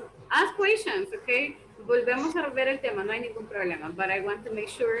 please ask questions, okay? Volvemos a ver el tema, no hay ningún problema, but I want to make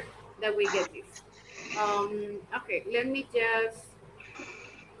sure that we get this. Okay, let me just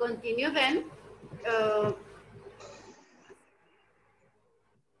continue then.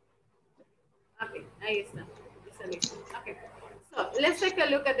 Okay, ahí está. Okay, so let's take a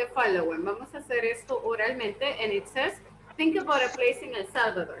look at the following. Vamos a hacer esto oralmente, and it says, think about a place in El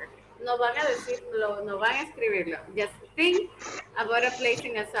Salvador. No van a decirlo, no van a escribirlo. Just think about a place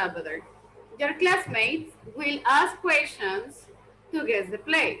in El Salvador. Your classmates will ask questions to guess the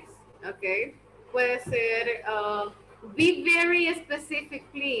place. Okay, puede ser, be very specific,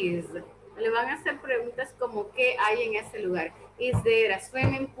 please. Le van a hacer preguntas como qué hay en ese lugar. Is there a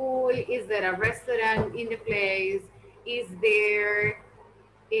swimming pool? Is there a restaurant in the place? Is there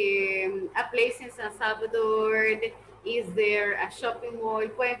a place in San Salvador? Is there a shopping mall?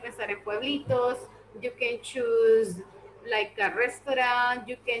 Pueden pensar en pueblitos. You can choose like a restaurant.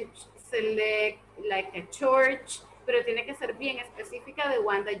 You can select like a church. Pero tiene que ser bien específica the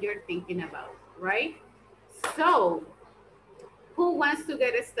one that you're thinking about, right? So, who wants to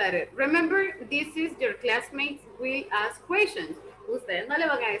get started? Remember, this is your classmates will ask questions. Ustedes no le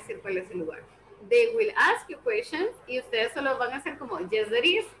van a decir cuál es el lugar. They will ask you questions y ustedes solo van a hacer como, yes, there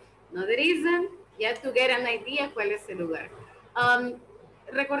is, no, there isn't. You have to get an idea cuál es el lugar.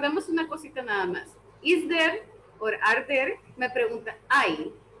 Recordemos una cosita nada más. Is there or are there? Me pregunta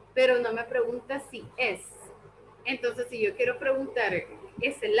hay, pero no me pregunta si es. Entonces, si yo quiero preguntar,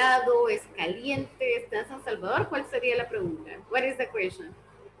 ¿es helado? ¿Es caliente? ¿Está en San Salvador? ¿Cuál sería la pregunta? What is the question?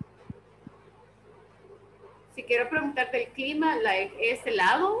 Si quiero preguntarte el clima, like, ¿es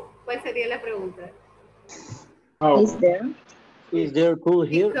helado? ¿Cuál sería la pregunta? Oh. Is there pool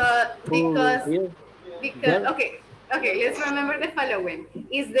here? Because, okay, let's remember the following.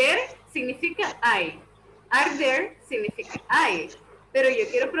 Is there significa hay. Are there significa hay. Pero yo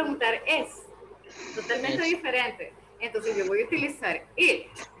quiero preguntar es. Totalmente diferente. Entonces yo voy a utilizar it.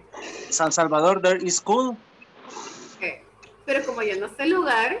 San Salvador, there is school. Okay. Pero como yo no sé el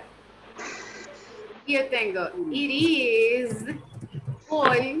lugar, yo tengo it is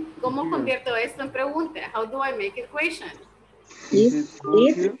full. ¿Cómo convierto esto en pregunta? How do I make a question?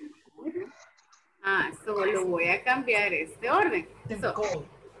 So lo voy a cambiar este orden.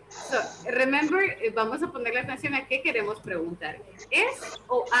 So, remember, vamos a ponerle atención a qué queremos preguntar. ¿Es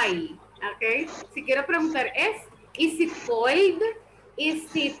o hay? Okay. Si quiero preguntar is it cold?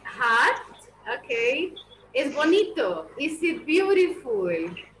 Is it hot? Okay. ¿Es bonito? Is it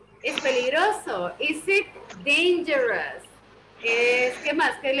beautiful? ¿Es peligroso? Is it dangerous? ¿Qué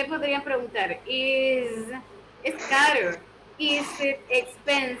más? ¿Qué le podrían preguntar? ¿Es caro? Is it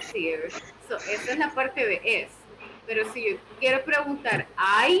expensive? So, esa es la parte de es. Pero si yo quiero preguntar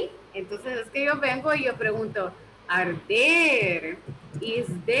hay, entonces es que yo vengo y yo pregunto, are there? Is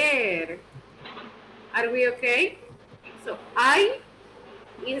there? Are we okay? So, I,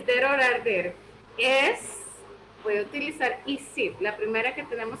 is there or are there? Es, voy a utilizar is it, la primera que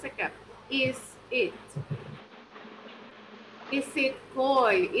tenemos acá. Is it? Is it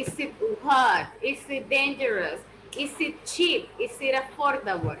cold? Is it hot? Is it dangerous? Is it cheap? Is it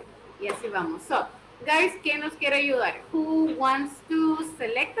affordable? Y así vamos. So, guys, ¿quién nos quiere ayudar? Who wants to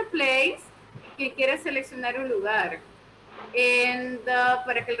select a place? ¿Quién quiere seleccionar un lugar? And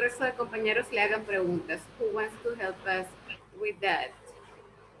para que el resto de compañeros le hagan preguntas. Who wants to help us with that?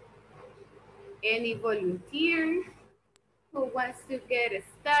 Any volunteer? Who wants to get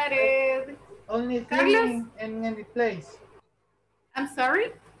started? Only Carlos? sing in any place. I'm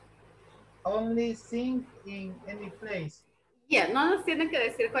sorry? Only sing in any place. Yeah, no nos tienen que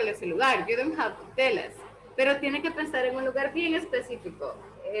decir cuál es el lugar. You don't have to tell us. Pero tienen que pensar en un lugar bien específico.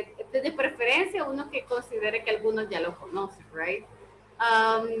 De preferencia, uno que considere que algunos ya lo conocen, right?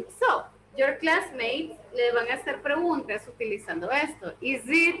 So, your classmates le van a hacer preguntas utilizando esto. Is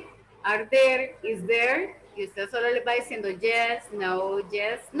it? Are there? Is there? Y usted solo le va diciendo yes, no,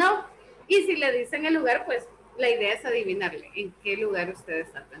 Y si le dicen el lugar, pues la idea es adivinarle en qué lugar usted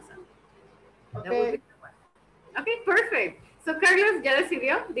está pensando. Okay. Okay, perfect. So, Carlos, ¿ya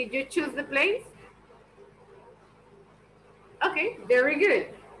decidió? Did you choose the place? Okay, very good.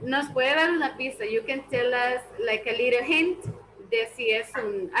 Nos puede dar una pista. You can tell us like a little hint. de si es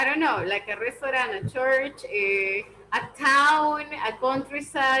un, I don't know, like a restaurant, a church, a town, a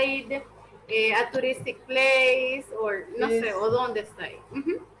countryside, a touristic place, or no sé, o dónde está ahí.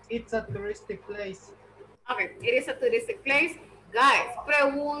 It's a touristic place. Okay, it is a touristic place. Guys,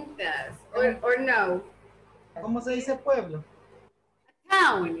 preguntas, or no? ¿Cómo se dice pueblo?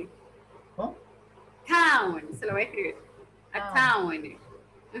 Town. ¿Cómo? Town, se lo voy a escribir. A town.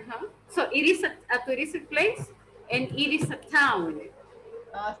 So it is a touristic place and it is a town.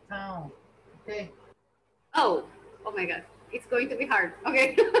 A town. Okay. Oh my God. It's going to be hard.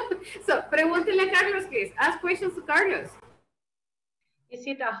 Okay. So, pregúntenle a Carlos, please. Ask questions to Carlos. Is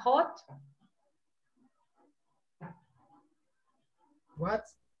it a hot? What?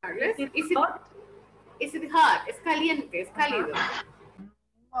 Carlos, is it hot? Is it hot? Es caliente, es cálido.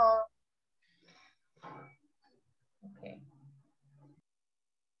 No. Okay.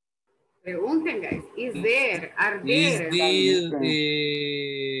 Pregunten, guys. Is there? Are Is there? this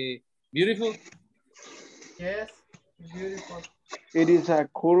beautiful? Yes, beautiful. It is a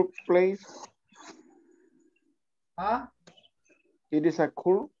cool place. Huh? It is a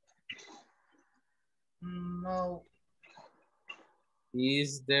cool. No.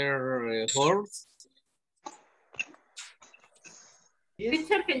 Is there a horse?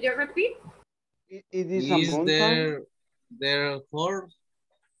 Teacher, can you repeat? It is a mountain. There a horse?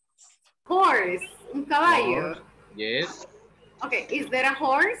 Horse, un caballo. Yes. Okay, is there a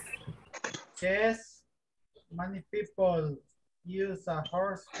horse? Yes. Many people use a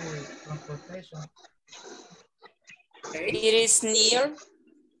horse for transportation. Okay. It is near.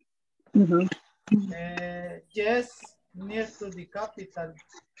 Yes, near to the capital.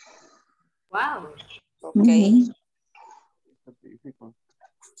 Wow. Okay.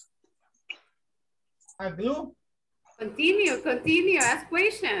 A glue. Continue, ask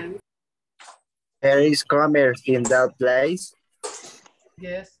questions. There is commerce in that place.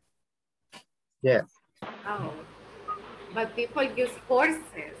 Yes. Yeah. Oh, but people use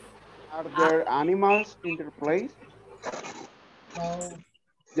horses. Are there animals in their place? No.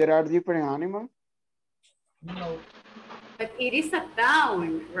 There are different animals? No. But it is a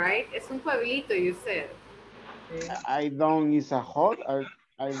town, right? Es un pueblito, you said. I don't, it's a hot, I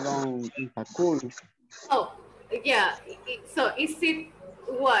don't, it's a cool. Oh, yeah. So is it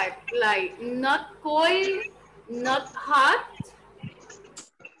what? Like not cold, not hot?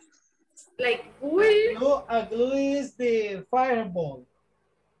 Like cool? A glue is the fireball.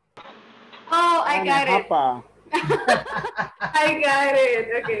 Oh, I got it. I got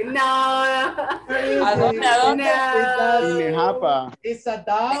it. Okay, no. No. It's a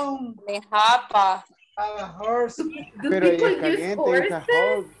down. Nejapa. A horse. Do people use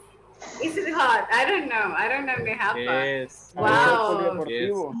horses? Is it hot? I don't know. I don't know Nejapa. Yes. Wow.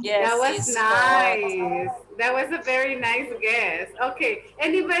 Yes, That was nice. That was a very nice guess. Okay.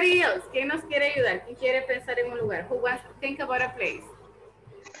 Anybody else? ¿Quién nos quiere ayudar? ¿Quién quiere pensar en un lugar? Who wants to think about a place?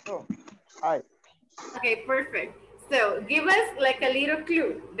 Oh, hi. Okay, perfect. So, give us like a little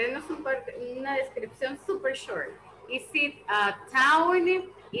clue. Denos una descripción super short. Is it a town?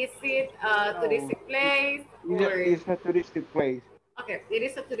 Is it a touristic place? It's a touristic place. Okay, it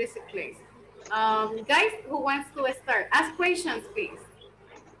is a touristic place. Guys, who wants to start? Ask questions, please.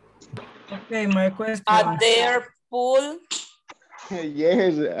 Okay, my question. Are there pool?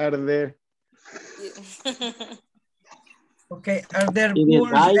 Yes, are there. Okay, are there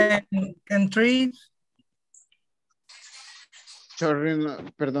pools and trees? Sorry, no,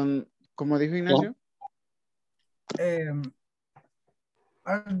 perdón, ¿cómo dijo Ignacio?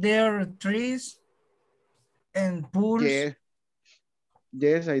 Are there trees and pools? Yes.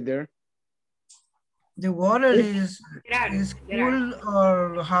 Yes, I there. The water is cool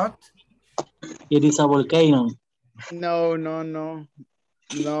or hot? It is a volcano. No. No,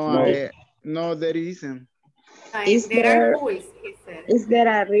 there isn't. Is there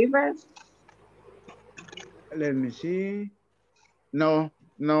a river? Let me see. No,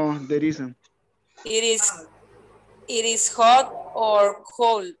 there isn't. It is hot or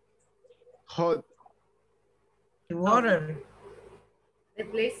cold? Hot. The water. The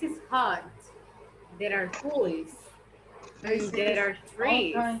place is hot. There are pools. There are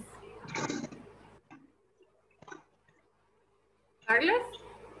trees. Carlos?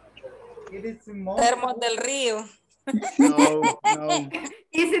 Termos del río. No.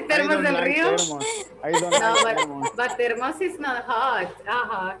 Is it Termos del Río? I don't like thermos. But Termos is not hot.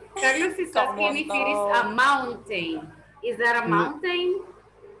 Carlos is asking if it is a mountain. Is that a mountain?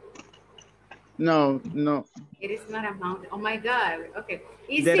 No. It is not a mountain. Oh my God. Okay.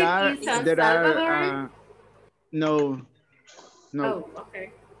 Is There it are, in San Salvador? No. Oh,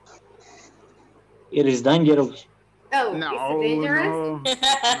 okay. It is dangerous. Oh, No, is it dangerous? no.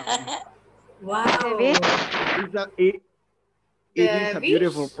 Wow. It is a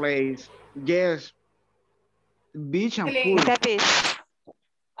beautiful place. Yes. Beach and pool.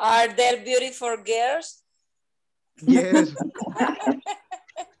 Are there beautiful girls? Yes.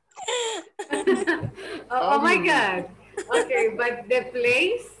 Oh my God. Okay, but the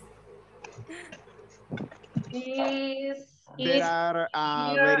place? There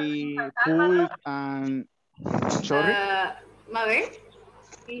are very cool and sorry. Mabel?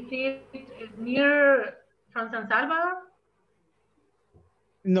 Is it near from San Salvador?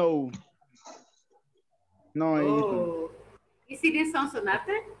 No. No, it isn't. Oh. Is it in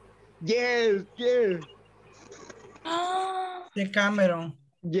Sonsonate? Yes, yes. The Cameron.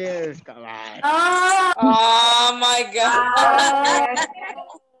 Yes, cabal. Oh my God.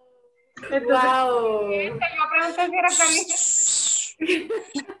 Wow. Yo pregunté si era caliente.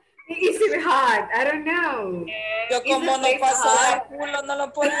 Is it hot? I don't know. Yo como no paso de culo, no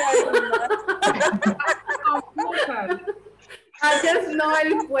lo podía adivinar. I just know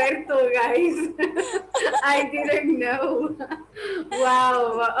el puerto, guys. I didn't know.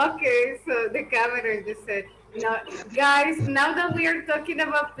 Wow. Okay, so the camera just said, no, guys, now that we are talking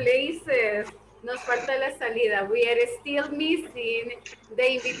about places, nos falta la salida. We are still missing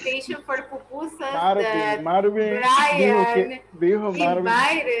the invitation for pupusas that Brian dijo Marvin,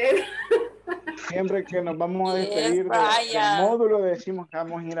 invited. siempre que nos vamos a despedir del módulo, decimos que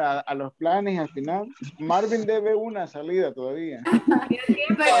vamos a ir a los planes y al final Marvin debe una salida todavía.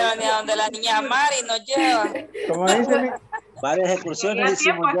 Pero ni a donde la niña Mari nos lleva. Como dicen, varias excursiones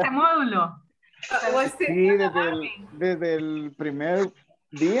hicimos ya. Este módulo. Sí, desde el primer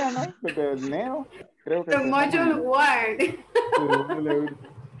día, ¿no? Desde enero, creo que. The module 1.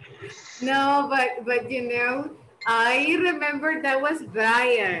 No, but you know, I remember that was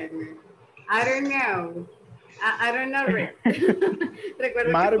Brian. I don't know. I don't know.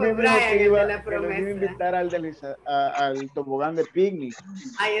 Recuerdo Marvin que fue Brian que iba, el de la promesa. Que lo iba a invitar al tobogán de picnic.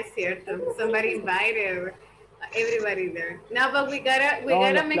 Ay, es cierto. Somebody invited everybody there. No, but we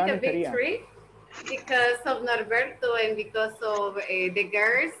gotta make a big trip because of Norberto and because of the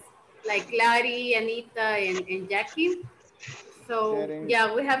girls like Clary, Anita, and Jackie. So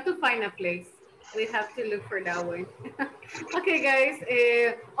yeah, we have to find a place. We have to look for that one. Okay, guys.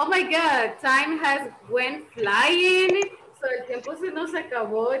 Oh my God, time has went flying. So el tiempo se nos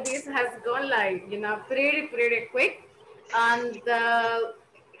acabó. This has gone like, you know, pretty quick. And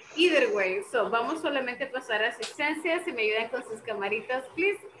either way, so vamos solamente a pasar a asistencia. Si me ayudan con sus camaritas,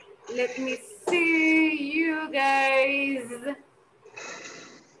 please. Let me see you guys. Let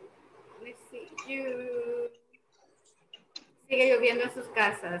me see you. Sigue lloviendo en sus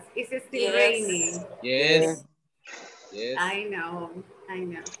casas. Is it still raining? Yes. I know.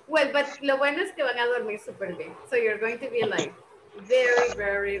 Well, but lo bueno es que van a dormir súper bien. So you're going to be like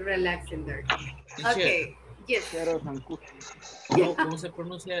very relaxed in there. Okay. Yes. ¿Cómo se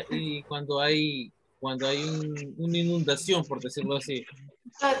pronuncia y cuando hay una inundación, por decirlo así?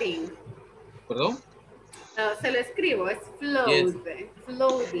 Flooding. ¿Perdón? Se lo escribo, es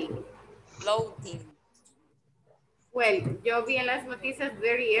floating. Well, yo vi en las noticias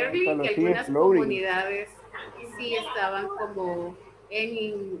very early que algunas comunidades sí estaban como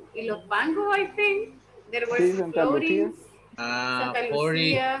en Ilopango, I think. There was floating. Santa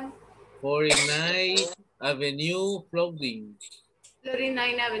Lucía. 49 Avenue flooding.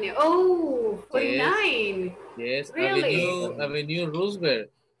 49 Avenue. Oh, 49. Yes, really? Avenue Roosevelt.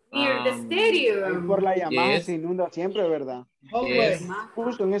 Near the stadium. Por la Yamaha se inunda siempre, ¿verdad? Yes.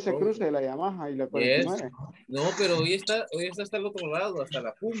 Justo en ese cruce de la Yamaha y la 49. Yes. No, pero hoy está hasta el otro lado, hasta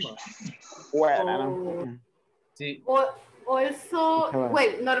la Puma. Bueno. Sí. Also,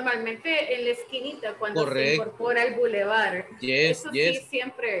 well, normalmente en la esquinita cuando se incorpora el bulevar. Yes, eso sí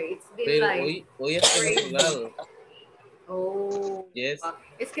siempre it's been pero like hoy está el otro lado. Oh, yes.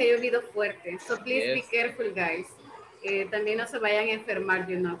 Es que ha llovido fuerte. So please be careful, guys. También no se vayan a enfermar,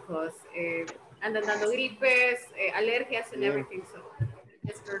 you know, because andan dando gripes, alergias and everything. So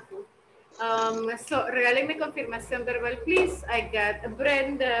just careful. So regálenme confirmación verbal, please. I got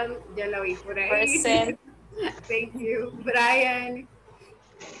Brenda, ya la vi por ahí. Present. Thank you. Brian.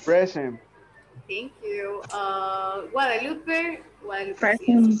 Present. Thank you. Guadalupe.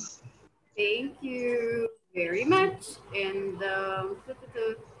 Present. Thank you very much. And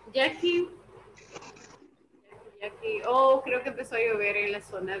Jackie. Oh, creo que empezó a llover en la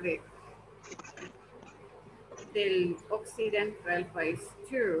zona del occidente del país.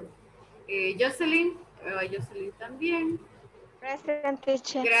 True. Jocelyn. Jocelyn también. Present,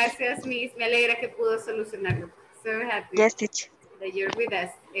 teacher. Gracias, Miss. Me alegra que pudo solucionarlo. So happy. Yes, teacher. That you're with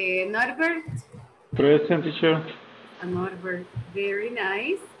us. Norbert. Present, teacher. A Norbert. Very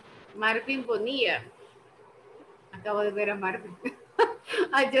nice. Marvin Bonilla. Acabo de ver a Marvin.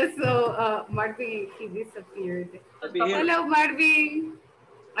 I just saw Marvin. He disappeared. Hello, Marvin.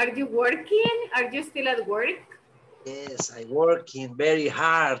 Are you working? Are you still at work? Yes, I'm working very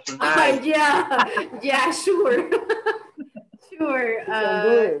hard tonight. Yeah, sure. Sure. You can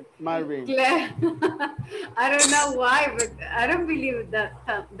do it, Marvin. I don't know why, but I don't believe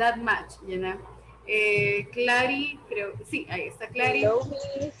that much, you know. Clary, creo, sí, ahí está Clary. Hello,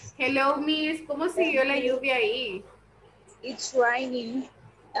 Miss. Hello, Miss. ¿Cómo siguió la lluvia ahí? It's raining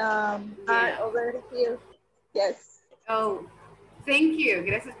over here. Yes. Oh, thank you.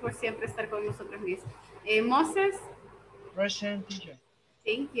 Gracias por siempre estar con nosotros, Miss. Moses. Present, teacher.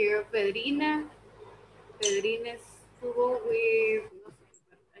 Thank you. Pedrina. Pedrina estuvo with, no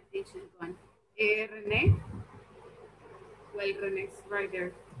sé, I think she's gone. René. Well, René's right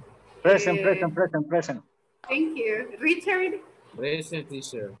there. Present. Thank you. Richard. Present,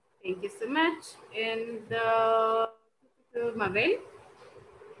 teacher. Thank you so much. And Mabel.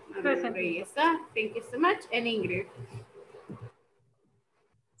 Mabel, ahí está. Thank you so much. And Ingrid.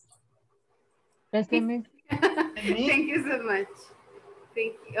 Present. Thank you so much.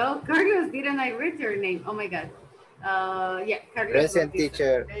 Thank you. Oh, Carlos, didn't I read your name? Oh my God. Yeah, Carlos. Present,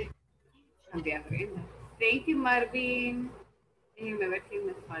 teacher. Thank you, Marvin. Déjenme ver quién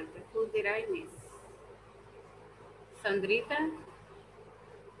me falta. Who did I miss? Sandrita?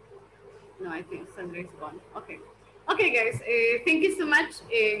 No, I think Sandra is gone. Okay. Okay, guys. Thank you so much.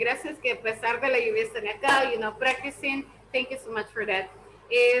 Gracias que a pesar de la lluvia están acá, you know, practicing. Thank you so much for that.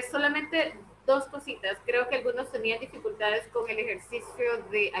 Solamente dos cositas. Creo que algunos tenían dificultades con el ejercicio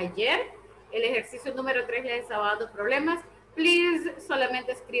de ayer. El ejercicio número 3 les estaba dando problemas. Please,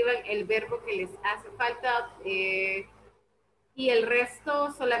 solamente escriban el verbo que les hace falta. Y el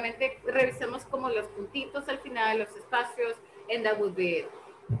resto solamente revisemos como los puntitos al final, los espacios, and that would be it.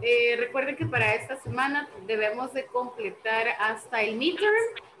 Recuerden que para esta semana debemos de completar hasta el midterm,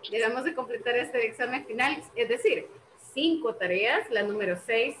 debemos de completar este examen final, es decir, 5 tareas, la número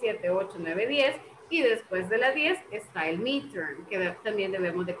 6, 7, 8, 9, 10, y después de la 10 está el midterm, que también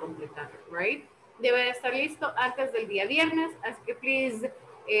debemos de completar, right? Debe estar listo antes del día viernes, así que please,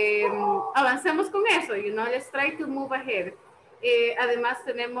 avancemos con eso, you know, let's try to move ahead. Además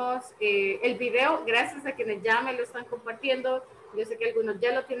tenemos el video, gracias a quienes ya me lo están compartiendo. Yo sé que algunos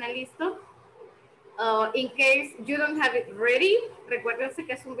ya lo tienen listo. In case you don't have it ready, recuérdense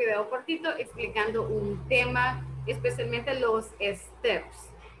que es un video cortito explicando un tema, especialmente los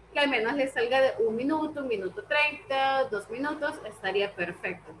steps. Que al menos les salga de 1 minuto, 1 minuto 30, 2 minutos, estaría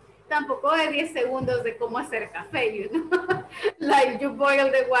perfecto. Tampoco de 10 segundos de cómo hacer café, you know. Like you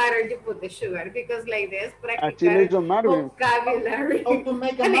boil the water, you put the sugar, because like this, practicar vocabulary. How to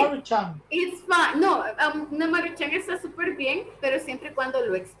make a maruchan. It's fun. No, una maruchan está súper bien, pero siempre y cuando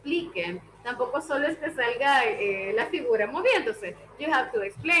lo expliquen. Tampoco solo es que salga la figura moviéndose. You have to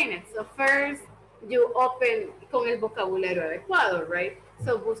explain it. So first, you open con el vocabulario adecuado, right?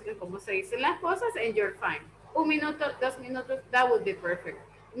 So busquen cómo se dicen las cosas and you're fine. 1 minuto, 2 minutos, that would be perfect.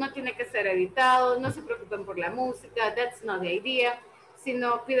 No tiene que ser editado, no se preocupen por la música, that's not the idea,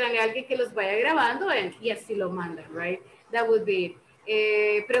 sino pídanle a alguien que los vaya grabando y así lo mandan, right? That would be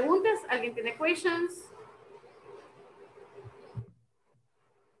it. ¿Preguntas? ¿Alguien tiene questions?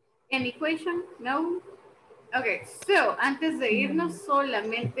 Any question? No? Okay, so, antes de irnos,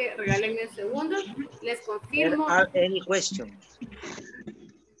 solamente regálenme un segundo, les confirmo. Any question?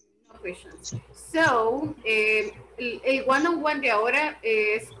 No questions. So, el one-on-one de ahora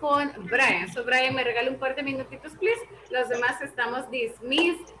es con Brian. So, Brian, me regala un par de minutitos, please. Los demás estamos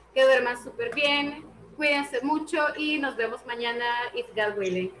dismissed. Que duerman súper bien. Cuídense mucho y nos vemos mañana, if God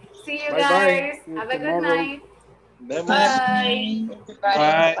willing. See you guys. Have a good night. Bye.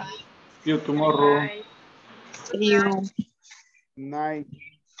 Bye. See you tomorrow. Bye. See you. Night.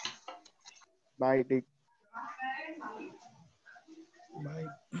 Bye, Dick. Bye.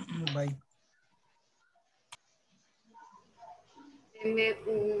 Bye. Denme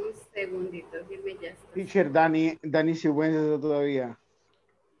un segundito, dime ya está. Teacher, Dani Sigüenza todavía.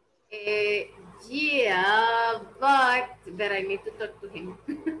 Yeah, but I need to talk to him.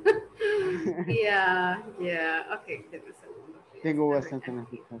 yeah, okay, denme un segundo. Tengo bastante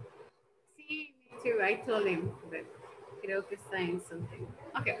necesidad. Sí, me too, I told him, but creo que está en something.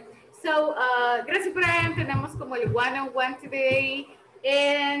 Okay, so, gracias Brian, tenemos como el one-on-one today,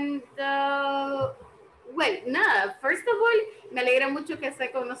 and, well, nada, first of all, me alegra mucho que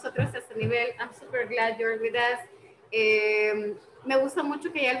esté con nosotros a este nivel. I'm super glad you're with us. Me gusta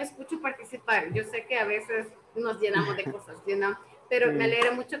mucho que ya lo escucho participar. Yo sé que a veces nos llenamos de cosas, you know? pero me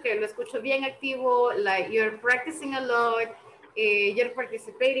alegra mucho que lo escucho bien activo, like you're practicing a lot, you're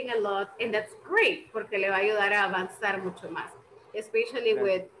participating a lot, and that's great, porque le va a ayudar a avanzar mucho más, especially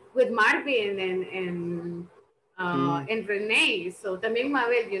with Marvin and Renee, so también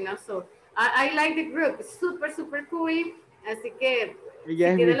Mabel, you know, so I like the group, super cool, así que Ella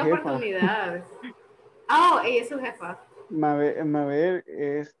si es tiene mi la jefa. oportunidad. Oh, ella es su jefa. Mabel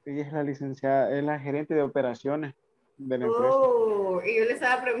ella es la licenciada, es la gerente de operaciones de la empresa. Oh, y yo le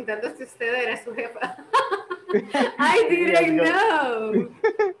estaba preguntando si usted era su jefa. I didn't know.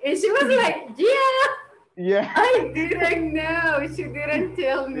 And she was like, yeah. I didn't know. She didn't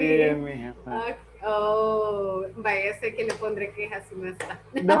tell me. Sí, es mi jefa. Oh, vaya, sé que le pondré quejas si no está.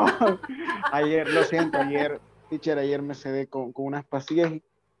 No, ayer, lo siento, teacher, ayer me cedé con unas pastillas y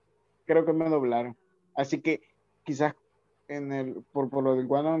creo que me doblaron. Así que quizás por lo del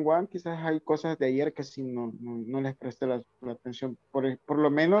one-on-one, quizás hay cosas de ayer que sí no les presté la atención. Por lo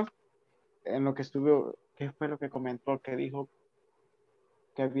menos en lo que estuve, ¿qué fue lo que comentó? Que dijo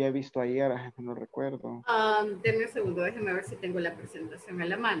que había visto ayer, no recuerdo. Denme un segundo, déjeme ver si tengo la presentación a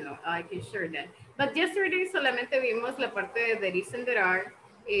la mano. I can share that. But yesterday solamente vimos la parte de there is and there are.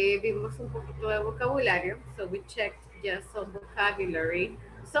 Vimos un poquito de vocabulario. So we checked just some vocabulary.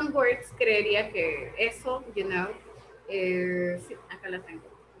 Some words, creería que eso, you know. Sí, acá la tengo.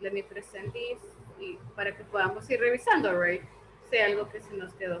 Let me present this. Y para que podamos ir revisando, right? Sea algo que se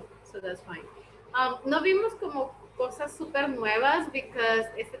nos quedó. So that's fine. No vimos como cosas súper nuevas, because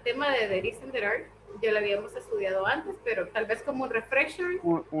este tema de there is and there are, ya lo habíamos estudiado antes, pero tal vez como un refresher.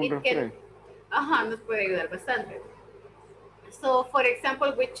 Ajá, nos puede ayudar bastante. So, for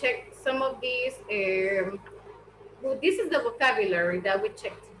example, we checked some of these, this is the vocabulary that we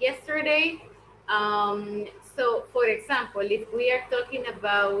checked yesterday. So, for example, if we are talking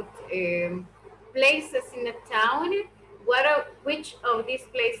about places in a town, which of these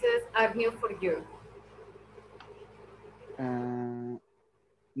places are new for you?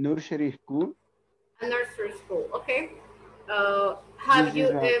 Nursery school. A nursery school, okay. Have you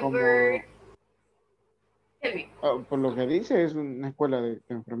ever... Tell me. Por lo que dice, es una escuela de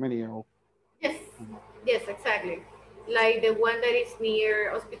enfermería. Yes, exactly. Like the one that is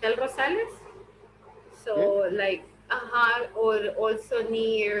near Hospital Rosales. So, like, or also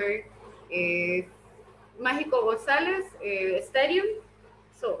near Mágico González Stadium.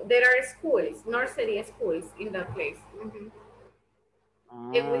 So, there are schools, nursery schools in that place.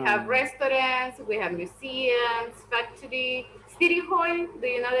 And we have restaurants, we have museums, factory, city hall. Do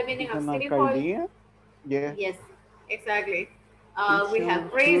you know the meaning of city hall? Yes, exactly. We have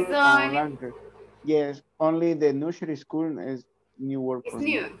prison. Yes, only the nursery school is new work. It's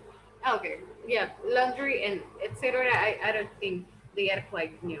new. Okay, yeah, laundry and etc. I don't think they are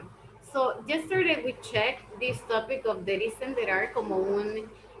quite new. So yesterday we checked this topic of there is and there are como un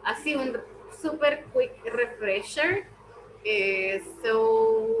super quick refresher.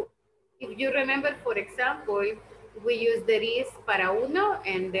 So if you remember, for example, we use there is para uno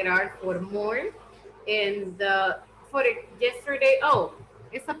and there are for more. And for yesterday,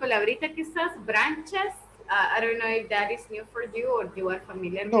 esa palabrita quizás, branches, I don't know if that is new for you or you are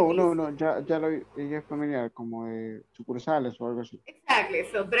familiar with this. No, ella es familiar como de sucursales o algo así. Exactly,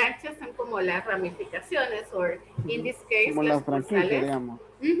 so branches son como las ramificaciones, or in this case, como las franquicias, digamos.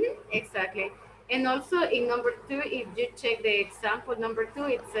 Exactly. And also in number 2, if you check the example number 2,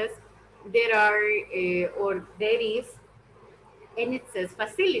 it says there are, or there is, and it says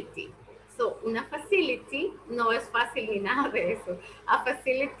facility. So, una facility no es fácil ni nada de eso. A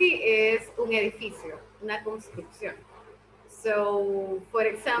facility es un edificio, una construcción. So, for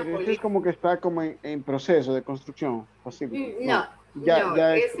example... Pero es como que está como en proceso de construcción. Facility. Ya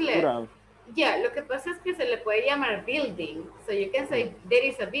es estructurado. Ya, lo que pasa es que se le puede llamar building. So, you can say there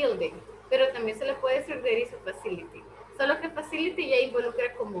is a building. Pero también se le puede decir there is a facility. Solo que facility ya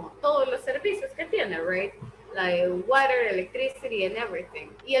involucra como todos los servicios que tiene, right? Like water, electricity, and everything.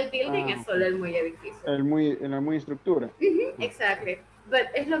 Y el building es solo el muy edificio. El muy estructura. Exactly. But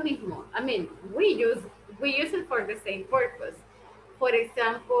es lo mismo. I mean, we use it for the same purpose. For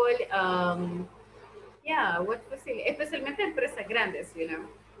example, what facility? Especialmente empresas grandes, you know.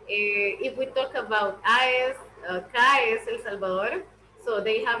 If we talk about CAES, El Salvador, so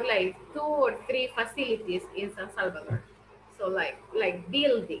they have like 2 or 3 facilities in San Salvador. So like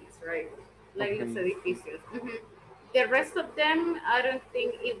buildings, right? Like los edificios. The rest of them, I don't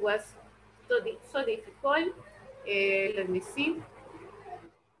think it was so difficult. Let me see.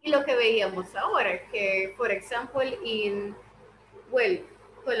 Y lo que veíamos ahora, que, por ejemplo,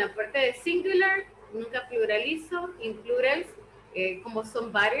 con la parte de singular, nunca pluralizo, in plurals, como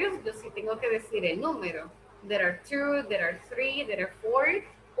son varios, yo sí tengo que decir el número. there are two, there are three, there are four,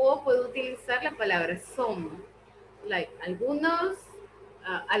 o puedo utilizar la palabra some, like algunos,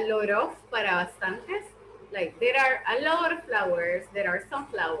 a lot of para bastantes, like there are a lot of flowers, there are some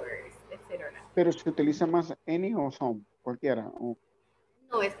flowers, etc. Pero se utiliza más any o some, cualquiera. O...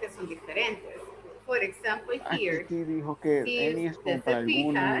 No, es que son diferentes. For example, Aquí here, sí dijo que si any es como usted para se fija,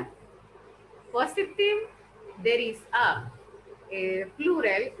 alguna. positive, there is a,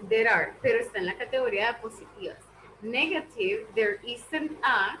 plural, there are, pero está en la categoría de positivas. Negative, there isn't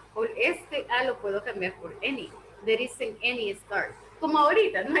a, o este a lo puedo cambiar por any. There isn't any star. Como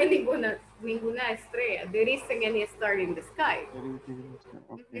ahorita, no hay ninguna estrella. There isn't any star in the sky.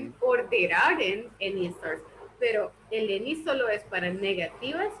 Okay. Or there aren't any stars. Pero el any solo es para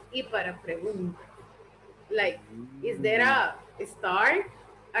negativas y para preguntas. Like, is there a star?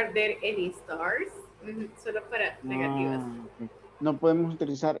 Are there any stars? Solo para negativas. Okay. No podemos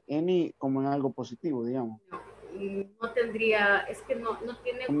utilizar any como en algo positivo, digamos. No tendría, es que no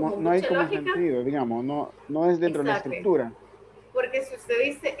tiene como no hay mucha como lógica. sentido, digamos, no es dentro de la estructura. Porque si usted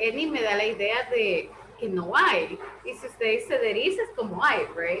dice any me da la idea de que no hay. Y si usted dice there is es como hay,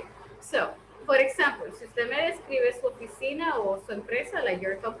 right? So, por ejemplo, si usted me describe su oficina o su empresa, like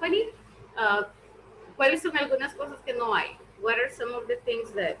your company, ¿cuáles son algunas cosas que no hay? What are some of the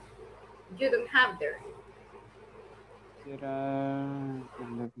things that you don't have there?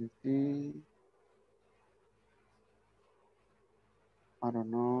 Let me see. I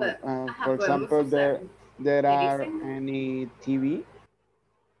don't know. For example, there are any TV.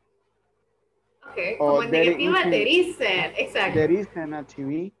 Okay, como en negativa, there isn't, exactly. There isn't a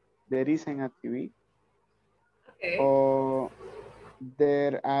TV. There isn't a TV. Okay. Or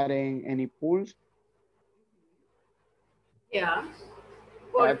there aren't any pools. Yeah.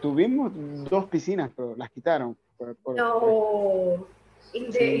 Tuvimos 2 piscinas, pero las quitaron. No. In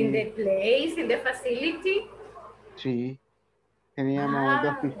the place, in the facility. Sí. Teníamos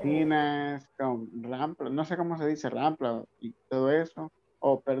 2 piscinas con rampa, no sé cómo se dice rampa y todo eso.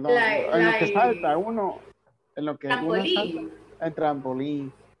 Perdón, en lo que salta uno, en lo que trampolín. uno salta, el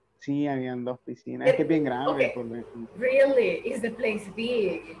trampolín. Sí, habían 2 piscinas. Es que es bien grande. Okay. Really? Is the place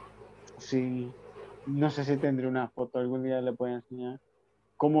big? Sí. No sé si tendré una foto, algún día le puedo enseñar.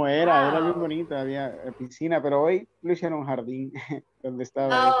 ¿Cómo era? Era bien bonita, había piscina, pero hoy lo hicieron un jardín donde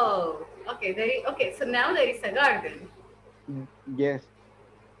estaba. Oh, okay, so now there is a garden. Yes.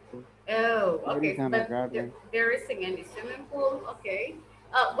 Oh, okay, but there isn't any swimming pool, okay.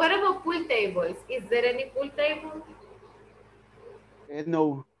 What about pool tables? Is there any pool table?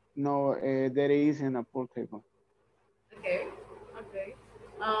 No, there isn't a pool table. Okay.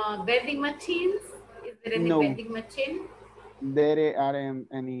 Vending machines? Is there any vending machine? There aren't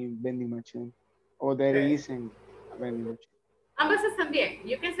any vending machine. Or there isn't a vending machine. Ambas están bien.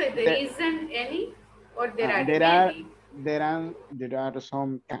 You can say there isn't any or there aren't any. There are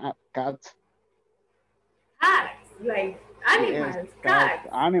some cats. Cats, like animals, yes, cats.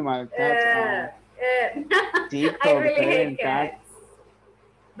 Animals, cats. I really hate cats.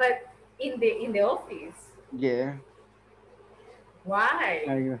 But in the office. Yeah. Why?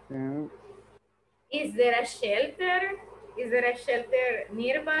 I understand. Is there a shelter? Is there a shelter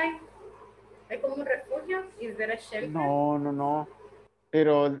nearby? ¿Hay como un refugio? Is there a shelter? No.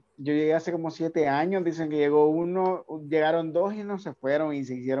 Pero yo llegué hace como 7 años, dicen que llegó uno, llegaron 2 y no se fueron y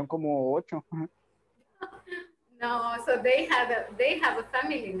se hicieron como 8. No, so they have a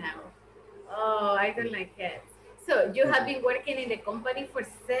family now. Oh, I don't like cats. So you have been working in the company for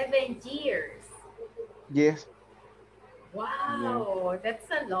 7 years. Yes. Wow, that's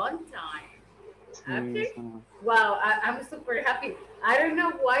a long time. Okay. Sí. Wow, I'm super happy. I don't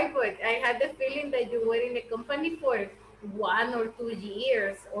know why, but I had the feeling that you were in the company for 1 or 2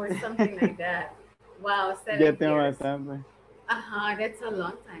 years or something like that. Wow, 7 Ya tengo years. bastante. That's a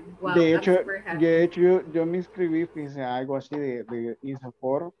long time. Wow, de I'm super happy. yo me inscribí, fíjese, algo así de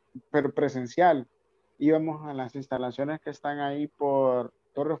INSAFORP, pero presencial. Íbamos a las instalaciones que están ahí por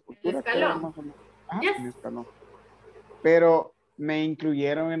Torre Futura. Escalón. En Escalón. Pero me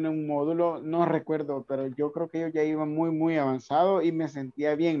incluyeron en un módulo, no recuerdo, pero yo creo que yo ya iba muy, muy avanzado y me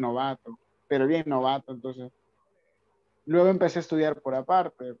sentía bien novato, entonces. Luego empecé a estudiar por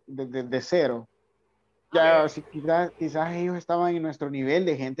aparte, de cero. Ya, sí, quizás ellos estaban en nuestro nivel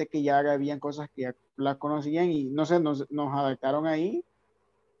de gente que ya habían cosas que ya las conocían y no sé, nos adaptaron ahí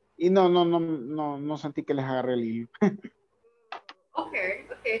y no sentí que les agarré el hilo. Okay.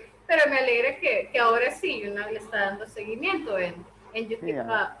 Pero me alegra que ahora sí uno le está dando seguimiento en YouTube.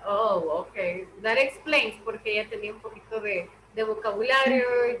 Yeah. Okay. That explains porque ya tenía un poquito de vocabulario,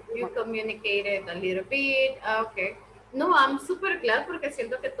 you communicated a little bit. Okay. No, I'm super glad porque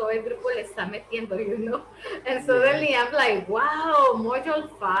siento que todo el grupo le está metiendo, you know. And suddenly I'm like, wow, Module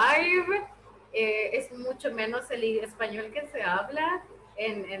 5 es mucho menos el español que se habla.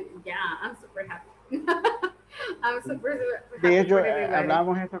 And yeah, I'm super happy. I'm super happy De hecho, for everybody.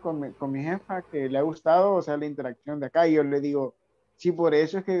 hablamos esto con mi jefa, que le ha gustado, o sea, la interacción de acá, y yo le digo, sí, por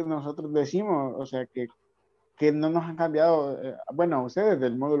eso es que nosotros decimos, o sea, que no nos han cambiado, bueno, a ustedes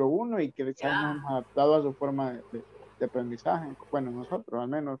del módulo 1 y que quizás nos hemos adaptado a su forma de aprendizaje. Bueno, nosotros, al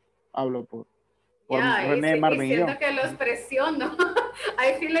menos, hablo por René, Marvin y yo. Siento que los presiono.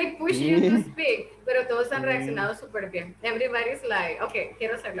 I feel like pushing you to speak, pero todos han reaccionado súper bien. Everybody's like, okay,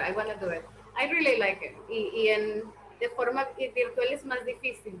 quiero hacerlo, I want to do it. I really like it. Y de forma virtual es más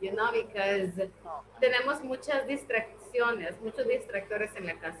difícil, you know, because tenemos muchas distracciones, muchos distractores en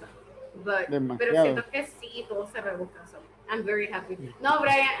la casa. Pero siento que sí, todo se reduce. So I'm very happy. No,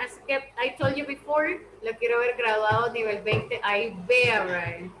 Brian, así que I told you before, lo quiero ver graduado nivel 20. Ahí vea,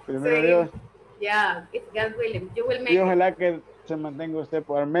 Brian. Primero Dios. Yeah, if God willing, you will make y ojalá que se mantenga usted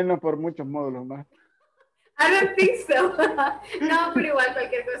al menos por muchos módulos más. I don't think so. No, pero igual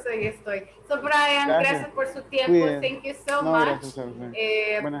cualquier cosa ahí estoy. So, Brian, gracias por su tiempo. Cuiden. Thank you so no, much.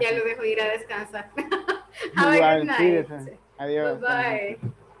 Ya lo dejo ir a descansar. Have a good night. Adiós. Bye.